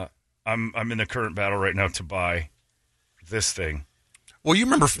 I'm in the current battle right now to buy this thing. Well, you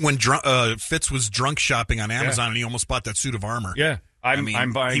remember when Fitz was drunk shopping on Amazon and he almost bought that suit of armor. Yeah.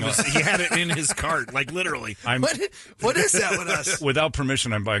 I'm buying. He had it in his cart, literally. What is that with us? Without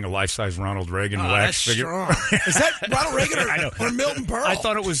permission, I'm buying a life-size Ronald Reagan wax figure. Strong. Is that Ronald Reagan or Milton Berle? I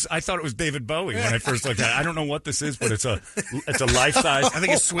thought it was David Bowie when I first looked at it. I don't know what this is, but it's a life-size. I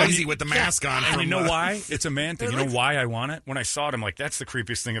think it's Swayze with the mask on. And you know why? It's a man thing. You know why I want it? When I saw it, I'm like, that's the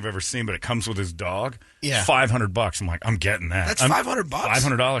creepiest thing I've ever seen. But it comes with his dog. Yeah, $500. I'm like, I'm getting that. That's $500.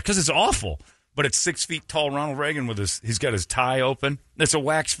 $500 because it's awful. But it's 6 feet tall Ronald Reagan with he's got his tie open. It's a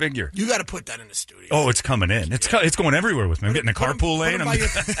wax figure. You got to put that in the studio. Oh, it's coming in. It's going everywhere with me. I'm getting a carpool lane.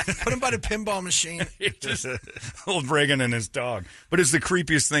 Put him by the pinball machine. Just old Reagan and his dog. But it's the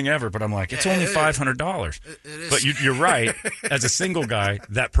creepiest thing ever. But I'm like, it's only $500. It is. But you're right. As a single guy,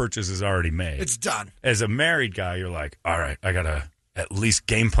 that purchase is already made. It's done. As a married guy, you're like, all right, I got to at least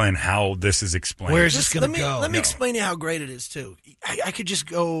game plan how this is explained. Where is this going to go? Let me explain to you how great it is, too. I could just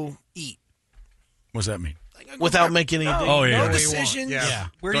go eat. What does that mean? Without making any no decisions. Yeah.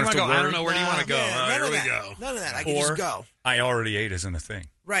 Where do you want to go? I don't know. Where do you want to go? None of that. Go. None of that. I can just go. I already ate isn't a thing.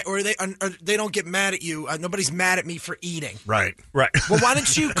 Right, or they don't get mad at you. Nobody's mad at me for eating. Right. Well, why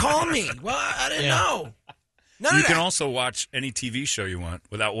didn't you call me? Well, I didn't know. You can also watch any TV show you want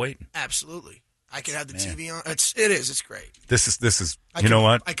without waiting. Absolutely. I can have the TV on. It's great. This is. You know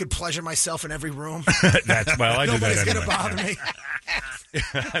what? I could pleasure myself in every room. I do that anyway. Nobody's gonna bother me.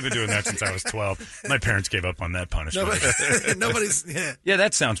 I've been doing that since I was 12. My parents gave up on that punishment. Nobody's. Yeah,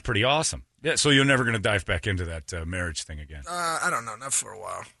 that sounds pretty awesome. Yeah, so you're never going to dive back into that marriage thing again? I don't know. Not for a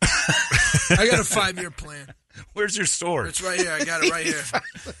while. I got a 5-year plan. Where's your sword? It's right here. I got it right here.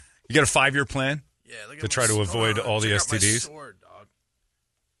 You got a 5-year plan? Yeah. Look at to try to avoid all the STDs? My sword, dog.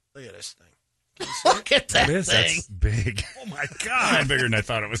 Look at this thing. Look at that thing. That's big. Oh, my God. I'm bigger than I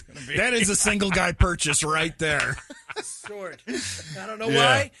thought it was going to be. That is a single guy purchase right there. Sword. I don't know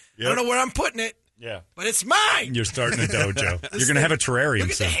why. Yep. I don't know where I'm putting it. Yeah. But it's mine. You're starting a dojo. You're going to have a terrarium.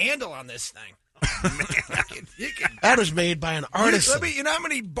 Look at the handle on this thing. Oh, man. That was made by an artist. You know how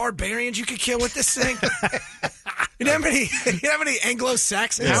many barbarians you could kill with this thing? You know how many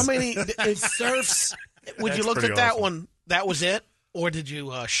Anglo-Saxons? How many serfs? Would you look at that one? That was it? Or did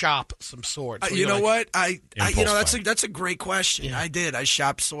you shop some swords? You know what? That's a great question. Yeah. I did. I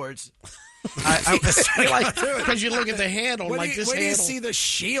shopped swords. Because you look at the handle. Where do you see the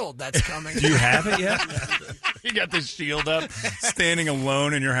shield that's coming? Do you have it yet? You got this shield up, standing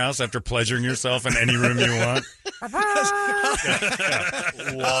alone in your house after pleasuring yourself in any room you want.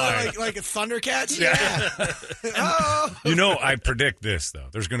 Why? Like a Thundercats? Yeah. You know, I predict this though.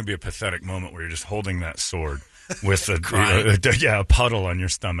 There's going to be a pathetic moment where you're just holding that sword with a puddle on your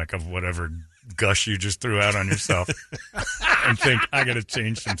stomach of whatever gush you just threw out on yourself and think, I got to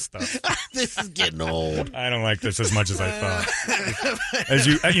change some stuff. This is getting old. I don't like this as much as I thought.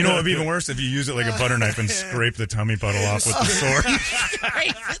 You know what would be even worse? If you use it like a butter knife and scrape the tummy puddle off with the sword.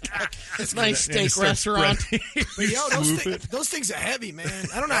 It's a nice steak restaurant. But those things are heavy, man.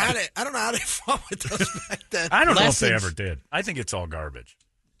 I don't know how they fought with those back then. I don't know if they ever did. I think it's all garbage.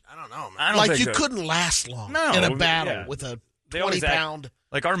 I don't know, man. You couldn't last long in a battle with a 20-pound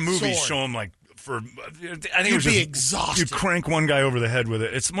Like our movies sword. show them like I think You'd it was be just, exhausted. You crank one guy over the head with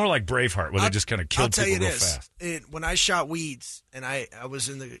it. It's more like Braveheart, where they just kind of killed people real fast. When I shot weeds and I was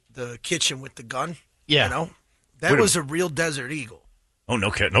in the kitchen with the gun, that was a real Desert Eagle. Oh,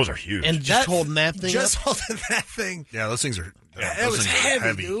 no kidding. Those are huge. And just holding that thing holding that thing. Yeah, those things are... Yeah, it was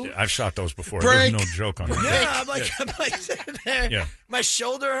heavy, dude. Yeah, I've shot those before. There's no joke on it. Yeah, I'm like sitting there. Yeah. My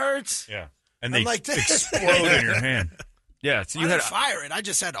shoulder hurts. Yeah. And they explode in your hand. Yeah, so you had to fire it. I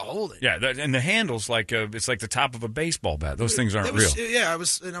just had to hold it. Yeah, and the handle's like it's like the top of a baseball bat. Those things aren't real. Yeah, I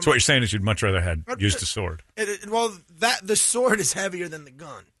was. So what you're saying is you'd much rather had used a sword. The sword is heavier than the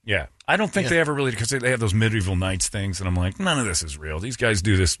gun. Yeah, I don't think they ever really, because they have those medieval knights things, and I'm like, none of this is real. These guys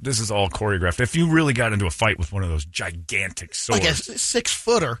do this. This is all choreographed. If you really got into a fight with one of those gigantic swords, like a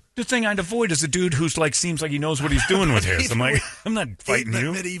 6-footer, the thing I'd avoid is a dude who's like seems like he knows what he's doing with his. I'm like, I'm not fighting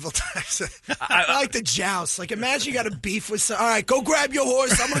you. Medieval times. I like the joust. Like, imagine you got a beef with. All right, go grab your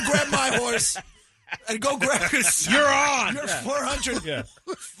horse. I'm gonna grab my horse. And go grab his. You're on. Your 400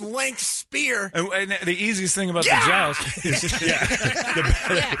 length spear. And the easiest thing about the joust is,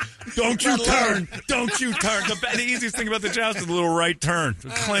 don't you turn. Don't you turn. The easiest thing about the joust is the little right turn.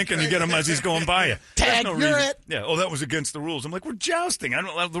 Clink, and you get him as he's going by you. Tag, you're it. Yeah. Oh, that was against the rules. I'm like, we're jousting.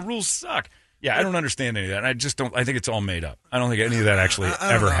 The rules suck. Yeah, I don't understand any of that. I just don't. I think it's all made up. I don't think any of that actually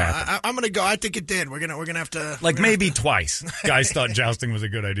ever happened. I'm gonna go. I think it did. We're gonna have to. Like maybe twice, guys thought jousting was a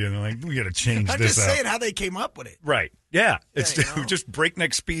good idea, and they're like, we got to change this. I'm just saying how they came up with it. Right. Yeah. It's just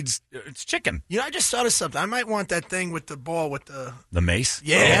breakneck speeds. It's chicken. I just thought of something. I might want that thing with the ball with the mace.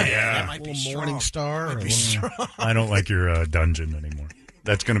 Yeah. That might be Morning Star. Might be strong. I don't like your dungeon anymore.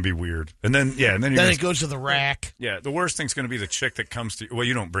 That's going to be weird. And then it goes to the rack. Yeah. The worst thing's going to be the chick that comes to you. Well,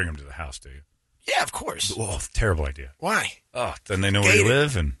 you don't bring them to the house, do you? Yeah, of course. Oh, terrible idea. Why? Oh, then they know where you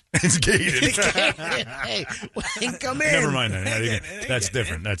live, and it's gated. Hey, come in. Never mind that. That's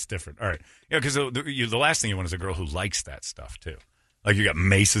different. That's different. All right. Yeah, because the last thing you want is a girl who likes that stuff, too. Like you got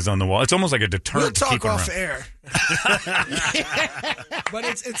maces on the wall. It's almost like a deterrent to keep We'll talk off air. But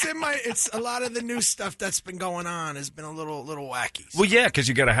it's a lot of the new stuff that's been going on has been a little wacky. Well, yeah, because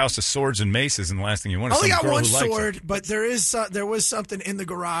you got a house of swords and maces, and the last thing you want is some girl who likes it. I only got one sword, but there was something in the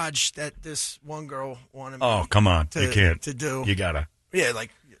garage that this one girl wanted me. Oh, come on, you can't to do. You gotta. Yeah, like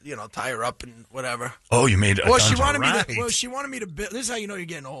tie her up and whatever. Oh, you made a she wanted me to build. This is how you know you're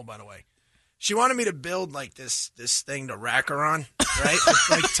getting old, by the way. She wanted me to build like this thing to rack her on, right?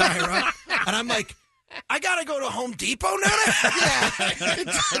 Like tie her up, and I'm like, I gotta go to Home Depot now.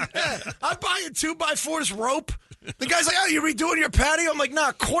 I'm buying 2x4's rope. The guy's like, "Oh, you redoing your patio?" I'm like,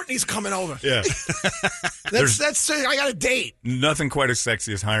 "Nah, Courtney's coming over." Yeah, that's. I got a date. Nothing quite as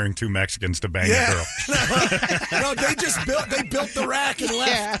sexy as hiring 2 Mexicans to bang a girl. No, they just built the rack and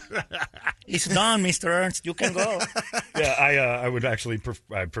left. It's done, Mr. Ernst. You can go. Yeah, I would actually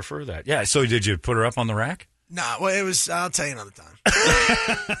I prefer that. Yeah. So did you put her up on the rack? Nah, well, it was. I'll tell you another time.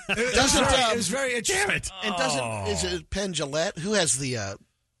 It was very interesting. Damn it! And is it Penn Jillette who has the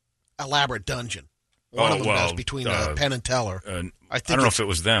elaborate dungeon? One of them does between Penn and Teller. I don't know if it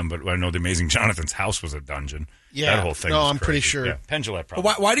was them, but I know the Amazing Jonathan's house was a dungeon. Yeah, that whole thing. No, was I'm crazy. pretty sure. Yeah, Penn Jillette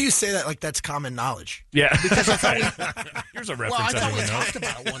probably. Why do you say that like that's common knowledge? Yeah, because I thought here's a reference. I thought we talked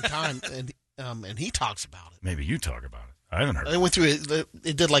about it one time, and he talks about it. Maybe you talk about it. I haven't heard. They went through it.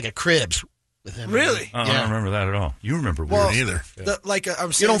 It did like a Cribs with him. Really? I don't remember that at all. You remember weird either. Yeah. I'm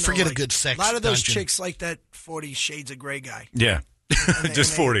saying, you don't forget a good sex. A lot of those dungeon. chicks like that 50 Shades of Grey guy. Yeah.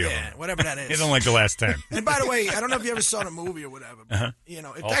 Just 40 of them. Yeah, whatever that is. You don't like the last 10. And by the way, I don't know if you ever saw the movie or whatever. But, you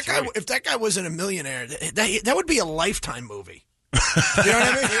know, if that guy wasn't a millionaire, that would be a Lifetime movie. You know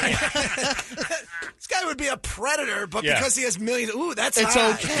what I mean? This guy would be a predator, but because he has millions, it's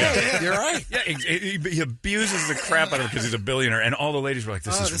high. Okay. Yeah. You're right. Yeah, he abuses the crap out of it because he's a billionaire, and all the ladies were like,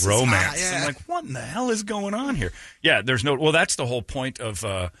 "This is romance." I'm like, "What in the hell is going on here?" Yeah, there's no. Well, that's the whole point of.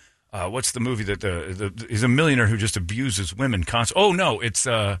 What's the movie that he's a millionaire who just abuses women constantly? Oh, no, it's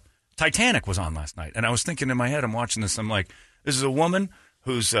Titanic was on last night. And I was thinking in my head, I'm watching this, I'm like, this is a woman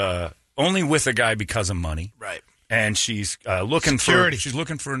who's only with a guy because of money. Right. And she's looking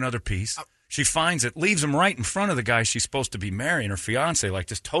for another piece. She finds it, leaves him right in front of the guy she's supposed to be marrying, her fiance, like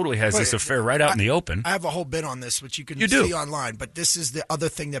just totally has this affair right out in the open. I have a whole bit on this, which you can see online, but this is the other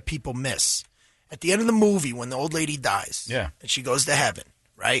thing that people miss. At the end of the movie, when the old lady dies, and she goes to heaven,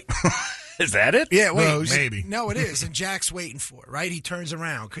 right? Is that it? Yeah, wait. No, maybe. No, it is. And Jack's waiting for it, right? He turns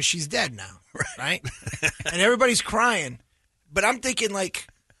around because she's dead now, right? And everybody's crying. But I'm thinking, like,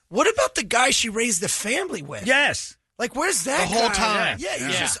 what about the guy she raised the family with? Yes. Like, where's that the whole time? Yeah,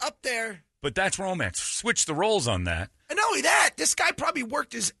 he's just up there. But that's romance. Switch the roles on that. And not only that, this guy probably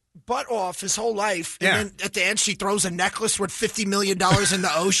worked his butt off his whole life. And then at the end, she throws a necklace worth $50 million in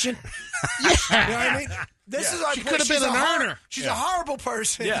the ocean. You know what I mean? This is she could have been an earner. She's a horrible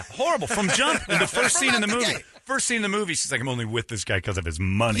person. Yeah, horrible. From jump. In the first scene in the movie. First scene in the movie, she's like, I'm only with this guy because of his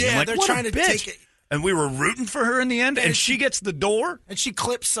money. Yeah, I'm like, they're what trying a to bitch. take it. And we were rooting for her in the end, and she gets the door. And she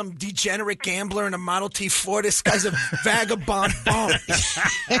clips some degenerate gambler in a Model T Ford. This guy's a vagabond bum.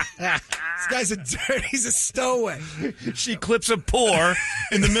 This guy's he's a stowaway. She clips a poor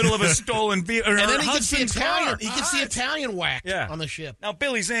in the middle of a stolen vehicle. And then he gets the Italian. He gets the Italian whacked on the ship. Now,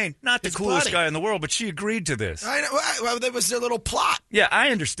 Billy Zane, not the coolest guy in the world, but she agreed to this. I know. Well, that was their little plot. Yeah, I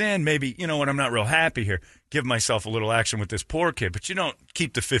understand maybe, you know what, I'm not real happy here. Give myself a little action with this poor kid, but you don't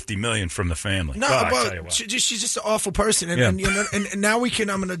keep the $50 million from the family. No, but she's just an awful person, and you know, and now I'm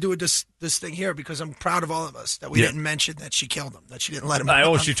going to do this thing here because I'm proud of all of us that we didn't mention that she killed him, that she didn't let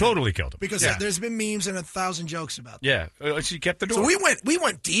him. She totally killed him because there's been memes and 1,000 jokes about that. Yeah, she kept the door. So we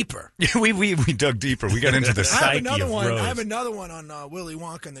went deeper. Yeah, we dug deeper. We got into the psyche of Rose. I have another one on Willy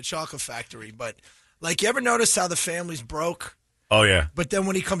Wonka and the Chocolate Factory, but like you ever notice how the family's broke? Oh, yeah. But then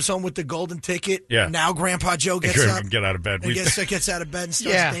when he comes home with the golden ticket, yeah. Now Grandpa Joe gets up. Get out of bed. And gets out of bed and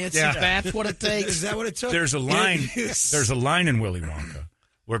starts dancing. Yeah, that's what it takes. Is that what it took? There's a line. There's a line in Willy Wonka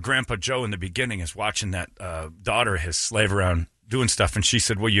where Grandpa Joe in the beginning is watching that daughter his slave around doing stuff, and she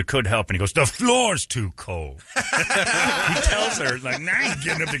said, well, you could help. And he goes, the floor's too cold. He tells her, like, I ain't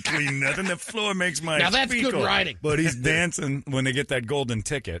getting up to clean nothing. The floor makes my Now that's good cold. writing. But he's dancing when they get that golden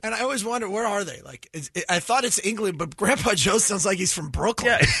ticket. And I always wonder, where are they? Like, I thought it's England, but Grandpa Joe sounds like he's from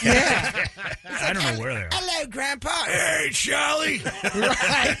Brooklyn. Yeah. I don't know where they are. Hello, Grandpa. Hey, Charlie.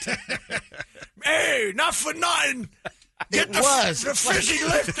 Right. Hey, not for nothing. Get the fizzy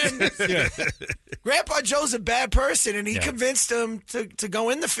lifting. Yeah. Grandpa Joe's a bad person, and he convinced him to go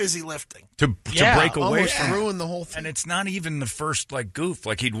in the fizzy lifting. To break away from ruin the whole thing. And it's not even the first like goof.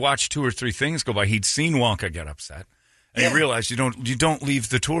 Like he'd watched 2 or 3 things go by. He'd seen Wonka get upset. And he realized you don't leave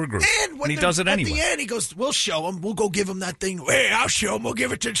the tour group. And he does it anyway. At the end, he goes, we'll show him. We'll go give him that thing. Hey, I'll show him. We'll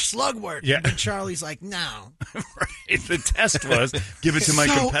give it to Slugworth. Yeah. And Charlie's like, no. Right. The test was, give it to my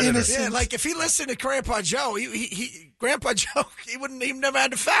competitor. Innocent. Yeah, like if he listened to Grandpa Joe, Grandpa Joe, he never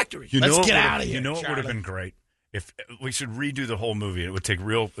had the factory. Let's get out of here. You know what would have been great? If we should redo the whole movie, it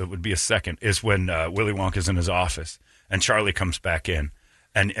would be a second, is when Willy Wonka's in his office and Charlie comes back in.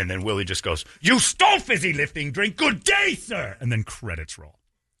 And then Willie just goes, you stole fizzy lifting drink. Good day, sir. And then credits roll.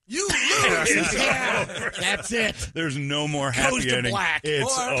 You lose. That's it. There's no more happy ending. Black.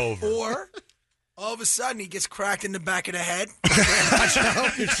 It's over. Or All of a sudden, he gets cracked in the back of the head.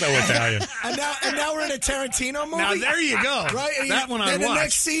 You're so Italian. And now we're in a Tarantino movie. Now, there you go. Right? And that one I watched. Then the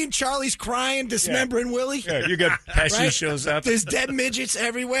next scene, Charlie's crying, dismembering Willie. Yeah, you got Pesci shows up. There's dead midgets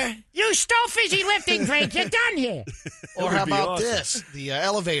everywhere. You stole fizzy lifting drink. You're done here. Or how about this? The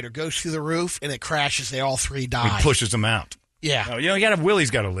elevator goes through the roof, and it crashes. They all three die. He pushes them out. Yeah. You got to have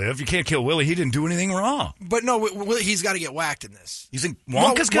Willie's got to live. You can't kill Willie. He didn't do anything wrong. But no, he's got to get whacked in this. You think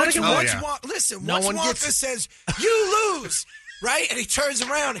Wonka's got to get whacked? Listen, no once one Wonka says, you lose, right? And he turns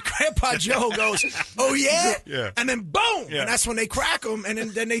around and Grandpa Joe goes, oh, yeah? Yeah. And then boom. Yeah. And that's when they crack him, and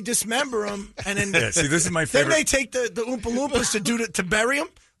then they dismember him. And then see, this is my favorite. Then they take the Oompa Loompas to bury him.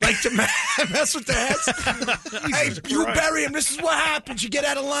 Like to mess with their heads. Hey, you bury him. This is what happens. You get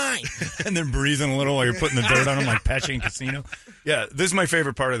out of line. And then breathing a little while you're putting the dirt on them like Pesci in Casino. Yeah, this is my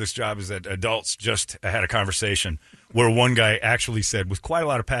favorite part of this job is that adults just had a conversation where one guy actually said with quite a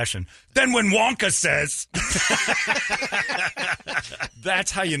lot of passion, then when Wonka says,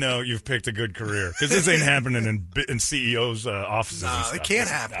 that's how you know you've picked a good career. Because this ain't happening in CEOs' offices. No, it can't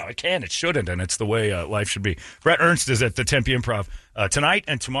happen. No, it can. It shouldn't. And it's the way life should be. Brett Ernst is at the Tempe Improv tonight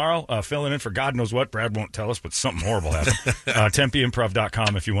and tomorrow, filling in for God knows what. Brad won't tell us, but something horrible happened.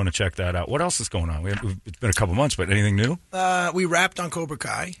 TempeImprov.com if you want to check that out. What else is going on? It's been a couple months, but anything new? We wrapped on Cobra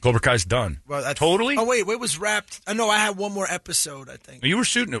Kai. Cobra Kai's done. Well, totally? Oh, wait, it was wrapped. No, I had one more episode, I think. You were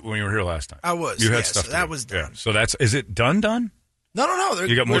shooting it when you were here last time. I was. You had stuff so to that do. was done. Yeah. So is it done? No.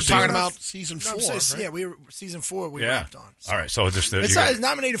 You got more We're talking seasons? about season 4. Right? Yeah, we were season 4. We wrapped on. So. All right, so just it's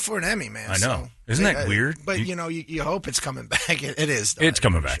nominated for an Emmy, man. I know. So, Isn't that weird? But you hope it's coming back. It is. Though. It's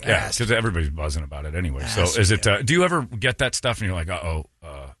coming back. Yeah, because everybody's buzzing about it anyway. So is it? Do you ever get that stuff and you're like,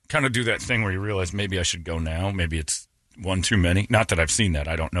 kind of do that thing where you realize maybe I should go now? Maybe it's one too many. Not that I've seen that.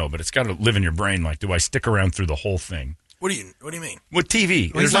 I don't know, but it's got to live in your brain. Like, do I stick around through the whole thing? What do you mean? With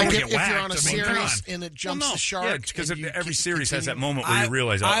TV. It's like if you're on a series and it jumps the shark. Yeah, because every series has that moment where you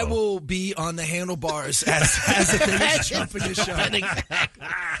realize, I will be on the handlebars as the thing is jumping the shark.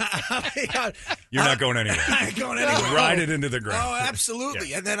 You're not going anywhere. I ain't going anywhere. Ride it into the ground. Oh, absolutely.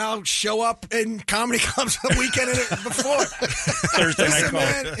 Yeah. And then I'll show up in comedy clubs the weekend before. Thursday night call.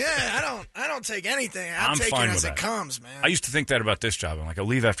 Man, yeah, I don't take anything. I'm take it as it comes, man. I used to think that about this job. I'm like, I'll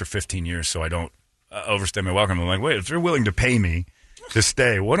leave after 15 years so I don't overstay my welcome. I'm like, wait, if they're willing to pay me to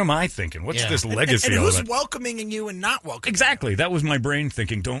stay, what am I thinking? What's this legacy? And who's welcoming you and not welcoming? Exactly. That was my brain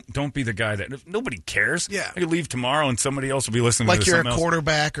thinking. Don't be the guy that nobody cares. Yeah, I could leave tomorrow and somebody else will be listening. Like to you're a something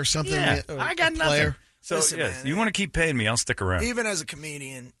quarterback or something. Yeah, I got nothing. Player. So listen, man, you want to keep paying me, I'll stick around. Even as a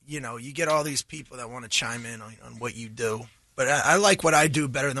comedian, you get all these people that want to chime in on what you do. But I like what I do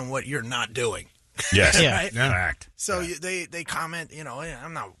better than what you're not doing. Yes, right? Fact. So they comment,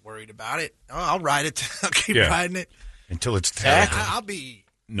 I'm not worried about it. Oh, I'll ride it. I'll keep riding it until it's terrible. I'll be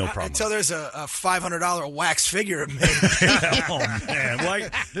no problem until there's a $500 wax figure of me. Oh man,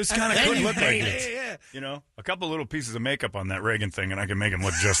 like this kind of could look like it. Yeah. A couple little pieces of makeup on that Reagan thing, and I can make him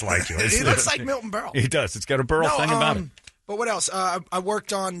look just like you. He looks like Milton Berle. He does. It's got a Berle thing about it. But what else? I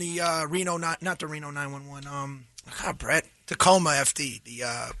worked on the Reno, not the Reno 911. Brett. Tacoma FD,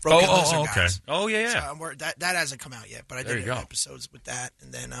 the Broken Lizard guys. Oh, yeah. So that hasn't come out yet, but I did episodes with that.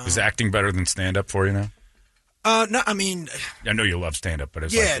 And then is acting better than stand-up for you now? No, I mean... I know you love stand-up, but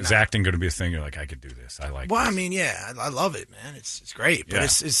is acting going to be a thing? You're like, I could do this. I like this. I mean, I love it, man. It's great, but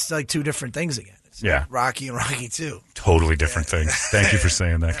it's like two different things again. It's Rocky and Rocky 2. Totally different things. Thank you for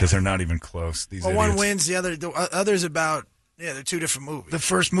saying that, because they're not even close. These idiots. One wins, the other's about... Yeah, they're two different movies. The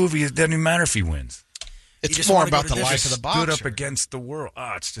first movie, it doesn't even matter if he wins. It's more about the life of the boxer. Stood up against the world.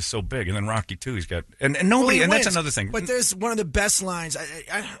 It's just so big. And then Rocky 2, he's got... And nobody... Well, and wins, that's another thing. But there's one of the best lines.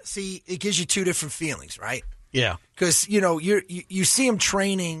 I see, it gives you two different feelings, right? Yeah. Because, you see him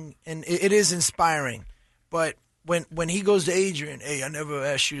training, and it is inspiring. But when he goes to Adrian, hey, I never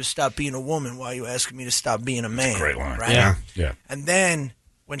asked you to stop being a woman. Why are you asking me to stop being a man? That's a great line. Right? Yeah. And then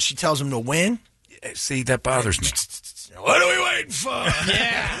when she tells him to win... See, that bothers me. What are we waiting for?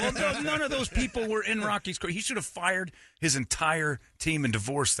 Yeah. Well, none of those people were in Rocky's career. He should have fired his entire team and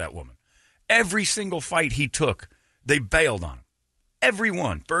divorced that woman. Every single fight he took, they bailed on him.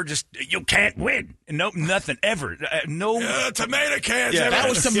 Everyone. Burgess, you can't win. Nope, nothing, ever. Tomato cans. Yeah, that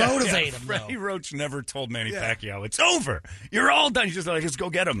was to motivate him, Freddie Roach never told Manny Pacquiao, it's over. You're all done. He's just like, let's go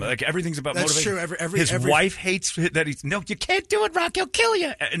get him. Like, everything's about motivation. That's true. His wife hates that he's, no, you can't do it, Rocky. He'll kill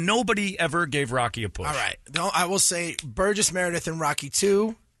you. And nobody ever gave Rocky a push. All right. No, I will say Burgess Meredith in Rocky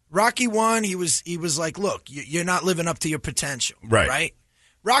 2. Rocky 1, he was like, look, you're not living up to your potential. Right.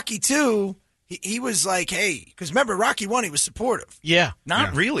 Rocky 2, He was like, hey, because remember, Rocky 1, he was supportive. Yeah.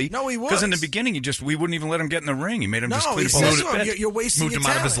 Not really. No, he was. Because in the beginning, we wouldn't even let him get in the ring. He made him just clean you're wasting moved your him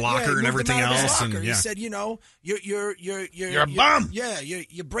out of his talent. locker and everything else. And, He said, you know, you're a bum. Yeah,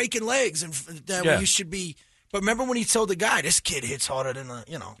 you're breaking legs, and that you should be. But remember when he told the guy, this kid hits harder than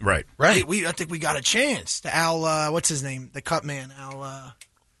you know. Right. I think we got a chance. To Al, what's his name? The cut man, Al.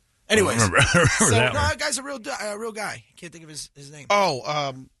 Anyways, that guy's a real guy. Can't think of his name.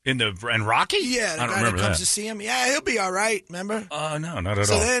 Oh, and Rocky? Yeah, the guy that comes to see him. Yeah, he'll be all right. Remember? No, not at all.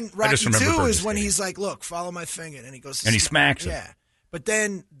 So then Rocky 2 is when he's like, "Look, follow my finger," and he goes and he smacks him. Yeah, but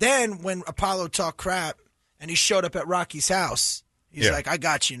then when Apollo talked crap and he showed up at Rocky's house, he's like, "I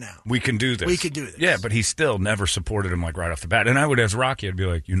got you now. We can do this. We can do this." Yeah, but he still never supported him like right off the bat. And I would, as Rocky, I'd be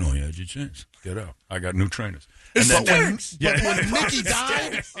like, "You know, you had your chance. Get out. I got new trainers." And but when Mickey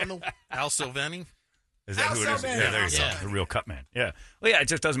died, Al Silvani. Is that who it is? Yeah, there you go. The real cut man. Yeah. Well, yeah, it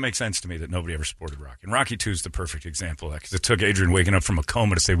just doesn't make sense to me that nobody ever supported Rocky. And Rocky 2 is the perfect example of that because it took Adrian waking up from a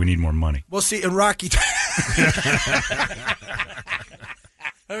coma to say we need more money. Well, see, in Rocky... that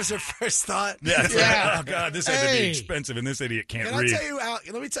was her first thought. Yeah. Like, oh, God, this had to be expensive, and this idiot can't read. Let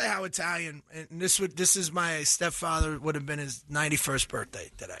me tell you how Italian... And this is my stepfather, would have been his 91st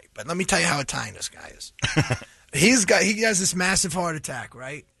birthday today. But let me tell you how Italian this guy is. He has this massive heart attack,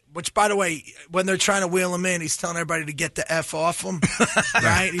 right? Which, by the way, when they're trying to wheel him in, he's telling everybody to get the F off him,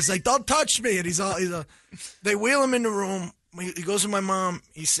 right? He's like, "Don't touch me!" And they wheel him in the room. He goes to my mom.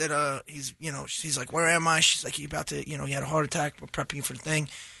 He said, she's like, "Where am I?" She's like, "He about to, he had a heart attack. We're prepping you for the thing."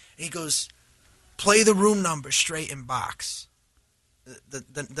 And he goes, "Play the room number straight in box."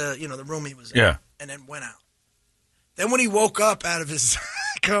 The room he was in. Yeah. And then went out. Then when he woke up out of his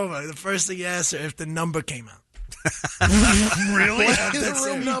coma, the first thing he asked her if the number came out. Really? The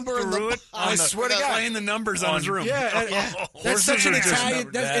room number I swear to God, playing the numbers on his room. Yeah, that's such an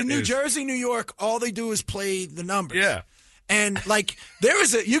Italian. In New Jersey, New York, all they do is play the numbers. Yeah, and like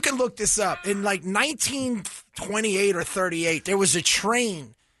you can look this up. In like 1928 or 38, there was a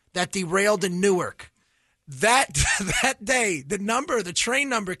train that derailed in Newark. That day, the train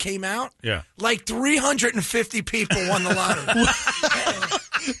number came out. Yeah, like 350 people won the lottery.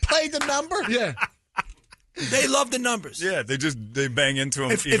 Played the number. Yeah. They love the numbers. Yeah, they bang into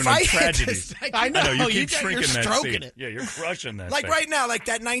them even in tragedies. I know. You keep shrinking that stroking seat. it. Yeah, you're crushing that. Like thing. right now, like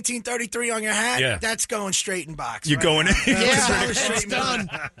that 1933 on your hat. Yeah. That's going straight in box. You're going in. It's done.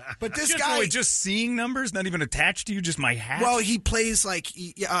 But this guy, just seeing numbers, not even attached to you, just my hat. Well, he plays like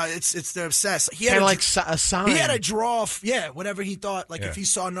it's the obsessed. He had kind of like a sign. He had a draw. Whatever he thought. Like if he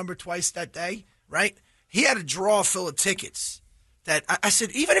saw a number twice that day, right? He had a drawer full of tickets. That I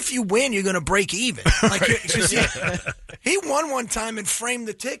said, even if you win, you're going to break even. Like he won one time and framed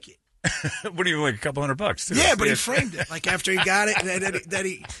the ticket. What do you like? A couple $100 too. Yeah, but he framed it. Like after he got it, that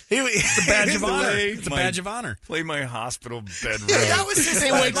he the badge of honor. It's a badge of honor. Play my hospital bedroom. Yeah, that was his.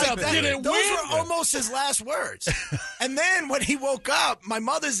 He wakes up. Those were almost his last words. And then when he woke up, my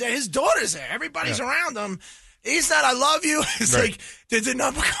mother's there, his daughter's there, everybody's around him. He's not, "I love you." It's like, did the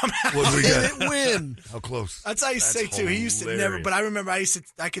number come out? What did it win? How close? That's how you say too. He used to never, but I remember I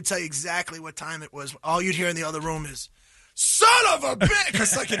could tell you exactly what time it was. All you'd hear in the other room is, "Son of a bitch,"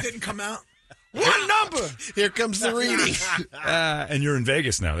 because like it didn't come out. One number. Here comes the reading. And you're in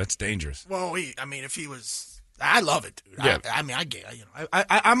Vegas now. That's dangerous. Well, if he was, I love it, dude. Yeah. I'm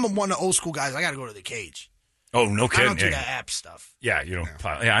one of the old school guys. I got to go to the cage. Oh, no kidding. I don't do that app stuff. Yeah, you don't.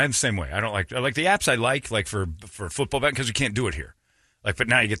 Yeah, I'm the same way. I don't like the apps. I like for football betting because you can't do it here. Like, but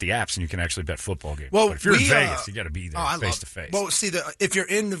now you get the apps and you can actually bet football games. Well, but if you're in Vegas, you got to be there face to face. Well, see, if you're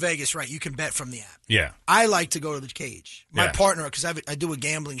in the Vegas, right, you can bet from the app. Yeah. I like to go to the cage. My partner, because I do a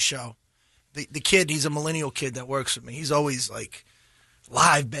gambling show. The kid, he's a millennial kid that works with me. He's always like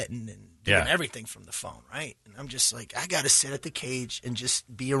live betting and doing everything from the phone, right? And I'm just like, I got to sit at the cage and just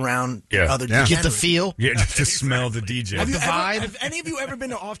be around other degenerates. Get the feel. Yeah, just to smell the DJ. Have any of you ever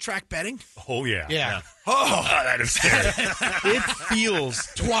been to off-track betting? Oh, yeah. Yeah. Oh, that is scary. It feels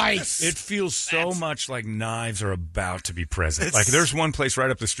twice. It feels so much like knives are about to be present. Like there's one place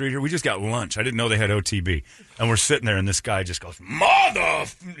right up the street here. We just got lunch. I didn't know they had OTB. And we're sitting there and this guy just goes, "Mother!"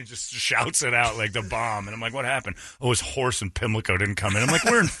 He just shouts it out like the bomb. And I'm like, "What happened?" "Oh, his horse in Pimlico didn't come in." I'm like,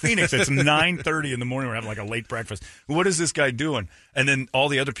 "We're in Phoenix. It's 9:30 in the morning. We're having like a late breakfast. What is this guy doing?" And then all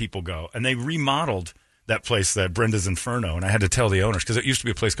the other people go. And they remodeled that place, that Brenda's Inferno, and I had to tell the owners because it used to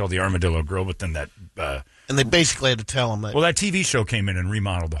be a place called the Armadillo Grill, but then that and they basically had to tell them that. Well, that TV show came in and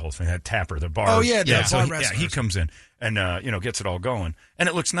remodeled the whole thing. That Tapper, the bar. Oh yeah, he comes in and gets it all going, and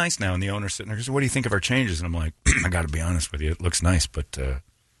it looks nice now. And the owner's sitting there goes, "What do you think of our changes?" And I'm like, "I got to be honest with you, it looks nice, but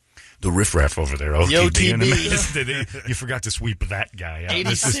The riffraff over there. The OTB. You forgot to sweep that guy out.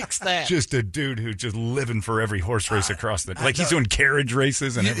 86 that. Just a dude who's just living for every horse race across the... Like, he's doing carriage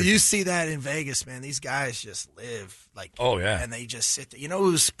races and everything. You see that in Vegas, man. These guys just live. Like, oh, yeah. And they just sit there. You know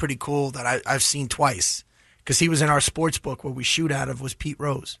who's pretty cool that I've seen twice? Because he was in our sports book where we shoot out of was Pete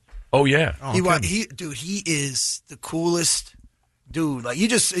Rose. Oh, yeah. He is the coolest dude. Like, he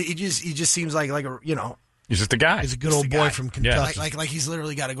just seems like a, you know... He's just a guy. He's a good old boy from Kentucky. Yeah. Like he's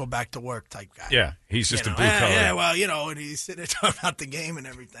literally got to go back to work type guy. Yeah, he's just a blue collar. Yeah, well, you know, and he's sitting there talking about the game and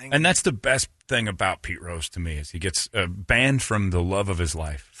everything. And that's the best thing about Pete Rose to me is he gets banned from the love of his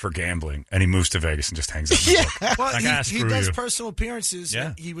life for gambling, and he moves to Vegas and just hangs out in the book. Well, like, he does personal appearances.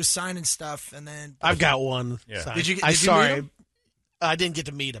 Yeah. He was signing stuff, and then... I've got one. Yeah. Did you meet him? I didn't get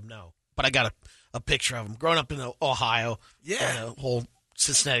to meet him, no. But I got a picture of him. Growing up in Ohio. Yeah. The whole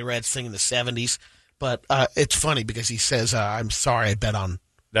Cincinnati Reds thing in the 70s. But it's funny because he says, I'm sorry I bet on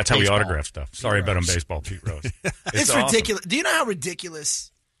That's how baseball. we autograph stuff. Sorry I bet on baseball, Pete Rose. It's awesome. ridiculous. Do you know how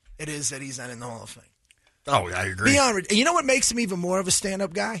ridiculous it is that he's not in the Hall of Fame? Oh, I agree. Beyond, you know what makes him even more of a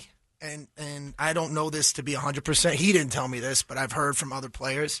stand-up guy? And I don't know this to be 100%. He didn't tell me this, but I've heard from other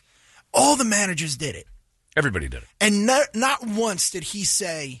players. All the managers did it. Everybody did it. And not once did he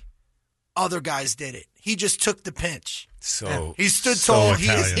say other guys did it. He just took the pinch. So he stood so tall.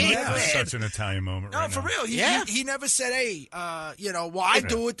 Italian. He That's such an Italian moment. No, right for now. real. He never said, "Hey, I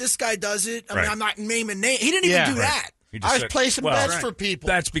do it. This guy does it." I mean, I'm not naming names. He didn't even do that. He just I was said, placing bets for people.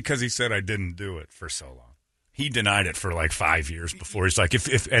 That's because he said I didn't do it for so long. He denied it for like 5 years before. He's like,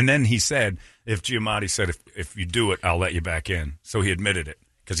 if and then he said, if Giamatti said, if you do it, I'll let you back in. So he admitted it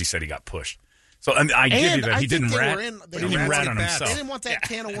because he said he got pushed. So I mean, I give you that he didn't rat. He didn't rat on himself. They didn't want that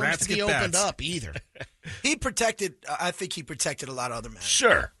can of worms to be opened up either. He protected. I think he protected a lot of other men.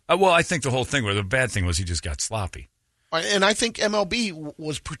 Sure. Well, I think the whole thing, the bad thing was he just got sloppy. And I think MLB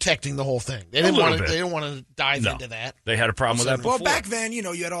was protecting the whole thing. They didn't want to. They didn't want to dive into that. They had a problem with that before. Well, back then, you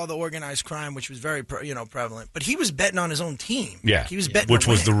had all the organized crime, which was very, prevalent. But he was betting on his own team. Yeah, he was betting, which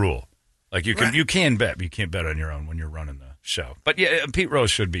was the rule. Like you can bet, but you can't bet on your own when you're running the show. But yeah, Pete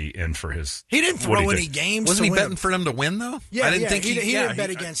Rose should be in for his. He didn't throw any games. Wasn't he betting for them to win though? Yeah, I didn't think he didn't bet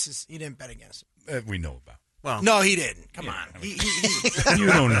against us. He didn't bet against him. We know about. Well, no, he didn't. Come on. You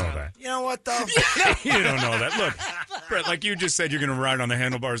don't know that. You know what, though? You don't know that. Look, Brett, like you just said, you're going to ride on the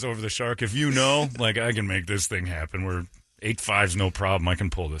handlebars over the shark. If you know, like, I can make this thing happen. We're 8-5's no problem. I can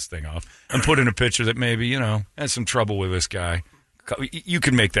pull this thing off. And put in a pitcher that maybe, has some trouble with this guy. You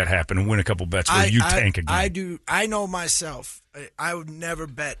can make that happen and win a couple bets where you tank a game. I do. I know myself. I would never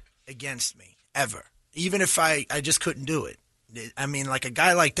bet against me, ever. Even if I just couldn't do it. I mean, like a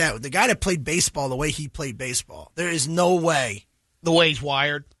guy like that, the guy that played baseball the way he played baseball, there is no way. The way he's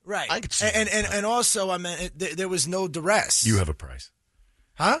wired. Right. I could see and also, I mean, there was no duress. You have a price.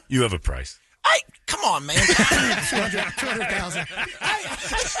 Huh? You have a price. Come on, man. 200,000.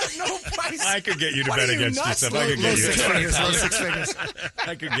 No price. I could get you to bet against yourself. I could get you low six figures.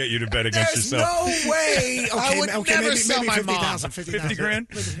 I could get you to bet against There's yourself. No way. I would never sell maybe my 50,000. mom. 50 grand?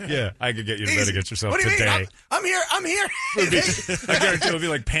 Yeah, I could get you to bet against yourself what do you today. mean? I'm here. I guarantee it'll be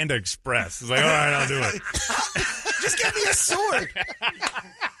like Panda Express. It's like, all right, I'll do it. Just get me a sword.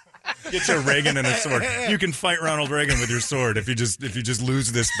 Get your Reagan and a sword. You can fight Ronald Reagan with your sword if you just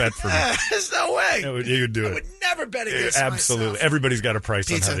lose this bet for me. There's no way. You would do it. I would never bet against Absolutely. myself. Everybody's got a price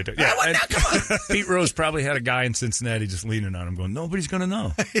Pizza. on how they do it. Yeah, come on. Pete Rose probably had a guy in Cincinnati just leaning on him going, nobody's going to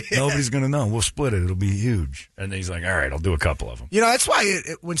know. Nobody's going to know. We'll split it. It'll be huge. And he's like, all right, I'll do a couple of them. That's why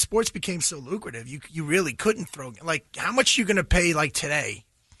when sports became so lucrative, you really couldn't throw. Like, how much are you going to pay, like, today?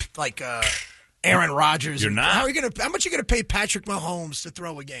 Like, Aaron Rodgers. You're not. How much are you going to pay Patrick Mahomes to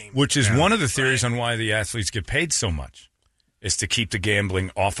throw a game? Which is one of the theories on why the athletes get paid so much, is to keep the gambling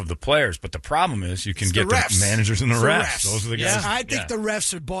off of the players. But the problem is you can get the managers and the refs. Those are the guys. I think the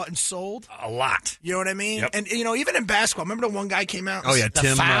refs are bought and sold. A lot. You know what I mean? Yep. And, even in basketball, remember the one guy came out? Oh, yeah,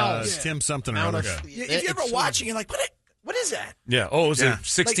 Tim something or other. If you ever watching, you're like, what is that? Yeah. Oh, it was a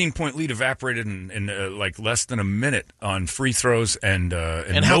 16-point lead evaporated in like less than a minute on free throws and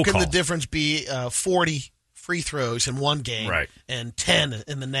and how can the difference be 40 free throws in one game and 10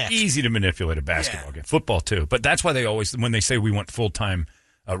 in the next? Easy to manipulate a basketball game. Football, too. But that's why they always, when they say we want full-time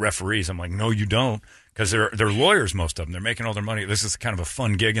referees, I'm like, no, you don't. Because they're lawyers, most of them. They're making all their money. This is kind of a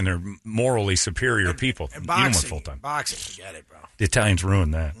fun gig, and they're morally superior people. And you don't want boxing, full-time. boxing, forget it, bro. The Italians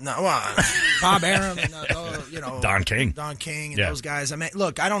ruined that. No, Bob Arum and Don King. Don King and those guys. I mean,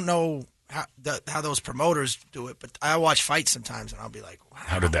 look, I don't know how those promoters do it, but I watch fights sometimes, and I'll be like, wow.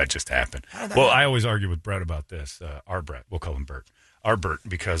 How did that just happen? I always argue with Brett about this. Our Brett, we'll call him Bert. Our Bert,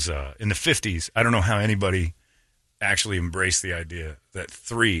 because in the 50s, I don't know how anybody actually embraced the idea that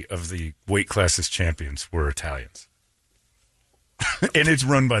 3 of the weight classes champions were Italians. And it's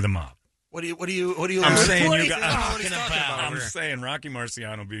run by the mob. What do you? I'm saying I'm saying Rocky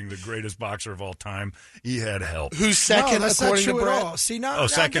Marciano being the greatest boxer of all time, he had help. Who's second according to Brett? See, now,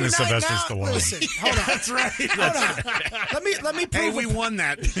 second is Sylvester Stallone. Listen, hold on. That's right. Hold on. Let me prove. Hey, we won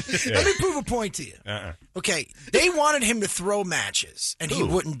that. Let me prove a point to you. Okay, they wanted him to throw matches, and he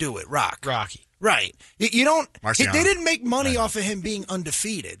wouldn't do it. Rocky. Right. You don't. They didn't make money off of him being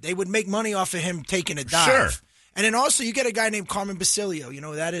undefeated. They would make money off of him taking a dive. Sure. And then also, you get a guy named Carmen Basilio. You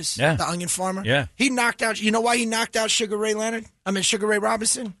know who that is? Yeah. The onion farmer? Yeah. He knocked out, you know why he knocked out Sugar Ray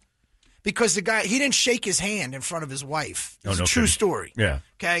Robinson? Because the guy, he didn't shake his hand in front of his wife. It's a true story. Yeah.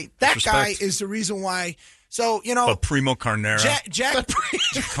 Okay? That guy is the reason why. So, you know. But Primo Carnera. Jack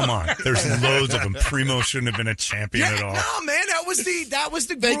Come on. There's loads of them. Primo shouldn't have been a champion at all. No, man. That was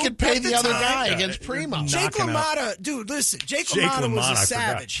the They group could pay at the other time. guy against Primo. Jake LaMotta, dude, listen. Jake LaMotta was a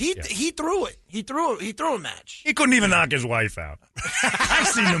savage. He threw it. He threw a match. He couldn't even knock his wife out. I've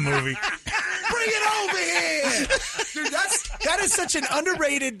seen the movie. Bring it over here. Dude, that is such an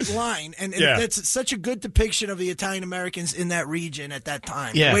underrated line, and that's such a good depiction of the Italian Americans in that region at that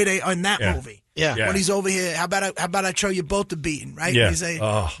time. Yeah. The way they in that movie. Yeah. When he's over here, how about I show you both a beating, right? Yeah. He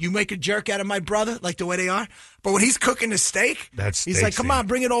say, you make a jerk out of my brother, like the way they are. But when he's cooking the steak, he's like, come on,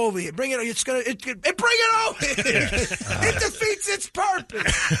 bring it over here. Bring it. It's gonna. Bring it over here. It defeats its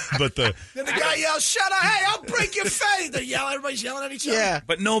purpose. But then the guy yells, "Shut up! Hey, I'll break your face!" They yell. Everybody's yelling at each other. Yeah.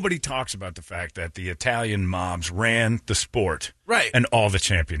 But nobody talks about the fact that the Italian mobs ran the sport, right? And all the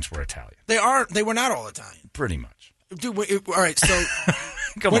champions were Italian. They were not all Italian. Pretty much. Dude, all right. So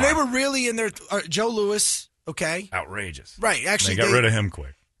when they were really in their Joe Louis, okay, outrageous, right? Actually, they got rid of him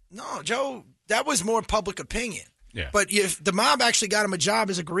quick. No, Joe. That was more public opinion. Yeah. But if the mob actually got him a job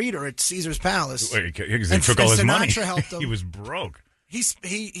as a greeter at Caesar's Palace, because he took all his money. Helped him. He was broke. He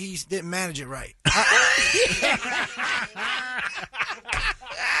didn't manage it right.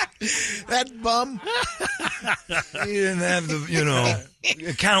 That bum. He didn't have the,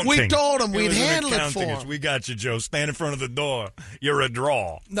 accounting. We told him we'd handle it for him. We got you, Joe. Stand in front of the door. You're a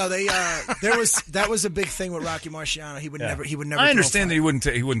draw. No, that was a big thing with Rocky Marciano. He would never. I understand that he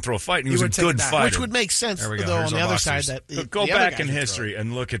wouldn't throw a fight, and he was a good fighter, which would make sense. Though on the other side, go back in history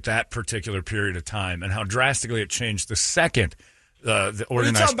and look at that particular period of time and how drastically it changed the second. The organized. What are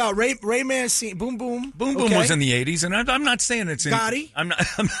you talking about? Rayman scene. Boom Boom. Boom Boom was in the 80s, and I'm not saying it's in Gotti. I'm not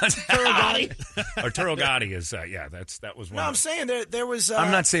Arturo Gotti. Arturo Gotti is that was one. No, I'm saying there was.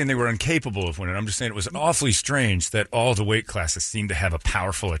 I'm not saying they were incapable of winning. I'm just saying it was awfully strange that all the weight classes seemed to have a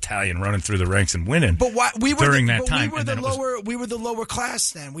powerful Italian running through the ranks and winning. But why we were during that time? We were the lower. We were the lower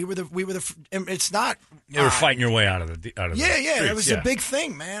class then. We were the. It's not. You were fighting your way out of the. Yeah. Streets. It was a big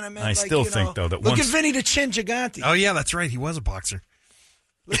thing, man. I mean, I still think though that look at Vinny the Chin Gigante. Oh yeah, that's right. He was a boxer.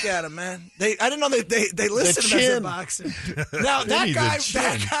 Look at him, man. I didn't know they listed him as a boxer. Now that guy,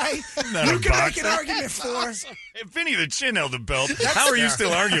 you can make an argument for. If Vinny the Chin held the belt, how are you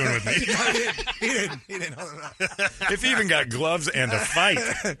still arguing with me? He didn't. If he even got gloves and a fight,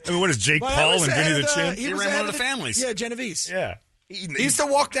 I mean, what is Jake Paul and Vinny the Chin? He ran one of the families. Yeah, Genovese. Yeah. He used to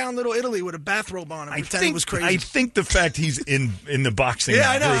walk down Little Italy with a bathrobe on and pretend he was crazy. I think the fact he's in the boxing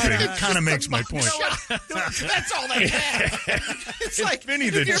grouping kind of makes my point. That's all they have. It's like Vinny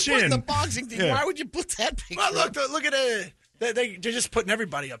if the you're Chin. putting the boxing team, why would you put that picture? Well, look at it. They're just putting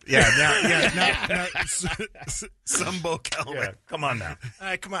everybody up. Yeah. Sambo Calvin. Yeah, come on now. All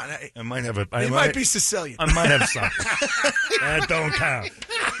right, come on. I might have He might be Sicilian. I might have something. That don't count.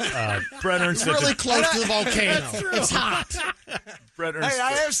 Brett Ernst. It's really close to the volcano. It's hot. Brett Ernst. Hey,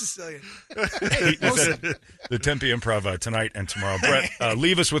 I am Sicilian. The Tempe Improv tonight and tomorrow. Brett,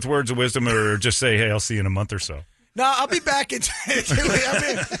 leave us with words of wisdom or just say, hey, I'll see you in a month or so. No, I'll be back in.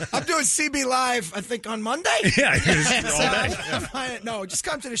 I'm doing CB Live, I think, on Monday. Yeah, all day. No, just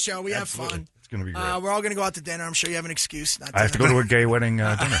come to the show. We have fun. It's going to be great. We're all going to go out to dinner. I'm sure you have an excuse. I have to go to a gay wedding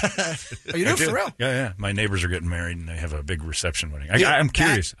dinner. Oh, you do? For real? Yeah. My neighbors are getting married, and they have a big reception wedding. I'm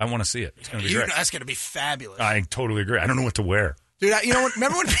curious. I want to see it. It's going to be great. That's going to be fabulous. I totally agree. I don't know what to wear. Dude, you know what?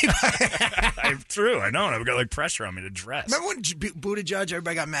 Remember when people... True, I know. I've got like pressure on me to dress. Remember when Buttigieg,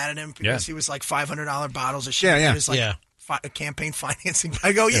 everybody got mad at him because he was like $500 bottles of shit? Yeah. It was like campaign financing.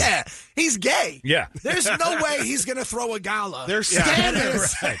 I go, he's gay. Yeah. There's no way he's going to throw a gala. They're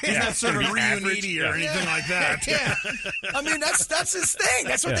scandalous. Right. He's not sort of reunity or anything like that. Yeah. I mean, that's his thing.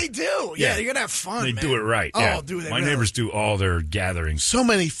 That's what they do. Yeah, you're going to have fun, They man. do it right. Oh, yeah. do they My really? neighbors do all their gatherings. So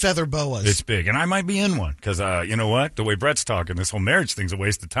many feather boas. It's big. And I might be in one because, you know what? The way Brett's talking, this whole marriage thing's a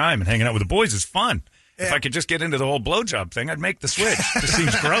waste of time, and hanging out with the boys is fun. If I could just get into the whole blowjob thing, I'd make the switch. It just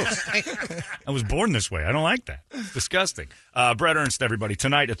seems gross. I was born this way. I don't like that. It's disgusting. Brett Ernst, everybody,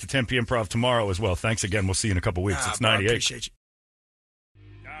 tonight at the Tempe Improv, tomorrow as well. Thanks again. We'll see you in a couple weeks. It's 98. I appreciate you.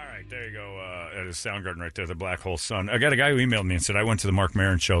 All right, there you go. That is Soundgarden right there, the Black Hole Sun. I got a guy who emailed me and said, I went to the Mark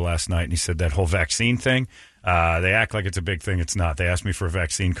Maron show last night, and he said that whole vaccine thing, they act like it's a big thing. It's not. They asked me for a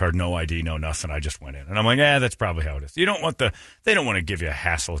vaccine card, no ID, no nothing. I just went in. And I'm like, that's probably how it is. They don't want to give you a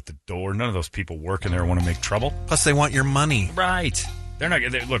hassle at the door. None of those people working there want to make trouble. Plus, they want your money. Right. They're not.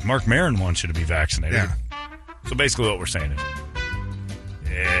 Look, Mark Maron wants you to be vaccinated. Yeah. So basically what we're saying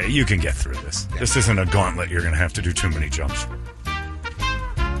is, you can get through this. Yeah. This isn't a gauntlet you're going to have to do too many jumps for.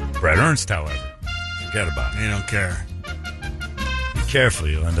 Brett Ernst, however, forget about it. They don't care. Be careful.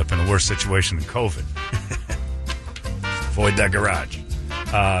 You'll end up in a worse situation than COVID. Avoid that garage.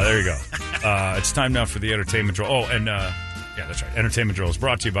 There you go. It's time now for the entertainment drill. Oh, and yeah, that's right. Entertainment drill is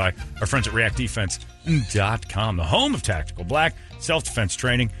brought to you by our friends at ReactDefense.com, the home of Tactical Black self-defense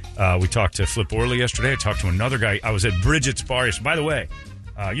training. We talked to Flip Orley yesterday. I talked to another guy. I was at Bridget's Bar. By the way,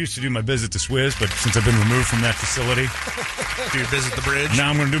 I used to do my visit to Swizz, but since I've been removed from that facility, do you visit the bridge? Now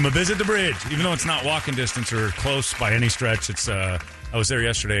I'm going to do my visit the bridge, even though it's not walking distance or close by any stretch. It's I was there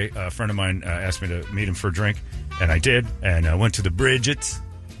yesterday. A friend of mine asked me to meet him for a drink, and I did. And I went to the Bridget's,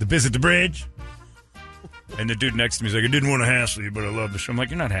 the visit the bridge. And the dude next to me is like, I didn't want to hassle you, but I love the show. I'm like,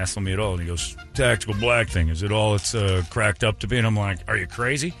 you're not hassling me at all. And he goes, Tactical Black thing, is it all it's cracked up to be? And I'm like, are you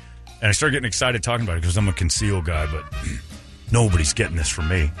crazy? And I started getting excited talking about it because I'm a conceal guy, but nobody's getting this from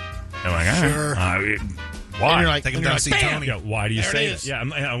me. And I'm like, sure. Why? And you're like, take him down to see Tony. Yeah, why do you say that? Yeah,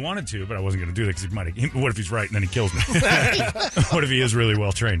 I wanted to, but I wasn't going to do that because what if he's right and then he kills me? What if he is really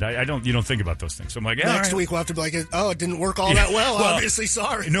well trained? You don't think about those things. So I'm like, next week we'll have to be like, it didn't work all that well. Obviously,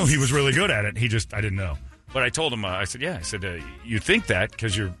 sorry. No, he was really good at it. I didn't know. But I told him, I said, you think that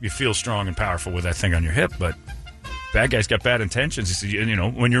because you feel strong and powerful with that thing on your hip, but bad guy's got bad intentions. He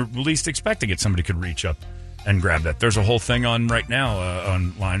said, when you're least expecting it, somebody could reach up and grab that. There's a whole thing on right now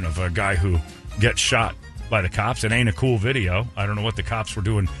online of a guy who gets shot by the cops. It ain't a cool video. I don't know what the cops were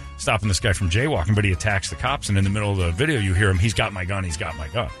doing stopping this guy from jaywalking, but he attacks the cops, and in the middle of the video, you hear him, he's got my gun, he's got my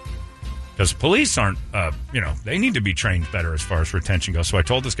gun. Because police aren't, they need to be trained better as far as retention goes. So I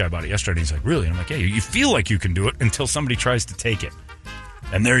told this guy about it yesterday, and he's like, really? And I'm like, you feel like you can do it until somebody tries to take it.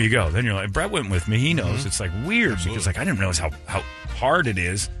 And there you go. Then you're like, Brett went with me. He knows. Mm-hmm. It's like weird because I didn't realize how hard it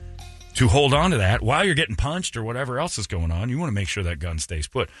is to hold on to that while you're getting punched or whatever else is going on. You want to make sure that gun stays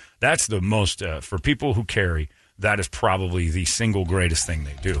put. That's the most, for people who carry, that is probably the single greatest thing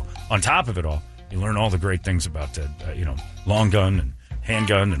they do. On top of it all, you learn all the great things about, long gun and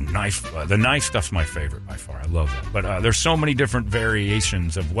handgun and knife. The knife stuff's my favorite by far. I love that. But there's so many different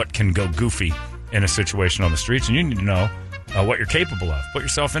variations of what can go goofy in a situation on the streets, and you need to know what you're capable of. Put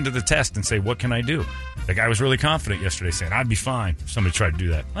yourself into the test and say, what can I do? The guy was really confident yesterday saying, I'd be fine if somebody tried to do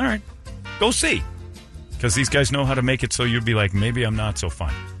that. All right, go see. Because these guys know how to make it so you'd be like, maybe I'm not so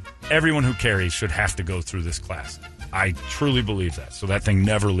fine. Everyone who carries should have to go through this class. I truly believe that. So that thing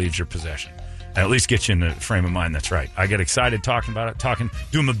never leaves your possession. And at least get you in the frame of mind that's right. I get excited talking about it,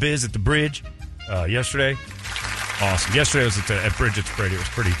 doing my biz at the bridge yesterday. Awesome. Yesterday I was at Bridget's Brady. It was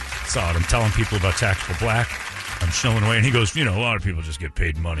pretty solid. I'm telling people about Tactical Black. I'm shilling away. And he goes, a lot of people just get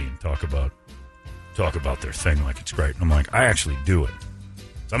paid money and talk about their thing like it's great. And I'm like, I actually do it.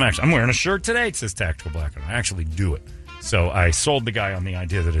 So I'm wearing a shirt today. It says Tactical Black, and I actually do it. So I sold the guy on the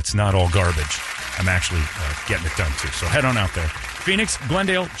idea that it's not all garbage. I'm actually getting it done too. So head on out there. Phoenix,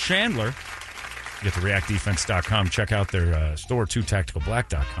 Glendale, Chandler. Get to reactdefense.com. Check out their store too,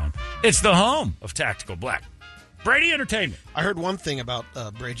 tacticalblack.com. It's the home of Tactical Black. Brady Entertainment. I heard one thing about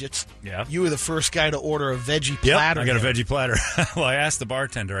Bridget's. Yeah. You were the first guy to order a veggie platter. I got a veggie platter. Well, I asked the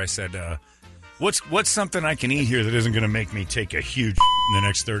bartender, I said, what's something I can eat here that isn't going to make me take a huge in the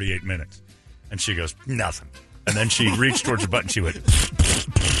next 38 minutes? And she goes, nothing. And then she reached towards the button. She went,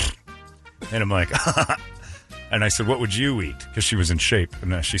 and I'm like, and I said, what would you eat? Because she was in shape.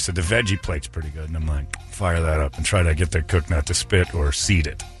 And she said, the veggie plate's pretty good. And I'm like, fire that up and try to get that cook not to spit or seed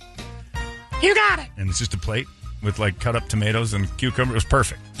it. You got it. And it's just a plate with cut up tomatoes and cucumber. It was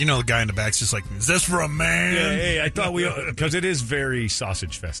perfect. The guy in the back's just like, is this for a man? Yeah, hey, I thought because it is very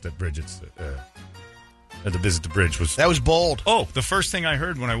sausage fest at Bridget's. At the visit to Bridge that was bold. Oh, the first thing I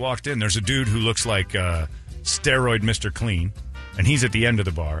heard when I walked in, there's a dude who looks like steroid Mr. Clean, and he's at the end of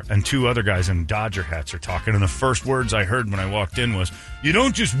the bar, and two other guys in Dodger hats are talking, and the first words I heard when I walked in was, you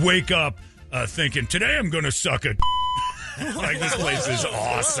don't just wake up thinking, today I'm going to suck it. Like, this place is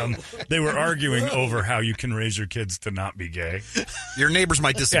awesome. They were arguing over how you can raise your kids to not be gay. Your neighbors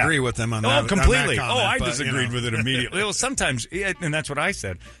might disagree with them on that. Completely. On that comment, I disagreed with it immediately. Well, sometimes, and that's what I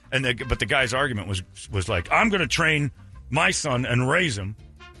said. But the guy's argument was like, I'm going to train my son and raise him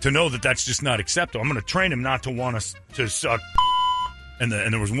to know that that's just not acceptable. I'm going to train him not to want us to suck. And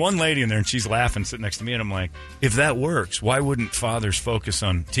there was one lady in there, and she's laughing, sitting next to me, and I'm like, if that works, why wouldn't fathers focus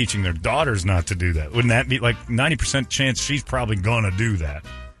on teaching their daughters not to do that? Wouldn't that be like 90% chance she's probably going to do that?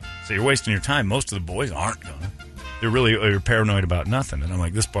 So you're wasting your time. Most of the boys aren't going to. They're paranoid about nothing. And I'm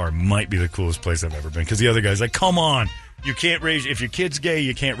like, this bar might be the coolest place I've ever been. Because the other guy's like, come on. You can't raise, if your kid's gay,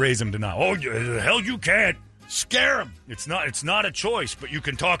 you can't raise him to not. Oh, the hell you can't. Scare him. It's not a choice, but you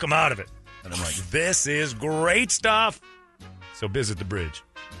can talk him out of it. And I'm like, this is great stuff. So visit the bridge.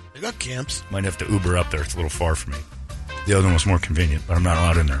 They got camps. Might have to Uber up there. It's a little far for me. The other one was more convenient, but I'm not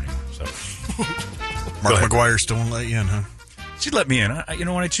allowed in there anymore. So Mark McGuire still won't let you in, huh? She'd let me in. You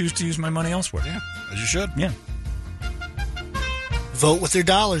know when I choose to use my money elsewhere. Yeah, as you should. Yeah. Vote with their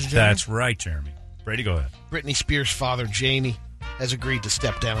dollars, Jeremy. That's right, Jeremy. Brady, go ahead. Britney Spears' father, Jamie, has agreed to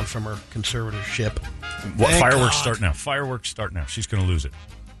step down from her conservatorship. Fireworks start now. Fireworks start now. She's going to lose it.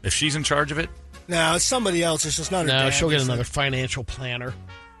 If she's in charge of it. No, it's somebody else. It's just not her dad. No, she'll get another financial planner.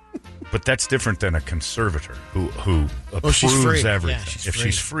 But that's different than a conservator who approves everything. Yeah,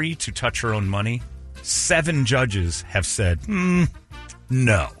 she's free to touch her own money, 7 judges have said,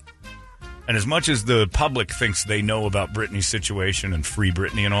 no. And as much as the public thinks they know about Britney's situation and free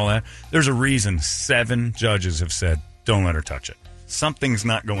Britney and all that, there's a reason 7 judges have said, don't let her touch it. Something's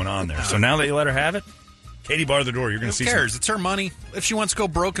not going on there. So now that you let her have it, Katie, bar the door. You're going to see. Who cares? It's her money. If she wants to go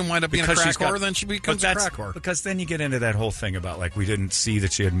broke and wind up being a crack whore, then she becomes a crack whore. Because then you get into that whole thing about, like, we didn't see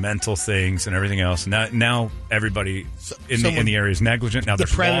that she had mental things and everything else. Now everybody in the area is negligent. Now the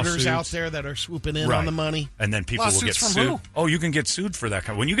there's predators lawsuits out there that are swooping in on the money. And then people will get from sued. Who? Oh, you can get sued for that.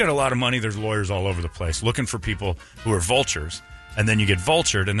 When you get a lot of money, there's lawyers all over the place looking for people who are vultures. And then you get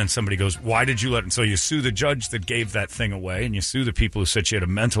vultured, and then somebody goes, why did you let it? So you sue the judge that gave that thing away, and you sue the people who said she had a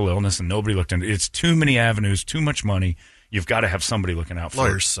mental illness, and nobody looked into it. It's too many avenues, too much money. You've got to have somebody looking out for it.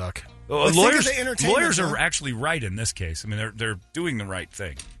 Lawyers suck. Lawyers are actually right in this case. I mean, they're doing the right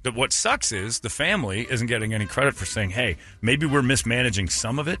thing. But what sucks is the family isn't getting any credit for saying, hey, maybe we're mismanaging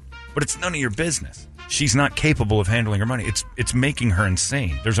some of it, but it's none of your business. She's not capable of handling her money. It's making her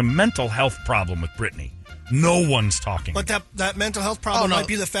insane. There's a mental health problem with Britney. No one's talking. But that mental health problem might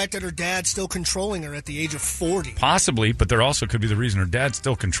be the fact that her dad's still controlling her at the age of 40. Possibly, but there also could be the reason her dad's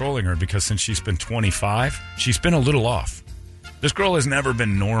still controlling her because since she's been 25, she's been a little off. This girl has never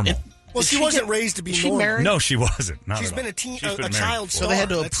been normal. She wasn't raised to be normal. Married? No, she wasn't. She's been a child star. So they had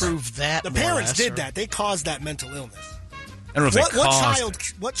to approve that. The parents did that. They caused that mental illness. I don't know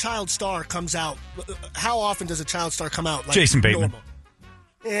if what child star comes out? How often does a child star come out? Like Jason Bateman. Normal?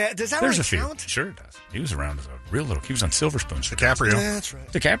 Yeah, does that There's really a few. count? Sure it does. He was around as a real little. He was on Silver Spoons. DiCaprio. Yeah, that's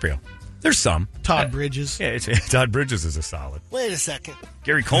right. DiCaprio. There's some. Todd Bridges. Yeah, Todd Bridges is a solid. Wait a second.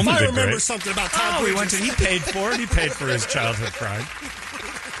 Gary Coleman did great. I remember something about Todd Bridges. He paid for it. He paid for his childhood crime.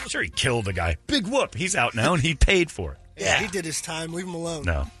 Sure, he killed a guy. Big whoop. He's out now, and he paid for it. Yeah, he did his time. Leave him alone.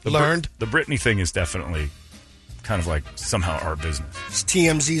 No. The Britney thing is definitely kind of like somehow our business. It's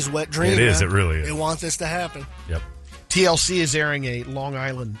TMZ's wet dream. It is. Man. It really is. They want this to happen. Yep. TLC is airing a Long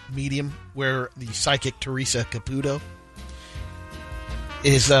Island medium where the psychic Teresa Caputo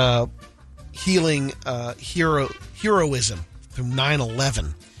is healing heroism from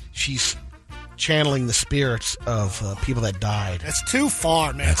 9/11. She's channeling the spirits of people that died. That's too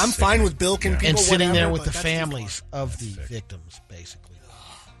far, man. I'm fine with bilking people, and sitting whatever, there with the that's families of the victims, basically.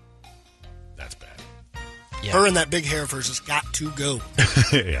 That's bad. Yeah. Her and that big hair of hers has got to go.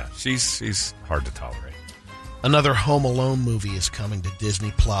 Yeah, she's hard to tolerate. Another Home Alone movie is coming to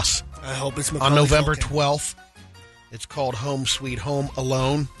Disney Plus. I hope it's on November 12th. It's called Home Sweet Home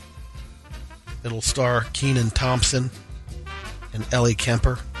Alone. It'll star Kenan Thompson and Ellie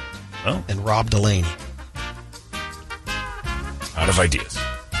Kemper and Rob Delaney. Out of ideas.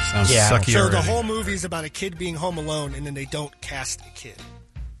 Sounds sucky So already. the whole movie is about a kid being home alone, and then they don't cast a kid.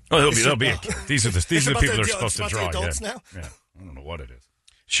 Oh, there'll be a kid. These are the people that are supposed to draw. Adults now? Yeah, I don't know what it is.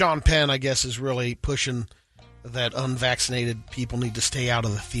 Sean Penn, I guess, is really pushing that unvaccinated people need to stay out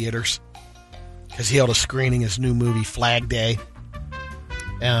of the theaters because he held a screening of his new movie Flag Day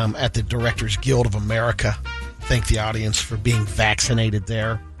at the Directors Guild of America. Thank the audience for being vaccinated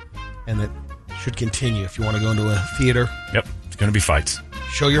there, and it should continue if you want to go into a theater. Yep, it's going to be fights.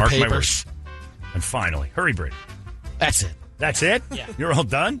 Show your papers. And finally, hurry, Brady. That's it. That's it? Yeah. You're all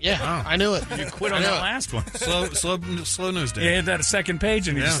done? Yeah, I knew it. You quit on that last one. Slow news day. You had that a second page,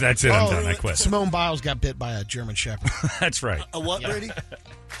 and that's it. I'm done. I quit. Simone Biles got bit by a German Shepherd. That's right. A what, Brady?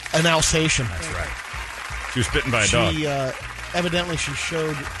 An Alsatian. That's right. She was bitten by a dog. Evidently, she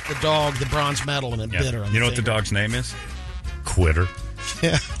showed the dog the bronze medal, and it bit her. You know what the dog's name is? Quitter.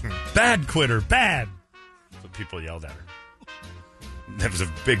 Yeah. Bad Quitter. Bad. So people yelled at her. There was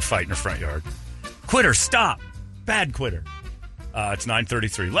a big fight in her front yard. Quitter, stop. Bad Quitter. It's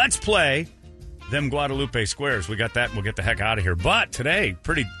 9:33. Let's play them Guadalupe Squares. We got that, and we'll get the heck out of here. But today,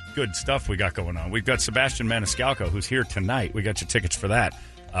 pretty good stuff we got going on. We've got Sebastian Maniscalco, who's here tonight. We got your tickets for that.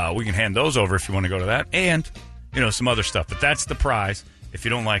 We can hand those over if you want to go to that. And, some other stuff. But that's the prize. If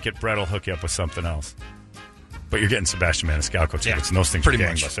you don't like it, Brett will hook you up with something else. But you're getting Sebastian Maniscalco tickets, and those things are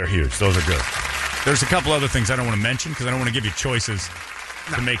gangbusters. They're huge. Those are good. There's a couple other things I don't want to mention because I don't want to give you choices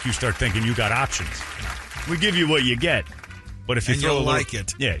to make you start thinking you got options. We give you what you get. But if you throw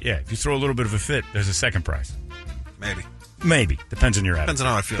it. Yeah. If you throw a little bit of a fit, there's a second prize. Maybe. Depends on your attitude. Depends on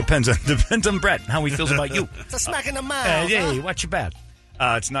how I feel. Depends on Brett and how he feels about you. It's a smack in the mouth. Hey, watch your back.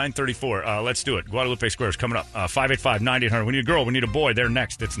 It's 9:34. Let's do it. Guadalupe Squares coming up. 585-9800. We need a girl. We need a boy. They're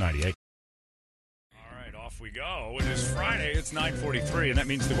next. It's 98. All right, off we go. It is Friday. It's 9:43, and that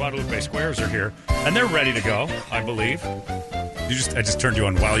means the Guadalupe Squares are here, and they're ready to go, I believe. I just turned you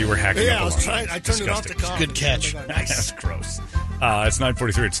on while you were hacking up. I was trying. I turned it off to call. Good catch. That's gross. It's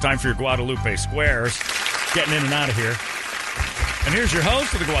 9:43. It's time for your Guadalupe Squares. Getting in and out of here. And here's your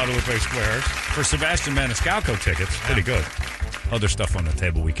host of the Guadalupe Squares for Sebastian Maniscalco tickets. Pretty good. Other stuff on the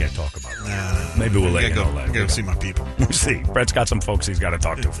table we can't talk about. Maybe we'll let you know later. Go see my people. We'll see. Brett's got some folks he's got to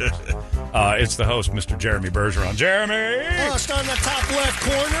talk to first. It's the host, Mr. Jeremy Bergeron. Jeremy! Starting in the top left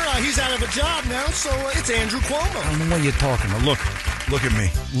corner. He's out of a job now, so it's Andrew Cuomo. I don't know what you're talking about. Look at me.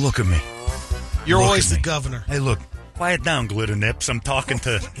 Look at me. You're always the governor. Hey, look. Quiet down, Glitter Nips. I'm talking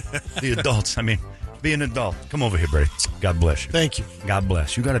to the adults. I mean, be an adult. Come over here, Brady. God bless you. Thank you. God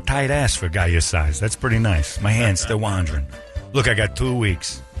bless. You got a tight ass for a guy your size. That's pretty nice. My hand's still wandering. Look, I got 2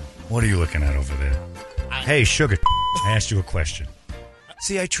 weeks. What are you looking at over there? Hey, sugar, I asked you a question.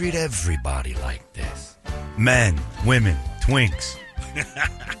 See, I treat everybody like this. Men, women, twinks,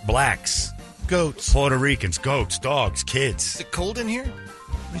 blacks, goats, Puerto Ricans, goats, dogs, kids. Is it cold in here?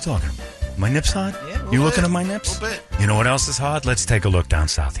 What are you talking about? My nips hot? Yeah, you looking at my nips? A little bit. You know what else is hot? Let's take a look down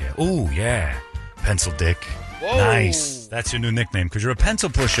south here. Ooh, yeah. Pencil Dick. Whoa. Nice. That's your new nickname because you're a pencil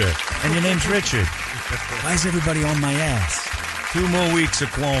pusher and your name's Richard. Why is everybody on my ass? 2 more weeks of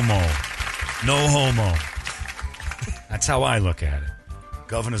Cuomo. No homo. That's how I look at it.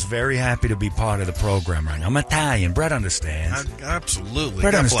 Governor's very happy to be part of the program right now. I'm Italian. Brett understands. Absolutely.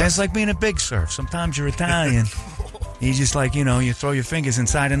 Brett understands. It's like being a Big Surf. Sometimes you're Italian. He's just like, you throw your fingers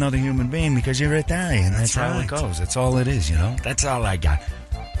inside another human being because you're Italian. That's how it goes. That's all it is, That's all I got.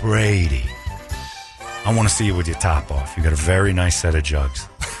 Brady. I want to see you with your top off. You got a very nice set of jugs.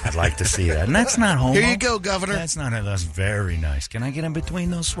 I'd like to see that. And that's not homo. Here you go, Governor. That's very nice. Can I get in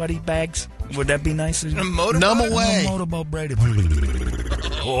between those sweaty bags? Would that be nice? Numb away. Motorboat, Brady.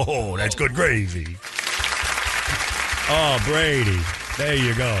 Oh, that's good gravy. Oh, Brady. There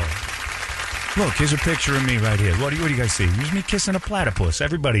you go. Look, here's a picture of me right here. What do you guys see? Here's me kissing a platypus.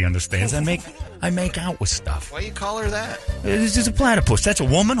 Everybody understands. I make out with stuff. Why you call her that? This is a platypus. That's a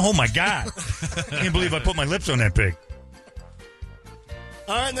woman? Oh, my God. Can't believe I put my lips on that pig.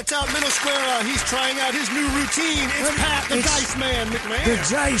 All right, in the top middle square, he's trying out his new routine. It's Pat, the Dice Man McMahon. The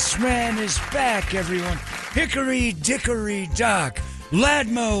Dice Man is back, everyone. Hickory dickory dock.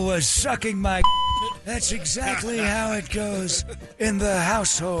 Ladmo was sucking my... That's exactly how it goes in the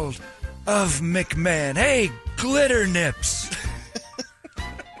household of McMahon. Hey, Glitter Nips.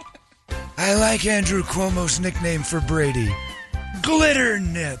 I like Andrew Cuomo's nickname for Brady. Glitter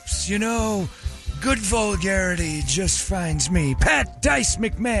Nips, good vulgarity just finds me. Pat Dice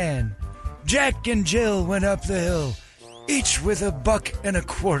McMahon. Jack and Jill went up the hill, each with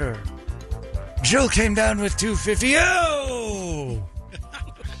 $1.25. Jill came down with $2.50. Oh!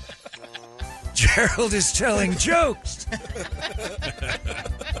 Gerald is telling jokes.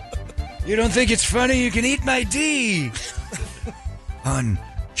 You don't think it's funny? You can eat my D. On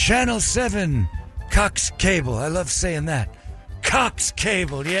Channel 7, Cox Cable. I love saying that. Cox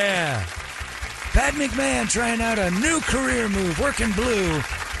Cable, yeah. Pat McMahon trying out a new career move, working blue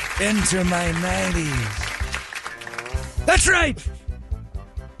into my 90s. That's right.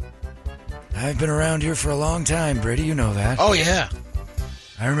 I've been around here for a long time, Brady. You know that. Oh, yeah.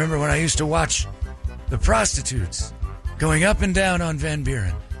 I remember when I used to watch the prostitutes going up and down on Van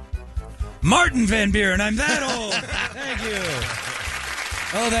Buren. Martin Van Buren, I'm that old. Thank you.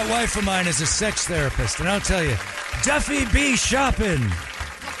 Oh, that wife of mine is a sex therapist, and I'll tell you, Duffy be shopping.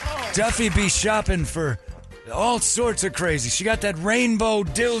 Duffy be shopping for all sorts of crazy. She got that rainbow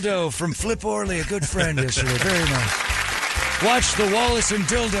dildo from Flip Orley, a good friend yesterday. Very nice. Watch the Wallace and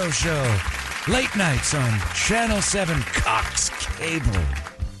Dildo Show. Late nights on Channel 7 Cox Cable.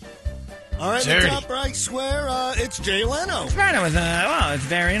 All right, the top right square, it's Jay Leno. It's right with, it's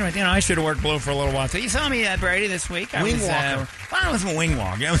very interesting. I should have worked blue for a little while. So you saw me, Brady, this week. I was a wing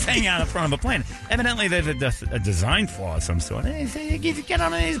walk. I was hanging out in front of a plane. Evidently, there's a design flaw of some sort. You get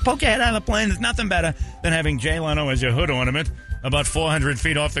on it, poke your head out of the plane. There's nothing better than having Jay Leno as your hood ornament about 400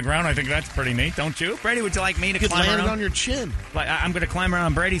 feet off the ground. I think that's pretty neat, don't you? Brady, would you like me to climb around? on your chin. Like I'm going to climb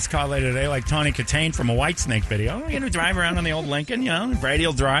around Brady's car later today, like Tawny Katane from a Whitesnake video. I'm going to drive around on the old Lincoln, Brady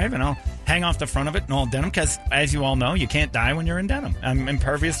will drive, and I'll hang off the front of it in all denim, because, as you all know, you can't die when you're in denim. I'm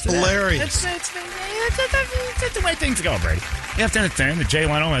impervious to that. Hilarious. It's the way things go, Brady. You have to understand that Jay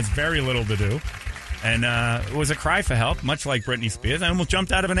Leno has very little to do. And it was a cry for help, much like Britney Spears. I almost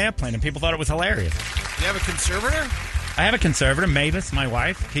jumped out of an airplane, and people thought it was hilarious. You have a conservator? I have a conservator, Mavis, my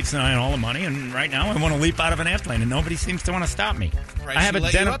wife, keeps an eye on all the money, and right now I want to leap out of an airplane, and nobody seems to want to stop me. Right, I have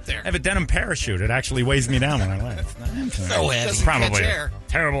a denim parachute. It actually weighs me down when I land. So heavy. Probably a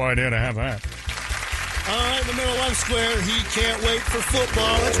terrible idea to have that. All right, the middle left square, he can't wait for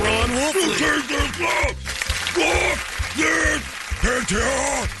football. It's Ron Wolfley.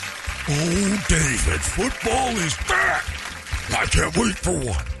 Oh, David, football is back. I can't wait for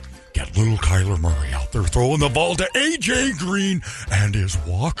one. Get little Kyler Murray out there throwing the ball to A.J. Green and his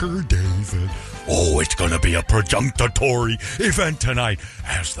Walker David. Oh, it's going to be a prejumptory event tonight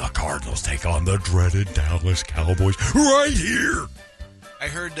as the Cardinals take on the dreaded Dallas Cowboys right here. I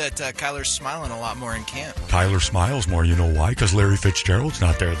heard that Kyler's smiling a lot more in camp. Kyler smiles more. You know why? Because Larry Fitzgerald's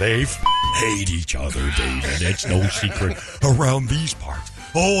not there. They hate each other, David. It's no secret around these parts.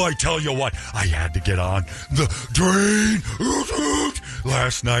 Oh, I tell you what, I had to get on the train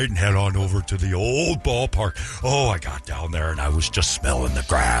last night and head on over to the old ballpark. Oh, I got down there and I was just smelling the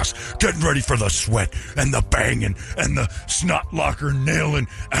grass, getting ready for the sweat and the banging and the snot locker nailing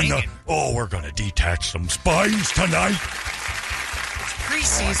and we're going to detach some spines tonight. It's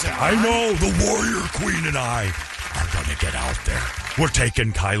preseason. I know, the Warrior Queen and I are going to get out there. We're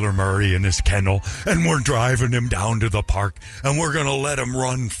taking Kyler Murray in his kennel, and we're driving him down to the park, and we're going to let him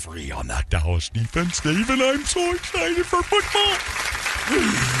run free on that Dallas defense, Dave, and I'm so excited for football.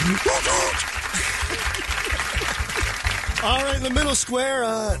 All right, in the middle square,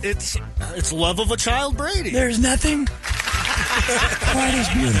 it's love of a child, Brady. There's nothing quite as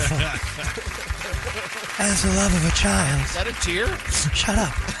beautiful as the love of a child. Is that a tear? Shut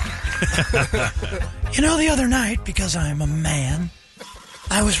up. The other night, because I'm a man,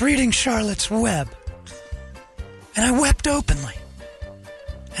 I was reading Charlotte's Web, and I wept openly.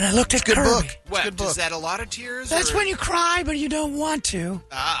 And I looked at Kirby. Wept. Is that a lot of tears? That's when you cry, but you don't want to.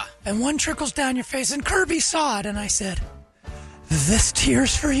 And one trickles down your face, and Kirby saw it, and I said, "This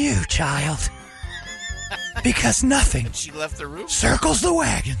tear's for you, child." Because nothing and she left the room. Circles the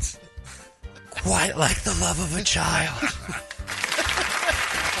wagons quite like the love of a child.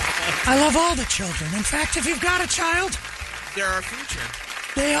 I love all the children. In fact, if you've got a child, they're our future.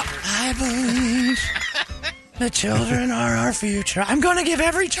 They are. I believe the children are our future. I'm going to give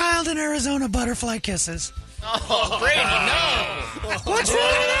every child in Arizona butterfly kisses. Oh, Brady, no. What's wrong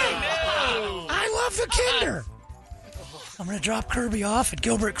with that? No. I love the kinder. I'm going to drop Kirby off at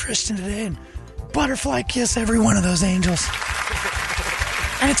Gilbert Christian today and butterfly kiss every one of those angels.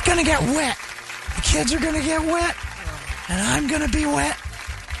 And it's going to get wet. The kids are going to get wet. And I'm going to be wet.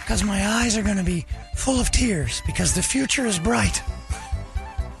 Because my eyes are going to be full of tears. Because the future is bright.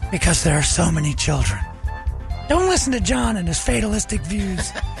 Because there are so many children. Don't listen to John and his fatalistic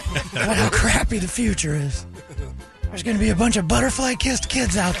views about how crappy the future is. There's going to be a bunch of butterfly-kissed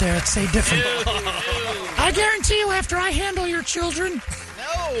kids out there that say different. I guarantee you, after I handle your children...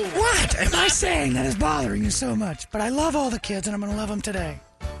 No! What am I saying that is bothering you so much? But I love all the kids, and I'm going to love them today.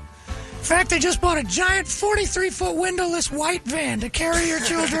 In fact, I just bought a giant 43-foot windowless white van to carry your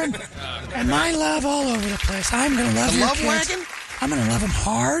children. And my love all over the place. I'm going to love your kids. Wagon? I'm going to love them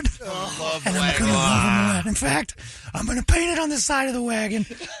hard. And I'm going to love them wet. In fact, I'm going to paint it on the side of the wagon.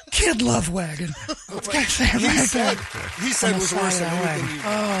 Kid love wagon. He said it was worse than anything you...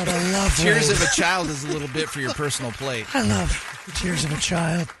 Oh, the love Tears wagon. of a child is a little bit for your personal plate. I love the tears of a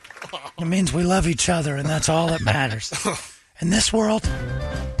child. It means we love each other, and that's all that matters. In this world,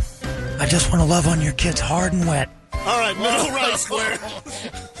 I just want to love on your kids hard and wet. All right, middle right square.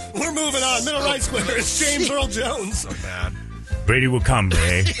 We're moving on. Middle right square is James Earl Jones. So bad. Brady will come,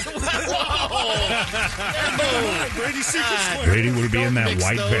 Ray. Brady's secret square. Brady will be in that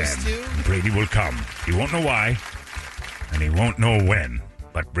white van. Brady will come. You won't know why. and he won't know when,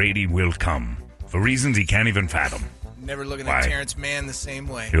 but Brady will come for reasons he can't even fathom. Never looking Why? at Terrence Mann the same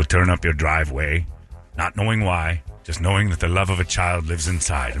way. He'll turn up your driveway, not knowing why, just knowing that the love of a child lives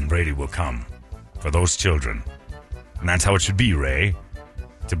inside, and Brady will come for those children. And that's how it should be, Ray.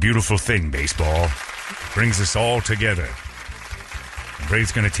 It's a beautiful thing, baseball. Brings us all together. And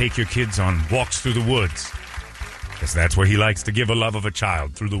Brady's going to take your kids on walks through the woods, because that's where he likes to give a love of a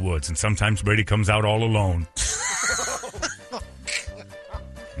child, through the woods. And sometimes Brady comes out all alone.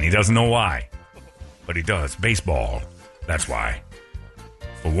 And he doesn't know why, but he does. Baseball, that's why.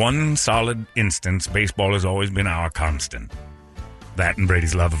 For one solid instance, baseball has always been our constant. That and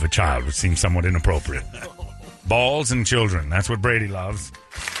Brady's love of a child, which seems somewhat inappropriate. Balls and children, that's what Brady loves.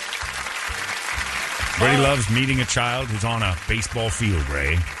 Brady loves meeting a child who's on a baseball field,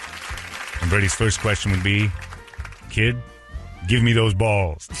 Ray. And Brady's first question would be, kid, give me those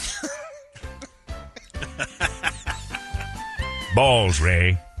balls. Balls,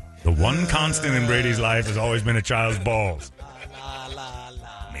 Ray. The one constant in Brady's life has always been a child's balls.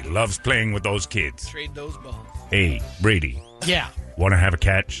 And he loves playing with those kids. Trade those balls. Hey, Brady. Yeah. Want to have a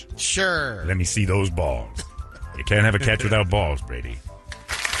catch? Sure. Let me see those balls. You can't have a catch without balls, Brady.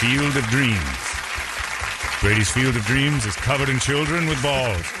 Field of Dreams. Brady's Field of Dreams is covered in children with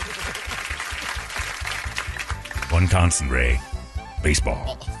balls. One constant, Ray.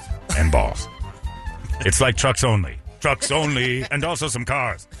 Baseball. And balls. It's like trucks only. Trucks only, and also some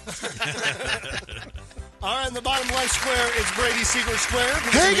cars. All right, in the bottom left square, it's Brady Secret Square.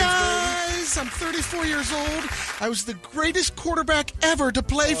 Hey, guys! I'm 34 years old. I was the greatest quarterback ever to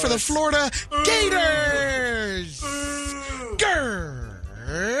play for the Florida Gators!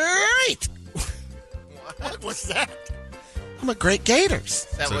 Great! What was that? I'm a great Gators.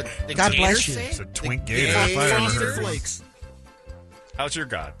 Is that what the God Gators bless you. say? It's a twink gator. Frosted Flakes. How's your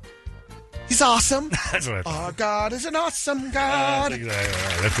God? He's awesome. That's what I thought. Our God is an awesome God. That's exactly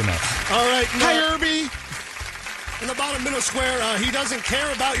right. That's enough. All right. Hi, Irby. In the bottom middle square, he doesn't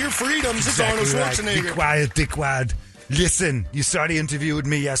care about your freedoms. It's Arnold Schwarzenegger. Be quiet, dickwad. Listen, you saw the interview with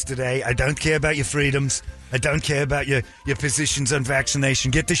me yesterday. I don't care about your freedoms. I don't care about your positions on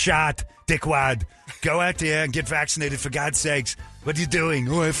vaccination. Get the shot, dickwad. Go out there and get vaccinated, for God's sakes. What are you doing?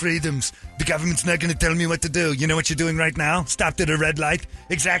 Oh, I have freedoms. The government's not going to tell me what to do. You know what you're doing right now? Stopped at a red light.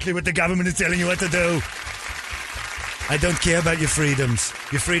 Exactly what the government is telling you what to do. I don't care about your freedoms.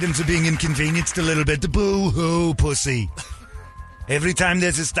 Your freedoms are being inconvenienced a little bit. Boo-hoo, pussy. Every time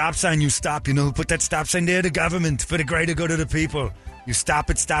there's a stop sign, you stop. You know who put that stop sign there? The government, for the greater good of the people. You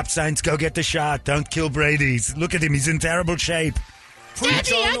stop at stop signs, go get the shot. Don't kill Brady. Look at him, he's in terrible shape.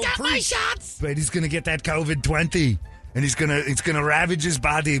 Daddy, I got my shots. Brady's going to get that COVID-20. And it's gonna ravage his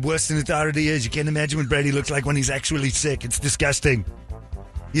body worse than it already is. You can't imagine what Brady looks like when he's actually sick. It's disgusting.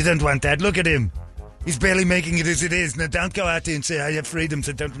 You don't want that. Look at him. He's barely making it as it is. Now, don't go out there and say, I have freedoms.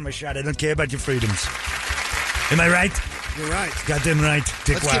 I don't want my shot. I don't care about your freedoms. Am I right? You're right. Goddamn right,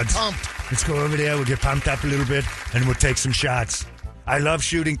 dickwads. Let's get pumped. Let's go over there. We'll get pumped up a little bit, and we'll take some shots. I love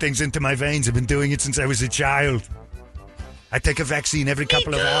shooting things into my veins. I've been doing it since I was a child. I take a vaccine every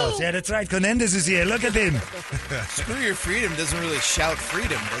couple of hours. Yeah, that's right. Conendez is here. Look at him. Screw your freedom doesn't really shout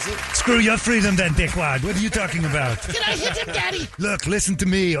freedom, does it? Screw your freedom then, dickwad. What are you talking about? Can I hit him, Daddy? Look, listen to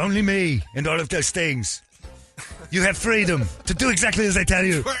me. Only me. And all of those things. You have freedom to do exactly as I tell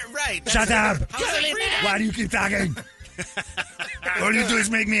you. Right. Shut up. Silly man. Why do you keep talking? All you do is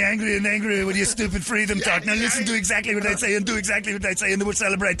make me angry and angry with your stupid freedom talk. Now listen to exactly what I say and do exactly what I say, and then we'll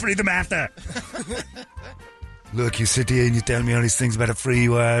celebrate freedom after. Look, you sit here and you tell me all these things about how free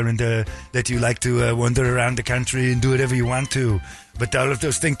you are and that you like to wander around the country and do whatever you want to. But all of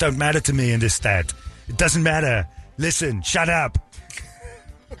those things don't matter to me in this stat. It doesn't matter. Listen, shut up.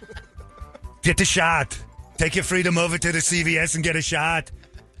 Get the shot. Take your freedom over to the CVS and get a shot.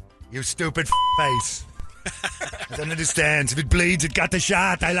 You stupid face. I don't understand. If it bleeds, it got the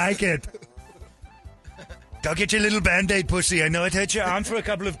shot. I like it. Go get your little Band-Aid, pussy. I know it hurt your arm for a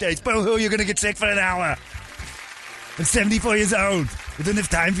couple of days. Boo-hoo, you're going to get sick for an hour. I'm 74 years old. I don't have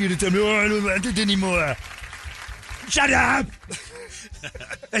time for you to tell me, oh, I don't want it anymore. Shut up!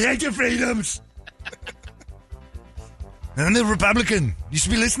 I hate your freedoms. I'm a Republican. You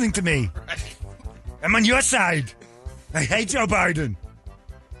should be listening to me. I'm on your side. I hate Joe Biden.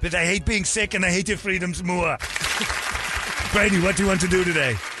 But I hate being sick and I hate your freedoms more. Brady, what do you want to do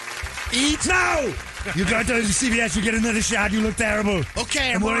today? Eat? No! You go to the CVS, you get another shot, you look terrible.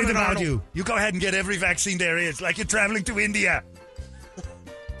 Okay, I'm worried about you. You go ahead and get every vaccine there is, like you're traveling to India.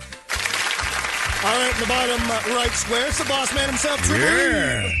 All right, in the bottom right square, it's the boss man himself, Triple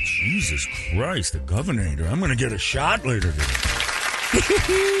Yeah. E. Jesus Christ, the governor. I'm going to get a shot later today.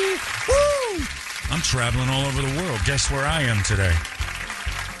 Woo! I'm traveling all over the world. Guess where I am today?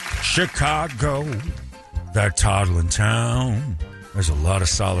 Chicago. That toddling town. There's a lot of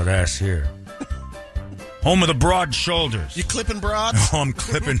solid ass here. Home of the broad shoulders. You clipping broads? Oh, I'm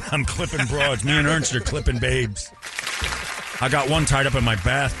clipping broads. Me and Ernst are clipping babes. I got one tied up in my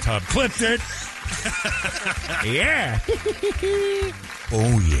bathtub. Clipped it. Yeah.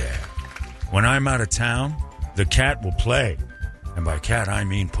 Oh, yeah. When I'm out of town, the cat will play. And by cat, I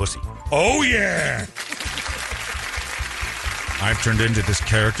mean pussy. Oh, yeah. I've turned into this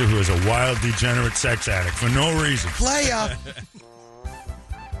character who is a wild, degenerate sex addict for no reason. Playa.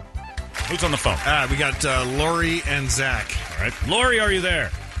 Who's on the phone? We got Lori and Zach. All right. Lori, are you there?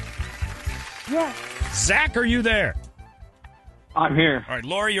 Yes. Zach, are you there? I'm here. All right,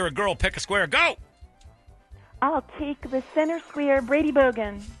 Lori, you're a girl. Pick a square. Go! I'll take the center square, Brady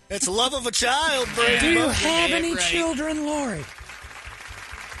Bogan. It's love of a child, Brady. Do you Bogan. have any children, Lori?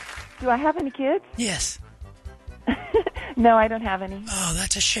 Do I have any kids? Yes. No, I don't have any. Oh,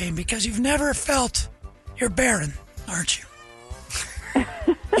 that's a shame because you've never felt... You're barren, aren't you?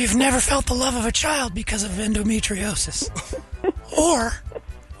 You've never felt the love of a child because of endometriosis. Or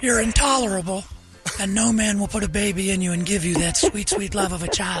you're intolerable and no man will put a baby in you and give you that sweet, sweet love of a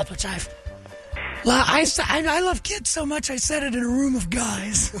child, which I love kids so much I said it in a room of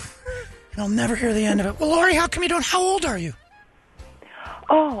guys. And I'll never hear the end of it. Well, Lori, how come you don't... How old are you?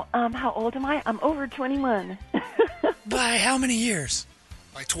 Oh, how old am I? I'm over 21. By how many years?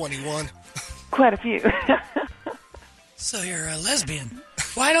 By 21. Quite a few. So you're a lesbian.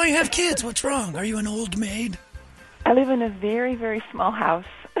 Why don't you have kids? What's wrong? Are you an old maid? I live in a very, very small house.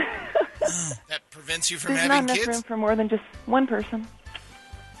 That prevents you from There's having not kids? enough room for more than just one person.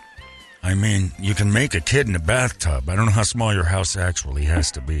 I mean, you can make a kid in a bathtub. I don't know how small your house actually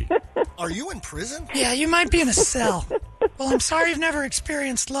has to be. Are you in prison? Yeah, you might be in a cell. Well, I'm sorry you've never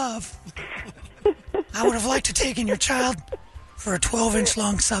experienced love. I would have liked to take in your child for a 12-inch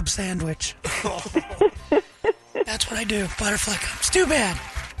long sub sandwich. That's what I do, butterfly cups. Too bad.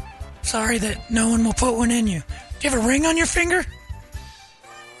 Sorry that no one will put one in you. Do you have a ring on your finger?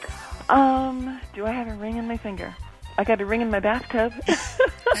 Do I have a ring on my finger? I got a ring in my bathtub.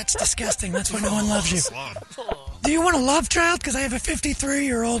 That's disgusting. That's why no one loves you. Do you want a love child? Because I have a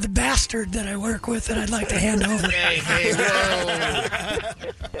 53-year-old bastard that I work with that I'd like to hand over. Hey,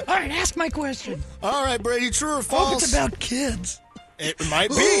 whoa. All right, ask my question. All right, Brady, true or Oh, false? it's about kids. It might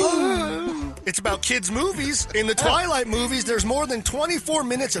be. It's about kids' movies. In the Twilight movies, there's more than 24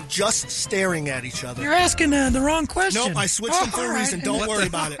 minutes of just staring at each other. You're asking the wrong question. Nope, I switched them for a reason. Don't worry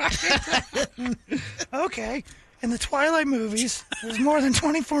about it. Okay. In the Twilight movies, there's more than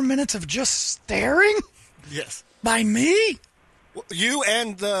 24 minutes of just staring? Yes. By me? You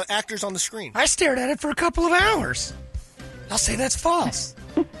and the actors on the screen. I stared at it for a couple of hours. I'll say that's false.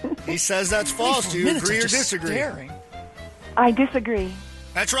 He says that's false. Do you agree or disagree? Staring. I disagree.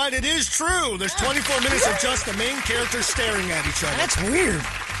 That's right, it is true. There's 24 minutes of just the main characters staring at each other. That's weird.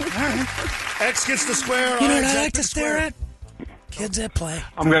 All right. X gets the square. You know right, what I Zach like to picks stare at? Kids at play.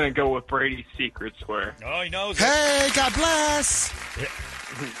 I'm going to go with Brady's secret square. Oh, he knows it. Hey, God bless.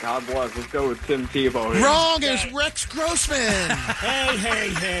 God bless. Let's go with Tim Tebow here. Wrong is Rex Grossman.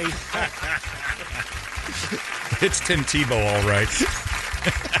 hey. It's Tim Tebow, all right.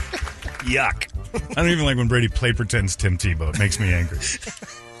 Yuck. I don't even like when Brady play pretends Tim Tebow. It makes me angry.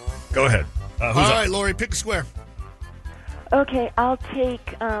 Go ahead. All right, Lori, pick a square. Okay, I'll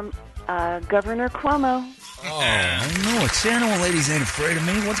take Governor Cuomo. Oh, no, Santa ladies ain't afraid of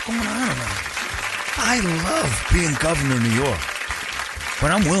me. What's going on around? I love being governor of New York.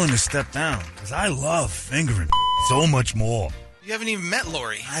 But I'm willing to step down because I love fingering so much more. You haven't even met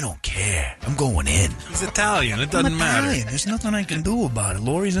Lori. I don't care. I'm going in. He's Italian. It doesn't matter. matter. There's nothing I can do about it.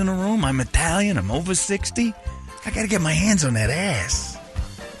 Lori's in the room. I'm Italian. I'm over 60. I got to get my hands on that ass.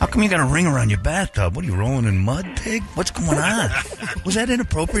 How come you got a ring around your bathtub? What are you, rolling in mud, pig? What's going on? Was that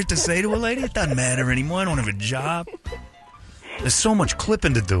inappropriate to say to a lady? It doesn't matter anymore. I don't have a job. There's so much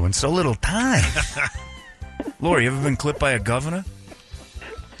clipping to do in so little time. Lori, you ever been clipped by a governor?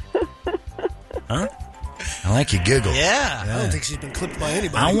 Huh? I like your giggle. Yeah. I don't think she's been clipped by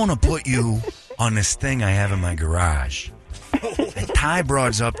anybody. I want to put you on this thing I have in my garage. I tie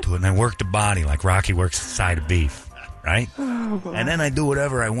broads up to it, and I work the body like Rocky works the side of beef, right? And then I do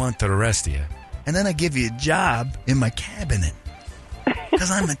whatever I want to the rest of you. And then I give you a job in my cabinet.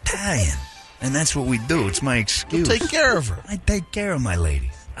 Because I'm Italian. And that's what we do. It's my excuse. You'll take care of her. I take care of my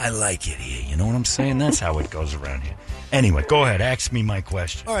ladies. I like it here. You know what I'm saying? That's how it goes around here. Anyway, go ahead. Ask me my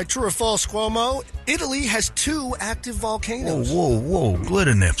question. All right, true or false, Cuomo? Italy has 2 active volcanoes. Whoa.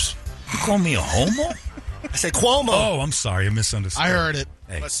 Glitter nips. You call me a homo? I say Cuomo. Oh, I'm sorry. I misunderstood. I heard it.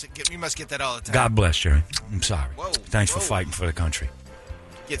 Hey. We must get that all the time. God bless, Jerry. I'm sorry. Thanks for fighting for the country.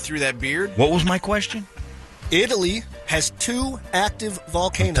 Get through that beard. What was my question? Italy has 2 active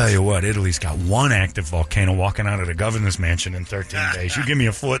volcanoes. I'll tell you what, Italy's got 1 active volcano walking out of the governor's mansion in 13 days. You give me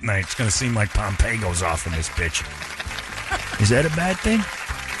a fortnight, it's going to seem like Pompeii goes off in this bitch. Is that a bad thing?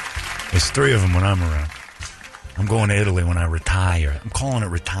 There's 3 of them when I'm around. I'm going to Italy when I retire. I'm calling it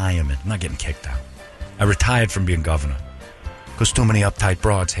retirement. I'm not getting kicked out. I retired from being governor because too many uptight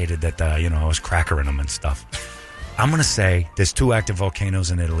broads hated that, I was crackering them and stuff. I'm going to say there's 2 active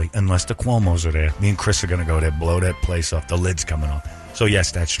volcanoes in Italy, unless the Cuomos are there. Me and Chris are going to go there, blow that place off. The lid's coming off. So,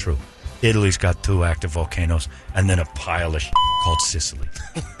 yes, that's true. Italy's got 2 active volcanoes and then a pile of called Sicily.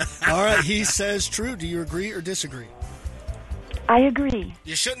 All right, he says true. Do you agree or disagree? I agree.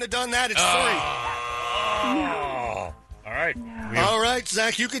 You shouldn't have done that. It's free. No. All right. All right,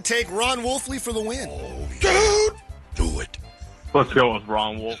 Zach, you could take Ron Wolfley for the win. Dude, do it. Let's go with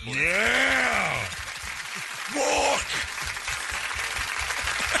Ron Wolfley. Yeah. Walk.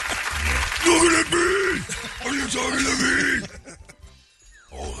 Looking at me. Are you talking to me?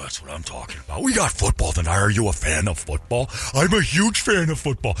 Oh, that's what I'm talking about. We got football tonight. Are you a fan of football? I'm a huge fan of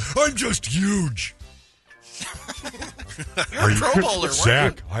football. I'm just huge. You're a Pro Bowler,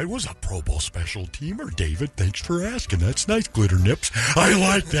 Zach, I was a Pro Bowl special teamer, David. Thanks for asking. That's nice, Glitter Nips. I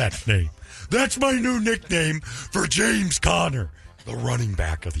like that name. That's my new nickname for James Conner, the running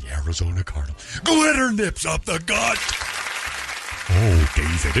back of the Arizona Cardinals. Glitter Nips up the gut. Oh,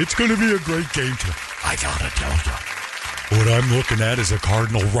 David, it's going to be a great game tonight. I got to tell you, what I'm looking at is a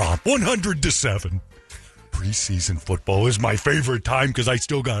Cardinal romp, 100-7. Preseason football is my favorite time because I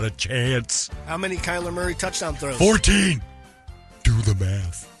still got a chance. How many Kyler Murray touchdown throws? 14. Do the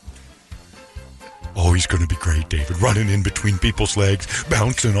math. Oh, he's going to be great, David. Running in between people's legs,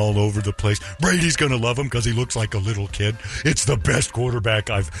 bouncing all over the place. Brady's going to love him because he looks like a little kid. It's the best quarterback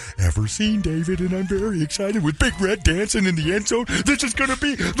I've ever seen, David, and I'm very excited with Big Red dancing in the end zone. This is going to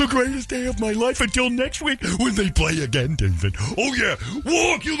be the greatest day of my life until next week when they play again, David. Oh, yeah.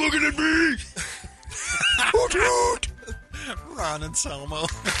 Walk, you looking at me? Ron and Selmo.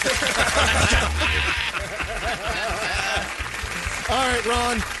 All right,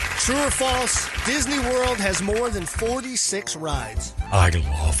 Ron. True or false? Disney World has more than 46 rides. I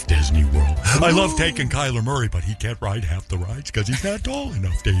love Disney World. I love taking Kyler Murray, but he can't ride half the rides because he's not tall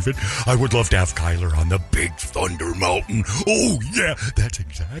enough, David. I would love to have Kyler on the Big Thunder Mountain. Oh, yeah, that's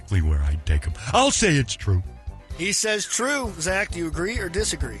exactly where I'd take him. I'll say it's true. He says true. Zach, do you agree or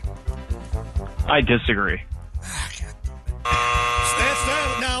disagree? I disagree.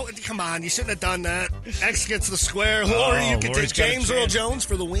 Now, come on, you shouldn't have done that. X gets the square. Lori, you can take James Earl Jones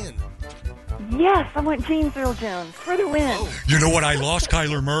for the win. Yes, I want James Earl Jones for the win. You know what? I lost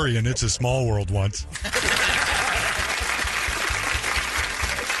Kyler Murray, and It's a Small World once.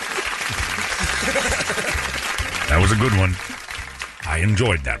 That was a good one. I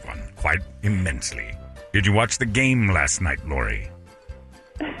enjoyed that one quite immensely. Did you watch the game last night, Lori?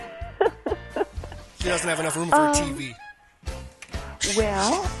 She doesn't have enough room for a TV.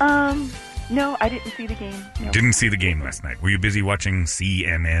 Well, no, I didn't see the game. No. Didn't see the game last night. Were you busy watching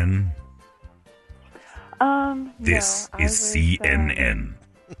CNN? This is CNN.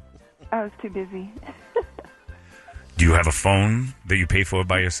 I was too busy. Do you have a phone that you pay for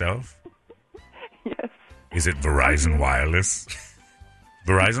by yourself? Yes. Is it Verizon Wireless?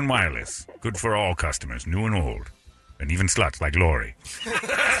 Verizon Wireless. Good for all customers, new and old. And even sluts like Lori.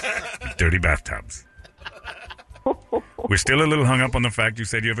 With dirty bathtubs. We're still a little hung up on the fact you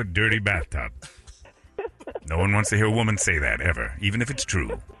said you have a dirty bathtub. No one wants to hear a woman say that, ever, even if it's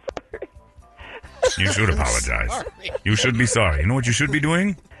true. You should apologize. You should be sorry. You know what you should be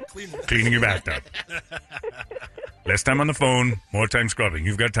doing? Cleaning your bathtub. Less time on the phone, more time scrubbing.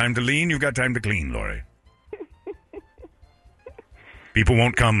 You've got time to lean, you've got time to clean, Lori. People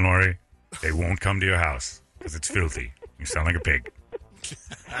won't come, Lori. They won't come to your house because it's filthy. You sound like a pig.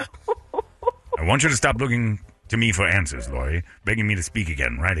 I want you to stop looking to me for answers, Lori, begging me to speak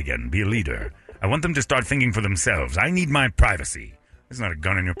again, write again, be a leader. I want them to start thinking for themselves. I need my privacy. There's not a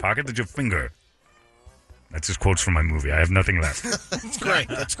gun in your pocket, that's your finger. That's just quotes from my movie. I have nothing left. That's great.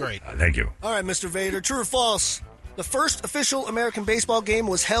 That's great. Thank you. All right, Mr. Vader, true or false? The first official American baseball game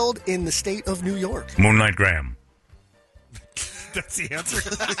was held in the state of New York. Moonlight Graham. That's the answer.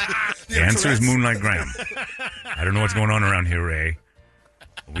 The answer is Moonlight Graham. I don't know what's going on around here, Ray.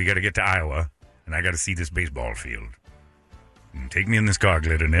 We got to get to Iowa, and I got to see this baseball field. Take me in this car,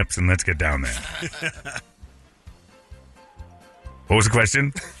 Glitter Nips, and let's get down there. What was the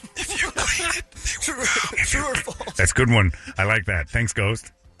question? If you clean it, true or false? That's a good one. I like that. Thanks,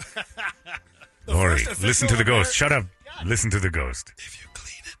 Ghost. Lori, listen to the Ghost. Shut up. Listen to the Ghost. If you clean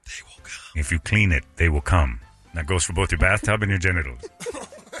If you clean it, they will come. That goes for both your bathtub and your genitals.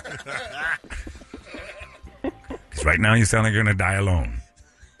 Because right now you sound like you're going to die alone.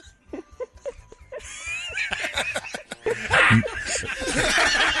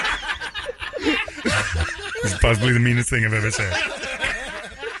 This is possibly the meanest thing I've ever said.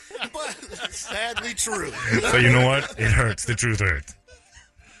 But sadly true. So you know what? It hurts. The truth hurts.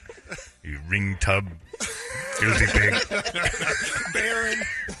 You ring tub, filthy pig.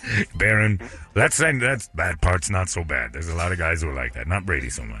 Baron. That's bad part's not so bad. There's a lot of guys who are like that. Not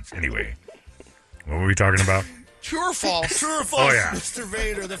Brady so much. Anyway, what were we talking about? True or false? True or false, Mr.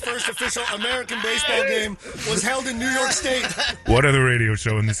 Vader. The first official American baseball game was held in New York State. What other radio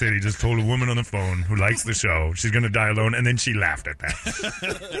show in the city just told a woman on the phone who likes the show she's going to die alone, and then she laughed at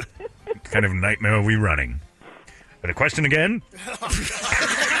that? What kind of nightmare are we running? The question again?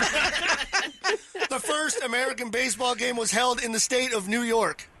 The first American baseball game was held in the state of New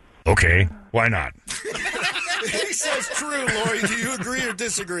York. Okay, why not? He says true, Lori. Do you agree or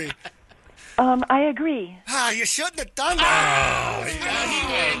disagree? I agree. You shouldn't have done that. He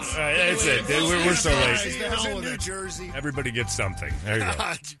wins. That's it. We're so late. He's in New Jersey. Everybody gets something. There you go. You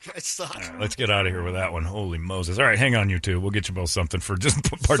guys suck. Right, let's get out of here with that one. Holy Moses. All right, hang on, you two. We'll get you both something for just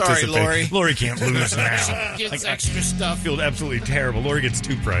participating. Sorry, Lori. Lori can't lose now. Gets extra stuff. I feel absolutely terrible. Lori gets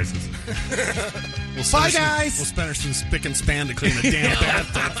 2 prizes. Bye, guys. We'll spend her some spick and span to clean the damn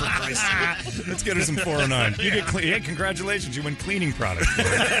bathtub for Christ's sake. Let's get her some 409. You get clean. Hey, congratulations. You win cleaning products.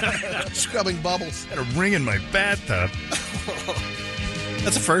 Scrubbing bubbles. Had a ring in my bathtub.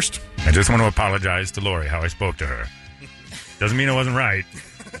 That's a first. I just want to apologize to Lori how I spoke to her. Doesn't mean I wasn't right.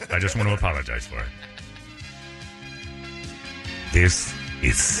 I just want to apologize for it. This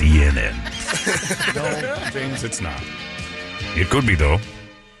is CNN. No, James, it's not. It could be, though.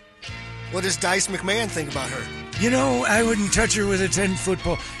 What does Dice McMahon think about her? You know, I wouldn't touch her with a 10-foot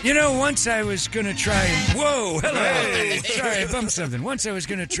pole. You know, once I was going to try and... Whoa, hello. Hey. Sorry, I bumped something. Once I was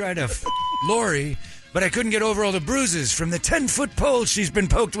going to try to Lori, but I couldn't get over all the bruises from the 10-foot pole she's been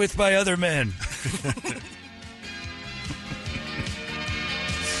poked with by other men.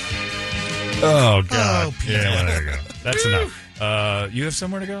 Oh, God. Yeah, well, there you go. That's enough. You have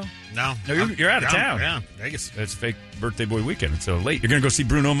somewhere to go? No, you're out of town. Yeah, Vegas. It's fake birthday boy weekend. It's so late. You're going to go see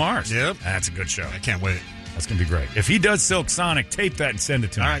Bruno Mars. Yep. That's a good show. I can't wait. That's going to be great. If he does Silk Sonic, tape that and send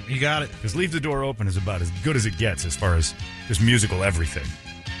it to me. All right, you got it. Because Leave the Door Open is about as good as it gets as far as just musical everything.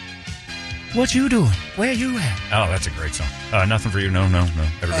 What you doing? Where you at? Oh, that's a great song. Nothing for you. No.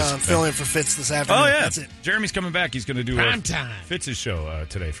 I'm filling for Fitz this afternoon. Oh, yeah. That's it. Jeremy's coming back. He's going to do Prime time. Fitz's show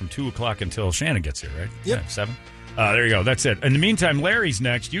today from 2 o'clock until Shannon gets here, right? Yep. Yeah, 7. There you go. That's it. In the meantime, Larry's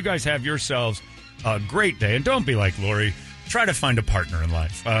next. You guys have yourselves a great day. And don't be like Lori. Try to find a partner in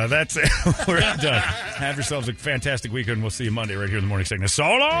life. That's it. We're done. Have yourselves a fantastic weekend. We'll see you Monday right here in the morning sickness. So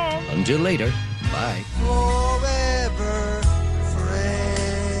long. Until later. Bye. Forever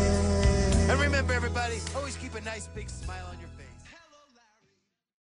friend. And remember, everybody, always keep a nice big smile on your face.